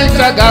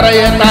मोरजांच्या घरा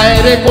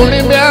येताय रे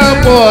कुणब्या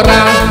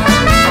पोरा.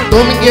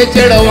 तुमगे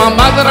चेडवां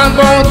बाजारांत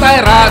भोंवताय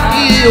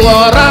राती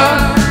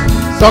वरां.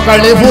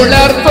 सकाळीं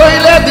फुडल्यार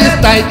चोयले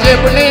दिसताय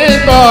चेपणी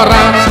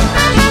तोरां.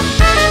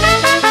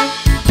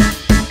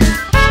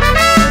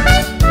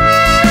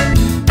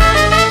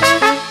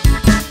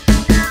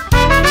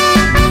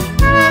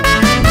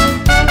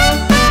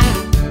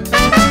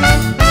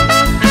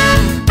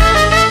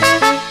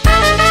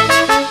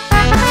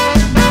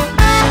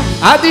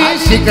 आदी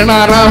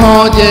शिकणार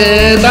हो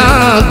जे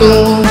दातू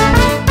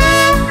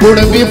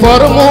कुणबी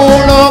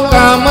फॉर्मुळो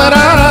काम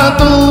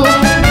रातू.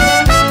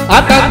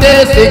 आता ते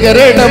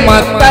सिगरेट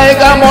मारताय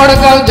गा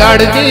मोडगांव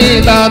झाडची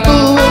दातू.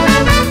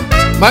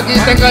 मागीर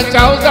ताका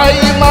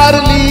चावजाई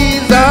मारली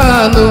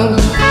जानू.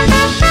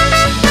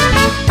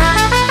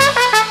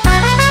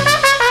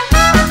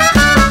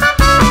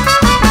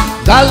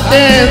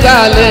 जालतें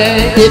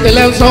जालें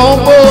इतलें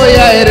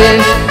सोंपोयाय रे.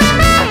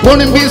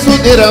 कुणबी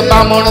सुधीर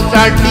बामण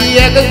चाटी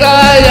एक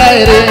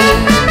जाय रे.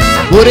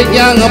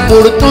 भुरग्यांक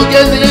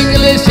पुर्तुगेज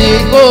इंग्लीश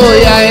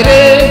शिकोयाय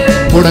रे.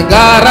 पूण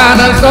घरान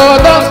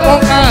सोदोस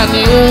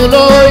कोंकणी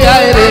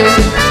उलोयाय रे.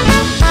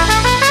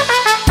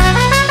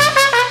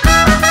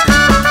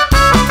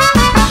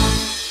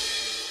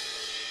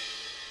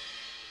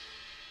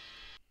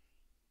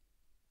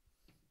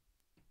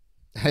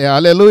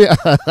 Hallelujah.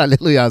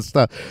 Hallelujah.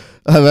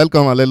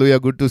 Welcome. Hallelujah.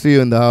 Good to see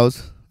you in the house.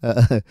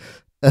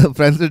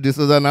 Francis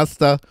D'Souza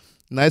Nasta.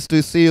 Nice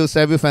to see you.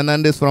 Savio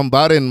Fernandez from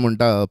Bahrain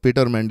म्हणटा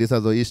Peter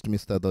Mendisaचो इश्ट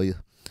मिसता तो.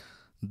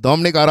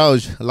 Dominic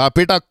Arauj.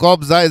 लापिटा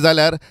कॉप जाय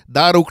जाल्यार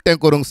दार उक्तें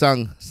करूंक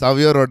सांग.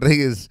 Savio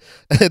Rodrigues.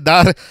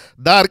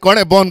 दार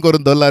कोणें बंद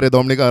करून दवरला रे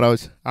Dominic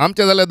Arauj.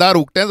 आमचें जाल्यार दार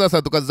उक्तेंच आसा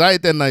तुका जाय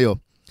तेन्ना यो.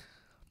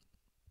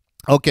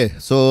 ओके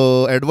सो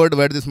एडवर्ड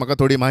वेर दीस म्हाका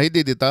थोडी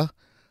माहिती दिता.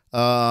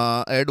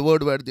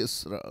 Edward where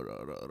these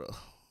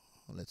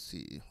let's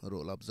see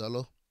roll up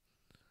जालो.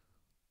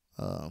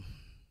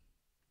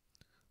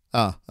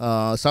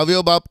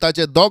 सावियो बाब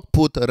ताचे दोग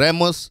पूत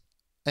रेमस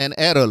एन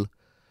एरल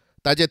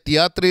ताचे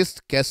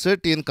तियात्रिस्ट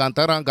कॅसेटीन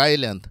कांतारां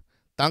गायल्यांत.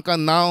 तांकां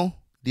नांव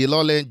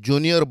दिलोलें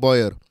जुनियर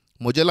बॉयर.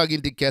 म्हजे लागीं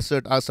ती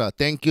कॅसेट आसा.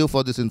 Thank you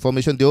for these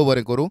information. देव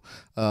बरें करूं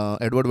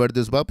एडवर्ड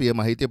वेर्दीस बाब हे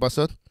माहिती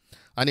पासत.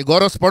 आनी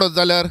गरज पडत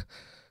जाल्यार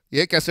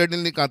हे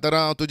कॅसेटीन ती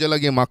कांतारां हांव तुजे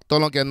लागीं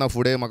मागतलो केन्ना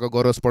फुडें म्हाका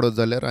गरज पडत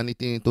जाल्यार आनी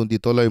ती तूं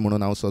दितलोय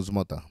म्हणून हांव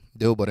सजमतां.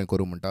 देव बरें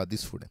करूं म्हणटा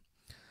दीस फुडें.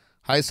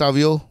 हाय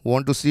Savio,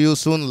 want to C you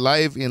soon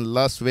live in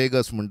Las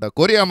Vegas म्हणटा.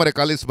 कोरिया मरे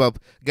कालीस बाब,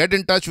 get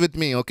in touch with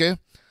me. Okay,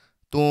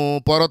 तूं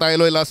परत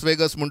आयलोय Las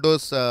Vegas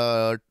म्हणटोस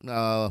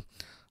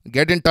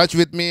get in touch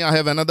with me. I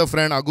have another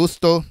friend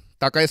Augusto,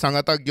 ताकाय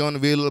सांगाता घेवन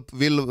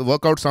we'll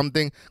work out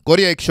something.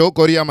 Korea एक show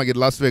Korea मागीर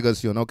लास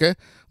वेगस येवन. Okay,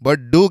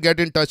 but do get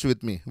in touch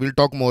with me. We'll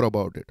talk more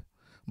about it.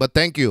 But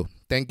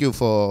thank you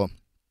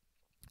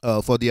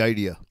for the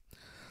idea.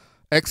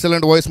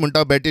 Excellent voice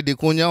म्हणटा बेटी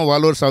डिकुन्या.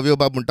 वालोर सावियो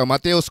बाब म्हणटा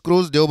मातेओस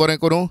क्रूज, देव बरें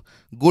करूं.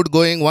 Good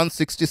going.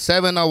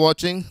 167 are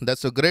watching.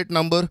 That's a great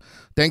number.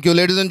 Thank you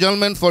ladies and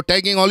gentlemen for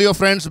tagging all your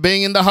friends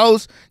being in the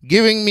house,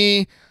 giving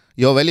me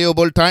your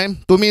valuable time.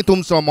 तुमी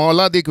तुमचो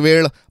मोलादीक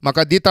वेळ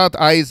म्हाका दितात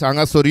आयज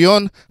हांगासर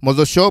येवन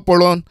म्हजो शो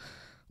पळोवन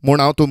म्हूण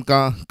हांव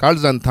तुमकां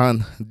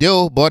काळजांतल्यान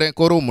देव बरें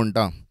करूं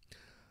म्हणटा.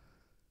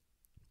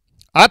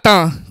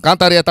 आतां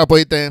कांतार येता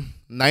पळय तें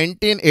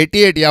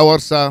 1988 ह्या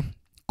वर्सा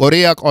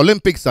कोरियाक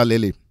ऑलिंपिक्स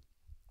जालेली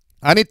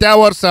आनी त्या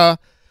वर्सा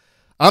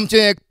आमचें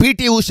एक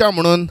PT उशा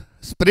म्हणून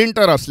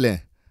स्प्रिंटर असलें.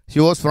 She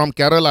was from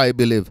Kerala I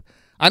believe.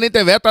 आनी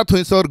ते वेता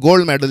थंयसर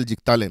गोल्ड मॅडल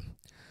जिखतालें.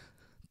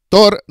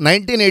 तर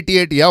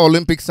 1988 ह्या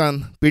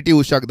ऑलिंपिक्सान PT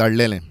उशाक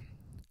धाडलेलें.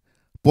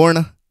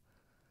 पूण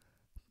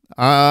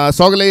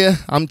सगळे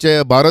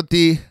आमचे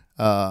भारती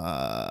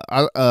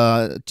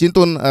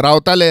चिंतून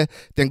रावताले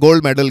ते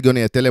गोल्ड मॅडल घेवन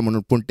येतले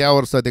म्हणून. पूण त्या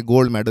वर्सा ते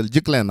गोल्ड मॅडल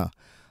जिखलें ना.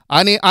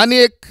 आनी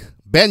एक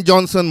बेन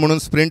जॉन्सन म्हणून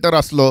स्प्रिंटर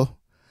आसलो,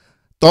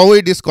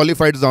 तोवूय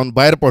डिस्कॉलिफायड जावन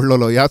भायर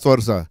पडलेलो ह्याच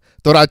वर्सा.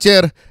 तर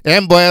हाचेर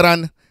एम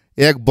बॉयरान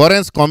एक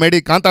बरेंच कॉमेडी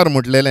कांतार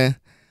म्हटलेलें.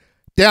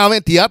 तें हांवें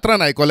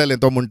तियात्रान आयकलेलें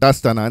तो म्हणटा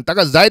आसतना. आनी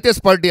ताका जायतेच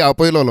पार्टी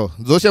आपयलोलो.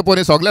 जशे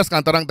परी सगल्याच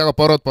कांतारांक ताका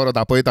परत परत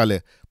आपयताले.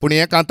 पूण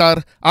हें कांतार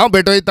हांव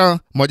भेटयतां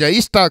म्हज्या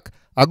stock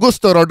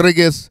Augusto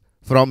Rodrigues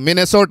from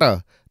Minnesota.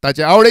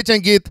 ताचें आवडीचें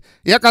गीत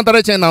ह्या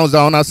कांताराचें नांव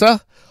जावन आसा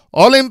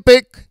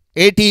ऑलिंपीक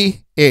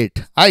 88.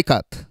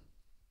 आयकात.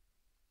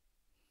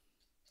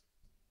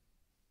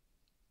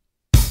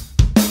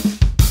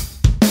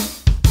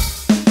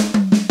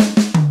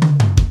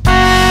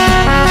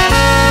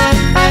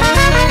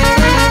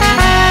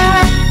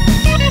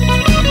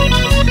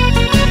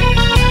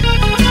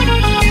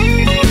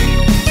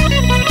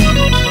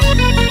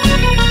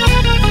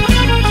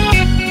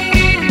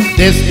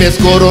 देस्पेस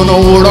करून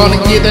उडोन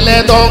कितले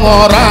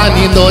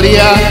दोंगरांनी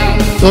दर्या.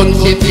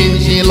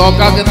 200-300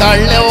 लोकांक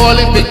धाडले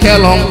ऑलिंपीक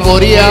खेळोंक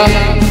कोरिया.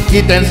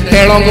 कितेंच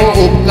खेळोंक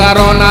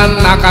उपकारो ना,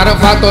 नाकार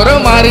फातर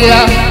मारया.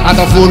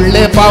 आतां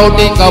फुडले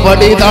पावटी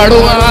कबड्डी धाडू,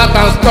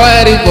 आतांच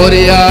तयारी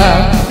कोरया.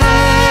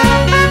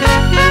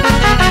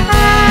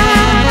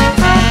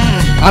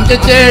 आमचे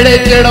चेडे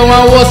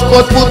चेडवां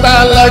वस्कोत पुता,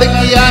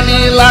 लडकी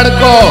आनी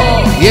लाडको.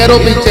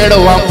 येरोपी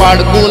चेडवां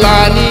पाडकुला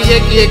आनी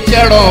एक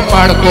चेडो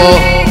पाडको.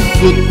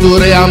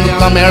 सुत्तुरे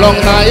आमकां मेळोंक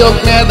ना ह्यो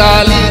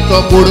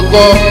मेदालीचो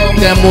कुडको.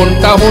 ते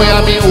म्हणटा खूंय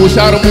आमी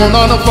हुशार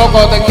म्हणून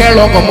फकत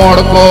खेळोंक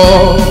मोडको.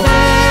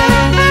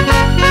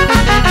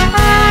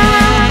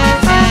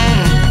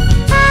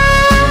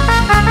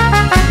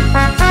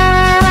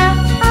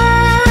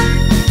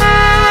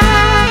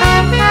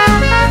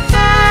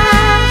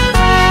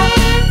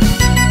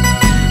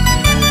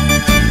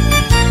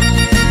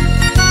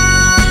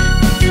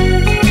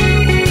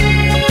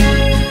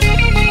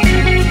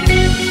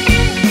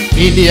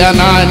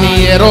 इंडियनांनी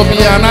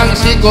युरोपियनांक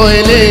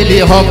शिकयलेली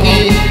हॉकी.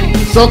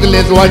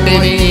 सगलेच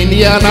वाटेनी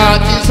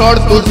इंडियनाची सोड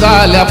तूं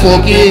जाल्या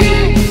पोकी.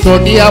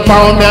 सोटिया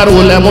पावंड्यार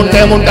उले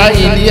म्हणटा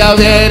इंडिया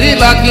व्हेरी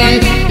लाकी.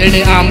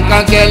 तेणी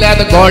आमकां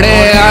केल्यात घोडे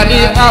आनी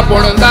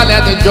आपूण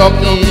जाल्यात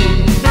जॉकी.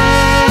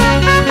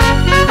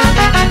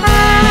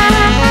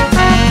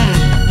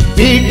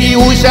 PT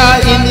उशा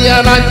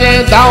इंडियनाचे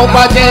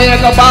धांवपाचे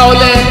एक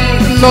पावले.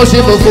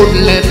 नशीब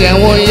फुटले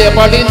तेवूय हे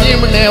पाटी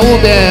निमणे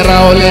उबे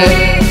रावले.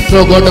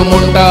 सोगट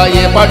म्हणटा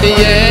हे पाटी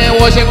हे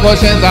अशें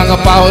कशें जांग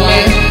पावले.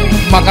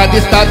 म्हाका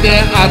दिसता तें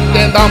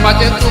आत्ते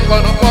धांवपाचें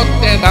चुकोन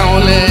पोत्ते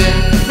धांवले.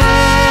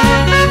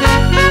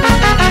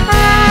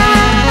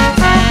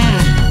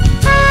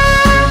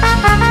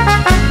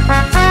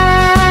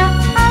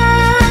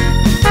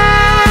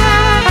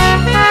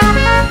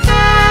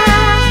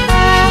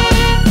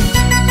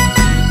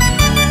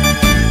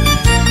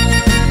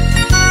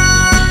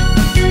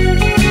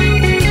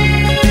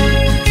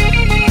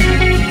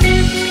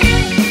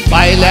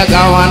 भायल्या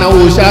गांवान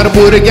हुशार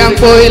भुरग्यांक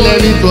पयले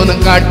विचून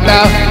काडटा.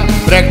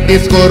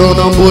 प्रॅक्टीस करून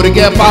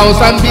भुरगे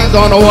पावसान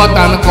भिजोन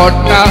वतान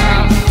कोट्टा.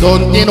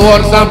 2-3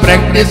 वर्सां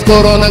प्रॅक्टीस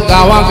करून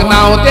गांवाक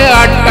नांव ते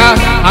हाडटा.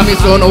 आमी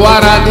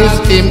सोनवारा दीस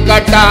टीम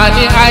काडटा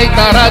आनी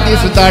आयतारा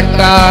दीस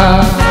धाडटा.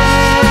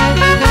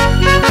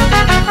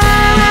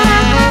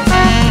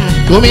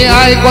 तुम्ही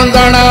आयकून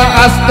जाणा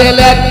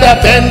आसतल्या त्या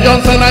बेन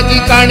जॉन्सनाची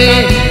काणी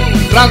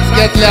ड्रग्स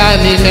घेतल्या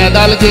आनी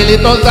मेदाल गेली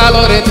तो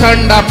जालो रे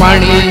थंडा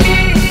पाणी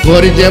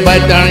गोरीचे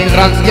बायतांनी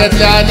ड्रग्स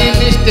घेतल्या आनी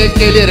मिस्टेक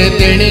केली रे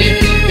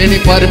तेणी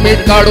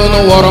परमीट काढून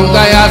व्हरोंक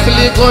जाय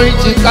आसली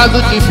गोंयची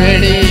काजूची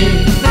फेणी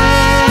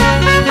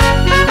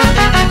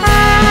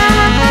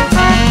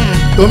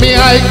तुम्ही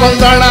आयकून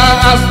जाणा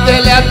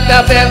आसतल्या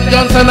त्या बेन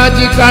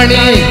जॉन्सनाची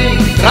काणी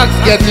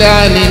ड्रग्स घेतल्या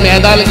आनी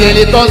मेदाल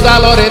गेली तो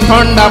जालो रे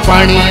थंडा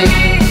पाणी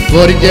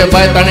गोरीचे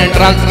बायतांनी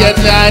ड्रग्स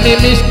घेतल्या आनी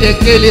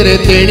मिस्टेक केली रे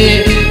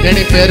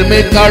तेणी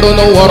परमीट काढून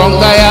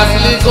व्हरोंक जाय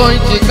आसली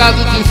गोंयची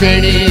काजूची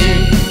फेणी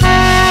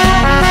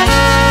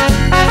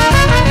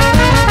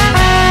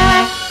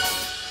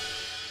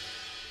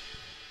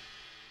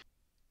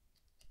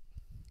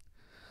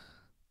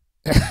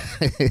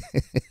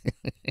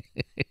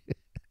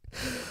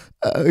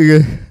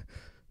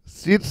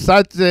सीट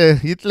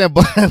सातचे इतले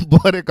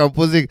बरें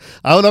कंपोजींग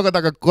हांव नका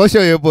ताका कशें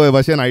हे पळय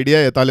भाशेन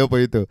आयडिया येताल्यो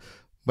पळय त्यो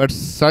but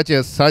such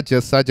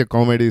A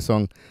comedy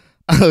song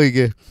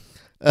okay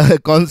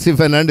कॉन्सी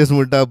Fernandes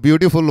म्हणटा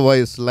beautiful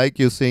voice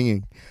like you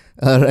singing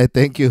riot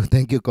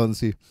thank you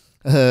कॉन्सी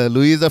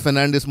Luisa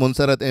Fernandez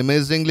Monserrat,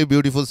 amazingly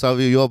beautiful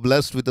Savio. You are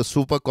blessed with a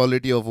super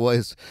quality of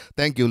voice.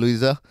 Thank you,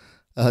 Luisa.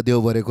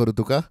 Dev bare koru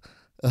tuka.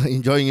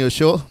 Enjoying your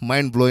show.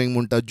 Mind blowing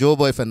munta. Joe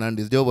Boy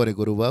Fernandez. Dev bare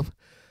koru bab.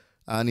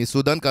 आणि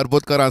Sudan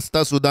कारबोतकर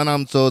आसता Sudan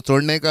आमचो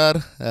चोडणेकार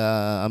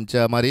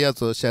आमच्या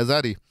मारियाचो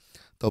शेजारी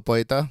तो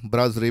पळयता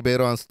bras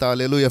Ribeiro आसता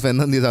hallelujah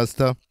Fernandes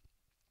आसता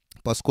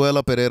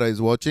पास्कुएला Pereira is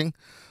watching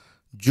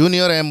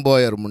junior M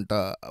Boyer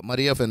म्हणटा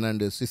Maria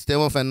Fernandes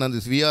इस्तेवा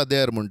Fernandes we are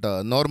there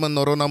म्हणटा नॉर्मन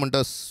नोरोना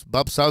म्हणटा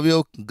बाब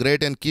Savio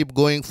great and keep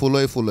going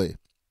फुलोय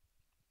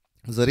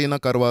Zarina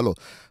Carvalho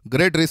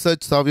great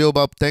research Savio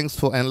बाब थँक्स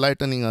फॉर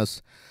एनलायटनिंग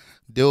अस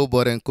देव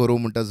बरें करूं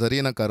म्हणटा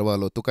जरीना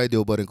कारवालो तुकाय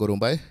देव बरें करूं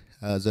बाय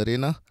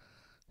जरीना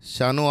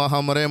शानू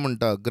आहामरे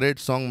म्हणटा ग्रेट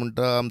सॉंग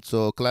म्हणटा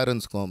आमचो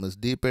क्लॅरन्स कॉमस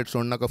दी पेट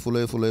सोड नाका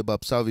फुलोय बाब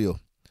सावियो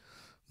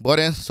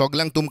बरें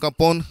सगल्यांक तुमकां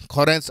पळोवन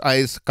खरेंच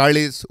आयज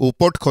काळीज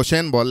उपोट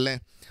खोशेन भरलें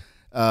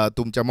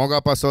तुमच्या मोगा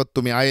पासत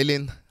तुमी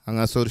आयलीन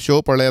हांगासर शो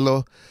पळयलो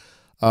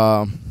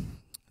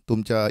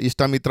तुमच्या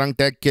इश्टा मित्रांक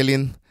टॅग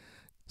केलीन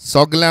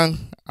सगल्यांक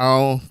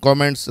हांव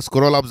कॉमेंट्स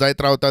स्क्रोल अप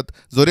जायत रावतात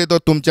जरी तर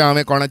तुमचें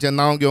हांवें कोणाचें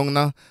नांव घेवंक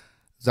ना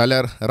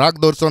जाल्यार राग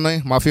दवरचो न्हय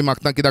माफी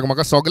मागता कित्याक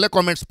म्हाका सगळे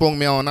कॉमेंट्स पळोवंक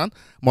मेळनात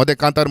मोदें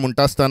कांतार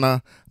म्हणटा आसतना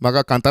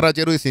म्हाका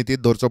कांताराचेरूय स्थितीत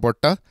दवरचो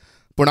पडटा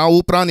पूण हांव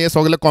उपरांत हे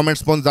सगळे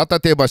कॉमेंट्स पळोवन जाता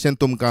ते भाशेन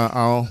तुमकां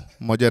हांव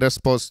म्हजे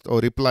रेस्पॉन्स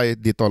ओ रिप्लाय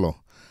दितलो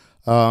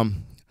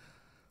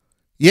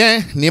हें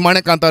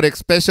निमाणें कांतार एक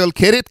स्पेशल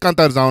खेरीत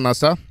कांतार जावन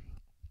आसा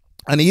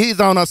आनी ही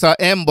जावन आसा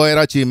एम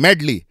बॉयराची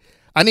मेडली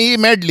आनी ही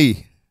मेडली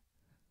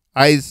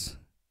आयज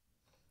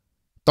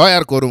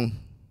तयार करूंक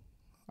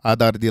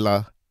आदार दिला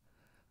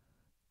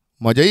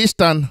म्हज्या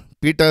इश्टान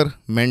पिटर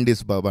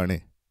मेंडीस बाबाणे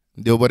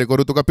देव बरें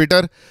करूं तुका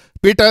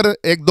पिटर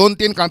एक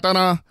 2-3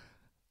 कांतारां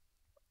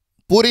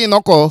पुरी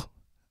नको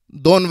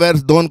 2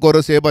 वर्स 2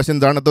 कोरस हे भाशेन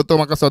जाणा तो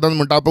म्हाका सदांच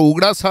म्हणटा पळय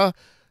उगडास आहा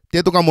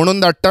ते तुका म्हणून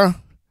धाडटा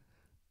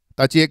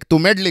ताची एक तूं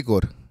मेडली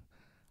कोर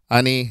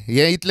आनी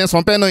हें इतलें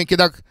सोंपें न्हय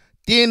कित्याक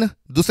 3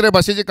 दुसरे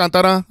भाशेची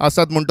कांतारां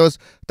आसात म्हणटच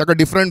ताका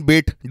डिफरंट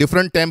बीट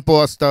डिफरंट टेम्पो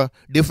आसता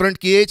डिफरंट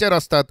कियेचेर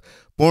आसतात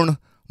पूण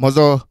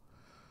म्हजो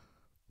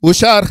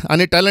हुशार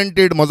आनी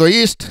टॅलंटेड म्हजो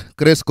इश्ट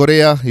क्रिस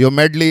कोरेया ह्यो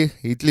मेडली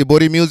इतली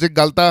बरी म्युजीक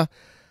घालता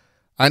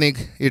आनी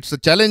it's a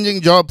challenging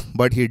job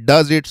but he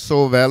does it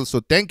so well so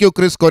thank you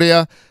Chris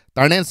Koriya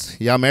ताणेंच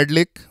ह्या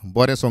मेडलीक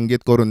बरें संगीत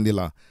करून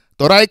दिलां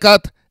तर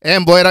आयकात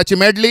एम बॉयराची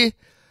मेडली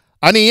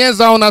आनी हें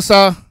जावन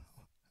आसा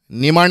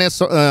निमाणें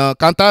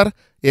कांतार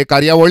हे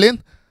कार्यावळीन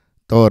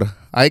तर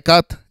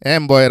आयकात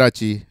एम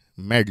बॉयराची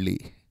मेडली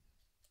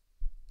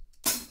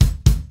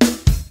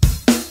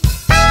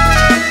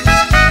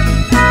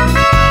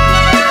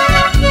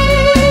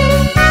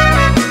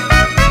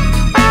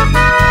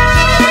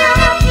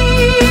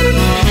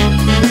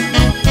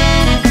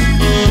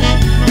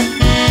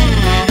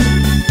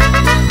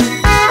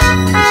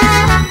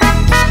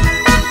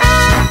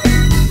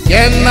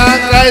केन्ना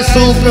काय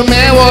सूख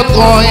मेवत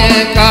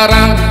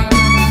गोंयकारांक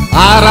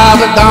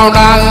आराब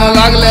धांवडांक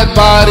लागलेत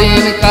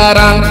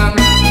बारीनकारांक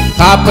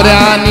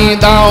खापऱ्यांनी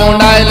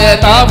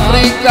धांवडायलेत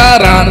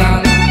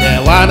आफ्रिकारांक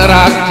देवान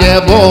राखचे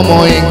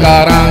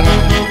भोमोयकारांक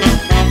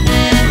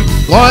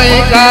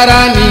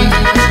गोंयकारांनी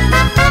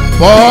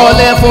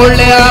पोले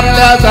फोडले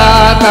आपल्या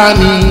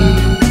जातांनी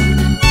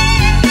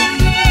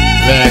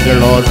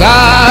वेगळो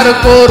जार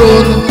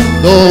करून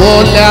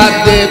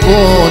दवरल्यात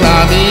देखून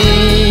आमी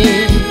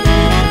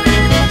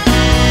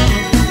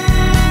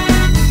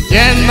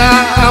जेन्ना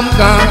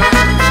आमकां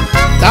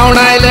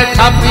धांवडायले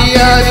खापरी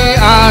आनी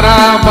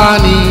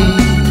आराबांनी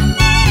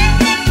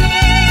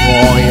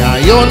गोंया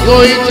येवन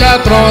गोंयच्या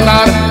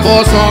थ्रोनार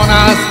बसोन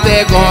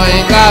आसते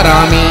गोंयकार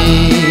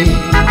आमी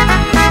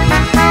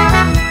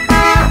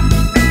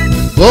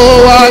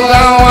गोवा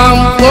गांव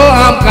आमचो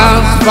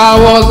आमकां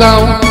फावो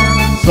जावं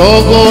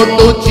सोगो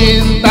तूं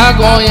चिंता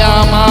गोंया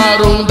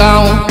मारूंक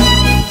धांव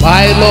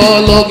भायलो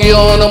लोक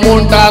येवन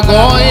म्हणटा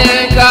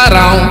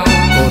गोंयकारांव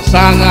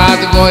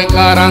सांगात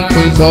गोंयकारांक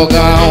खंयचो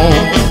गांव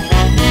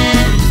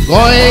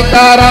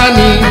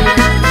गोंयकारांनी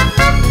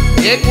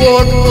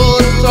एकवट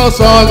करचो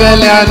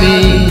सगल्यांनी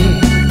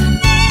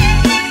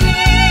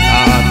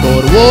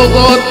तोर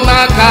वगत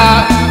नाका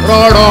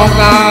रडोंक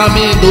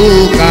आमी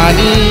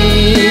दुखांनी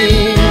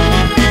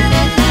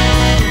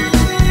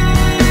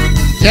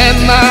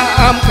जेन्ना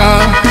आमकां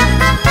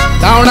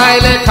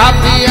धांवडायले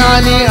खापी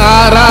आनी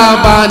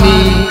आराबांनी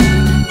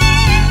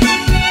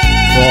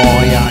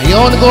गोंया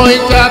येवन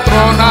गोंयच्या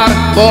त्रोनार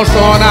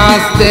बसोन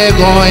आसते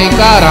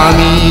गोंयकार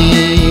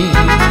आमी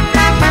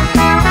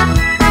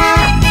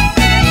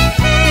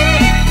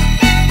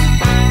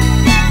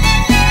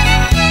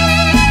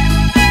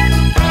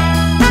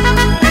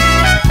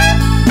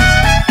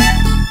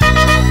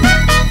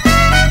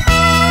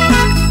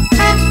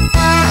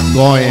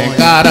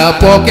गोंयकार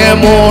पोके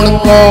म्हूण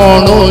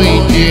कोणूय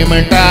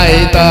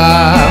चिमटायता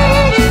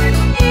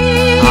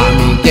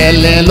आमी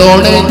केल्ले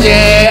लोणचे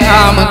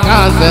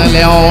आमकां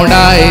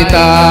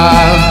लेवडायता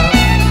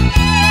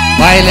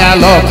भायल्या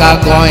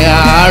लोकांक गोंया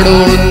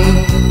हाडून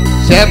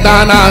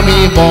शेतान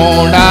आमी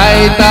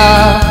भोंवडायता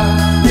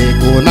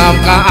देखून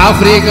आमकां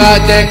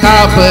आफ्रिकाचे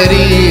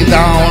खापरी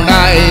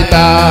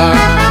धांवडायता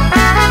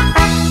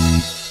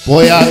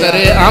पळयात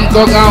रे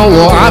आमचो गांव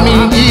हो आमी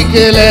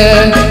जिखले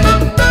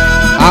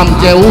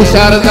आमचे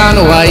हुशार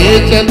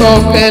जानवायेचे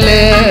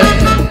तोपले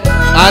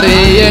अरे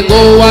ये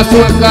गोवा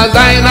सुटका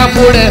जायना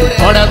फुडें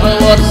थोड्याच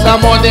वर्सां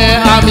मोदे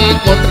आमी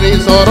कोटरी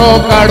सोरो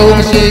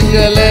काडूंक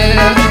शिकले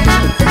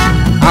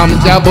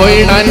आमच्या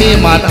भयणांनी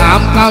मात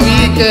आमकां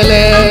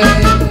विकले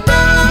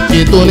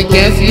चिंतून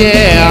केसये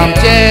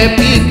आमचे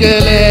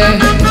पिकले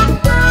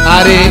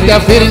अरे त्या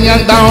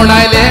फिरग्यांक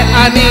धांवडायले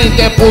आनी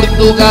ते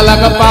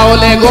पुर्तुगालाक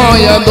पावले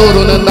गोंया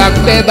धरून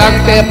धाकटे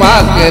धाकटे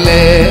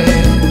पाकले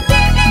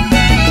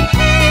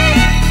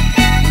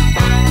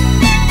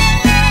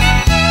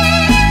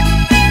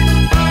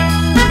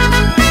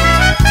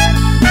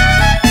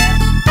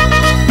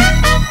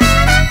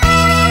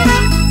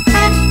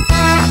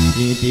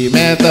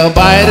मेत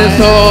भायर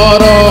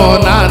सोरो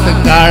नात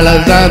काळ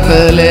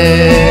जातले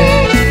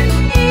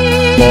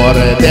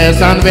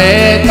परदेसान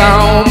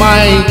बेतांव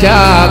मायच्या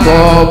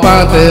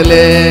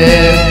गोपातले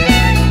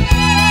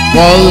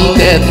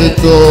बोलतेच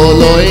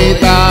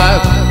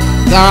चोलोयतात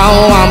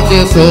गांव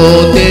आमचे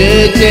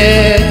सोतेचे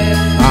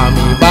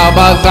आमी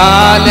बाबा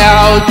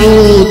जाल्याव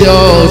जुद्यो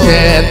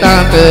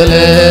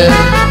शेतांतले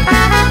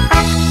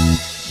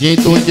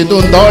चिंतून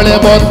चिंतून दोळे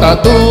बोता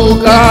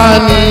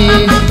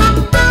दुखांनी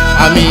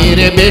आमी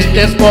रे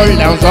बेश्टेच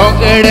पडल्या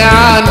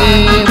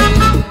सगळ्यांनी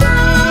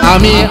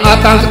आमी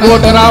आतांच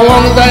गोट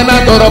रावोंक जायना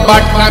तर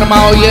बाटकार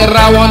मावयेर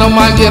रावोन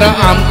मागीर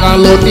आमकां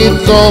लोटीत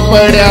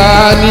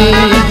चोपड्यांनी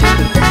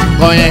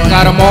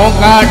गोंयकार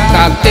मोग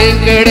काडटात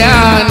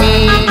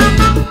तेंकड्यांनी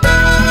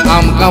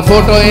आमकां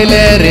फोटो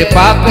येले रे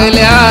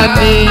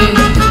पाकल्यांनी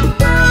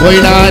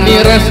भयणांनी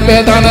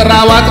रेस्पेदान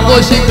रावात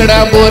गो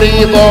शिकड्या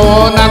बरी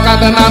भोवो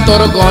नाकात ना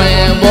तर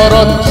गोंय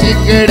बरो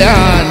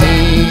शिकड्यांनी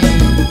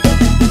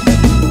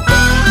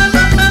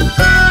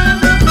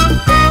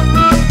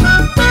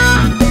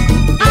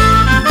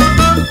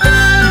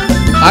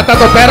आता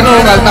तो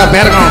पेरगांव घालता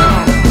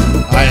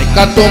पेरगांव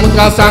आयका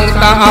तुमकां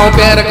सांगता हांव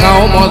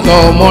पेरगांव म्हजो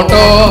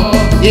मोठो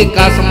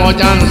एकाच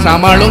मोज्यान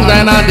सांबाळूंक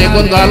जायना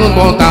देखून घालून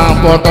भोंवता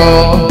फोटो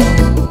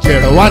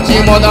चेडवाची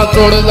मोदां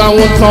चड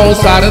जावून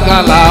संवसार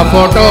जाला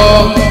फोटो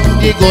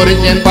ती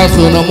गोरजेन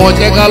पासून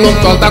मोजे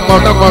घालून चलता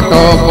कोटो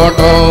कोटो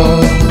कोटो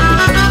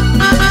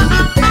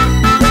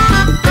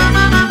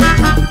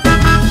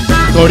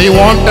थोडी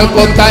वोंट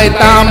कोत्ताय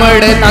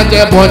तांबडे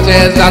तांचे भोचे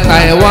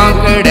जाताय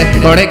वांकडे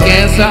थोडे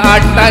केंस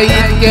आडटाय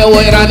इतके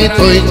वयरांनी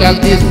चोयच्याक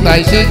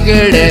दिसताय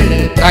शिकडे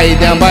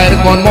कायद्या भायर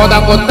कोण मोदा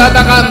कोत्ता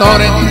ताका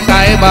न्हवरे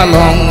दिसाय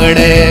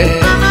बालोंगडे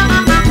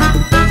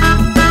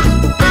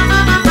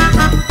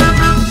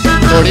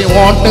थोडी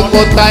वोंट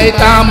कोत्ताय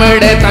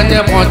तांबडे तांचे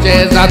भोचे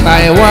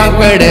जाताय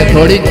वांकडे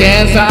थोडी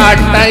केंस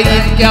आडटाय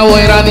इतक्या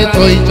वयरांनी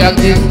चोयच्याक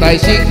दिसताय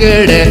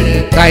शिकडे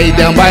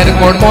कायद्या भायर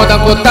कोण मोदा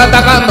कोत्ता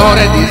ताका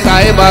न्हवरे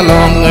दिसाय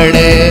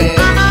बालोंगडे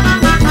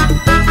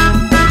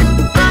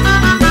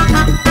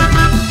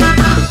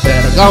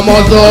पेरगांव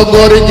म्हजो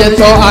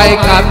गरजेचो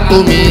आयकात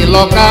तुमी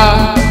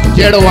लोकां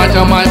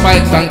चेडवाच्या माय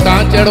बायक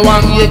सांगता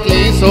चेडवांक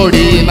एकली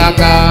सोडी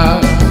नाका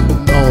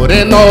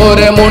न्हवरे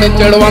न्हवरे म्हूण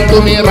चेडवांक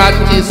तुमी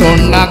रातची सोड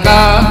नाका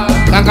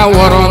ताका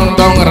व्हरोन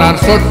दोंगरार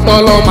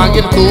सोडटलो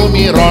मागीर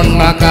तुमी रोड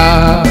नाका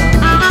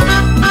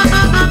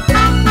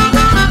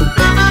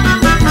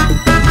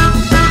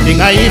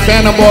थिंगा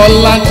इफेन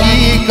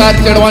बॉलाची कार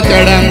चेडवां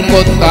चेड्यांक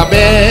कोत्ता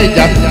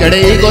बेजार चेडे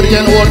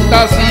इगोर्जेन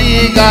ओडटा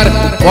सिगार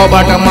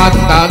बोबाट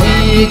मात्ता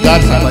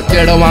विगार सांग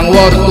चेडवांक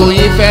व्हर तूं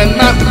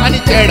इफेनाक आनी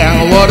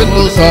चेड्यांक व्हर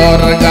तूं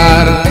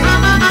सोरगार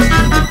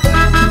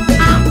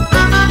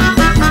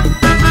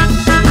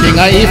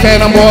थिंगा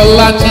इफेन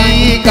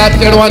बॉलाची कार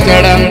चेडवां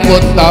चेड्यांक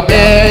कोत्ता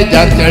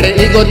बेजार चेडे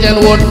इगोर्जेन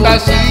ओडटा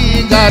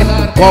सिगार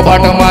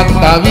बोबाट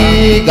मात्ता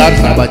विगार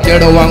सांग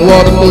चेडवांक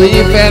व्हर तूं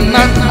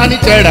इफेनाक आनी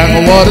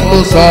चेड्यांक व्हर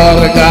तूं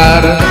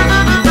सोरगार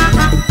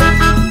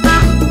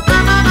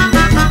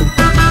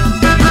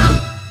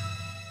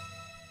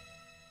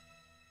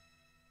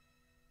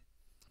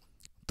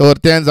तर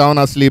तें जावन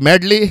आसली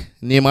मेडली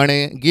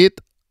निमाणें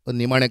गीत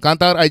निमाणें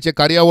कांतार आयचे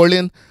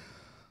कार्यावळीन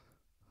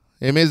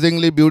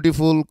अमेझिंगली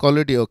ब्युटिफूल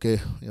क्वॉलिटी ओके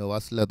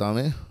वाचल्यात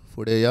हांवें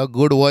फुडें या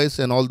good voice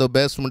and all the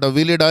best म्हणटा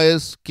Willie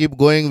DISE keep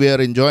going we are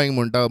enjoying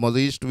म्हणटा म्हजो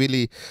इश्ट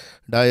विली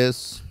डायस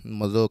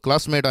म्हजो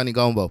क्लासमेट आनी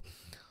गांव भाव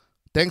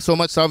Thanks so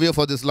much, Savio,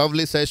 for this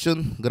lovely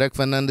session. Greg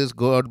Fernandez,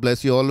 God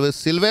bless you always.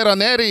 Silvera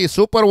Neri,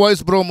 super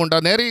voice bro.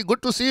 Munda Neri,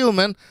 good to see you,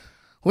 man.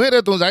 Where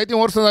are you? Zaiti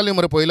वर्सां जाली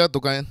मरे पयला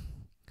तुका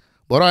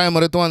बरो आहे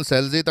मरे तूं आनी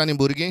सेल्जीत आनी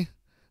भुरगीं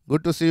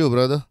Good to see you,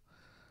 brother.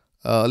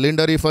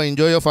 Linda Rifa,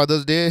 enjoy your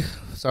Father's Day.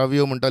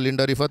 Savio Munta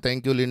Linda Rifa,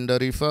 thank you, Linda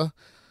Rifa.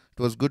 It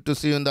was good to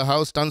see you in the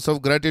house. Tons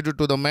of gratitude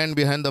to the man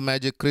behind the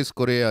magic, Chris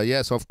Correia.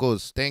 Yes, of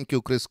course. Thank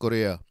you, Chris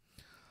Correia.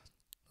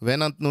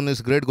 Venant Nun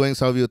is great going,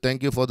 Savio.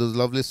 Thank you for those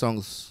lovely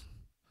songs.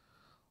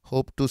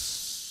 Hope to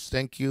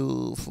thank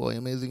you for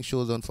amazing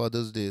shows on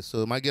Father's Day.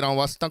 So, मागीर हांव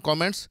वाचता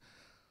comments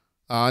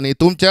आनी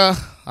तुमच्या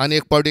आनी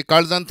एक पावटी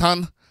काळजांत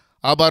थान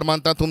आभार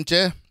मानता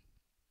तुमचे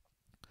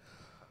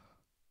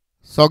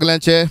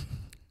सगल्यांचे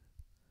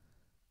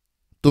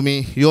तुमी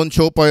येवन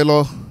शो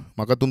पळयलो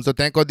म्हाका तुमचो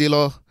तेंको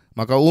दिलो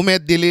म्हाका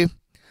उमेद दिली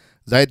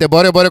जायते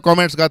बरे बरे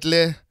कॉमेंट्स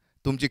घातले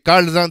तुमची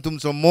काळजां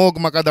तुमचो मोग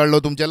म्हाका धाडलो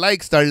तुमचे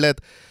लायक्स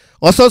धाडलेत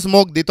असोच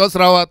मोग दितोच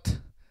रावात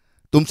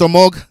तुमचो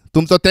मोग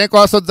तुमचो तेंको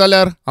आसत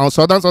जाल्यार हांव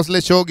सदांच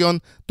असले शो घेवन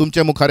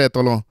तुमचे मुखार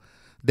येतलो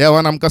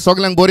देवान आमकां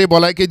सगल्यांक बरी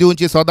भलायकी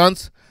दिवची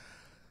सदांच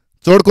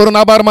चड करून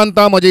आभार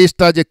मानता म्हजे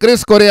इश्टाचे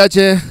क्रिस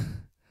कोरियाचे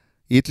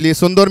इतली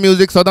सुंदर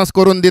म्युजीक सदांच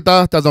करून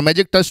दिता ताजो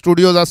मॅजीक टच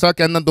स्टुडियोज आसा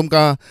केन्ना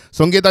तुमकां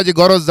संगीताची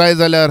गरज जाय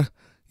जाल्यार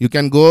you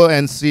can go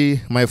and see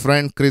my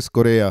friend Chris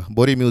Korea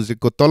बरी म्युजीक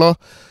करतलो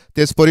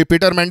तेच परी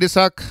पिटर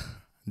मेंडिसाक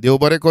देव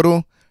बरें करूं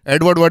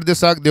एडवर्ड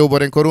वर्देसाक देव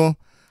बरें करूं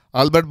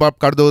आल्बर्ट बाब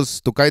कार्दोज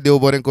तुकाय देव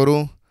बरें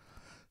करूं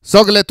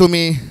सगळे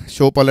तुमी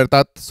शो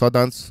पळयतात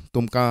सदांच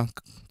तुमकां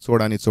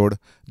चड आनी चड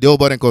देव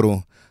बरें करूं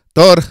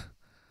तर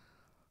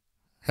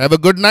हॅव अ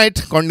गुड नायट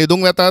कोण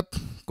न्हिदूंक वेतात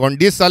कोण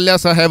दीस जाल्ले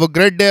आसा have a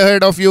great day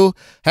ahead of you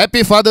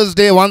happy fathers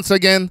day once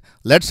again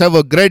let's have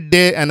a great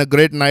day and a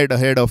great night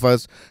ahead of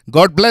us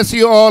God bless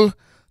you all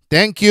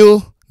thank you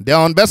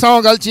देवान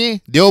बेसांव घालची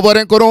देव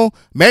बरें करूं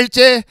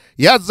मेळचे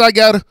ह्याच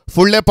जाग्यार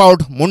फुडले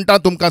पावट म्हणटा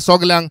तुमकां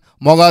सगल्यांक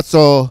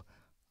मोगाचो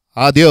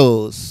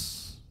आदियोस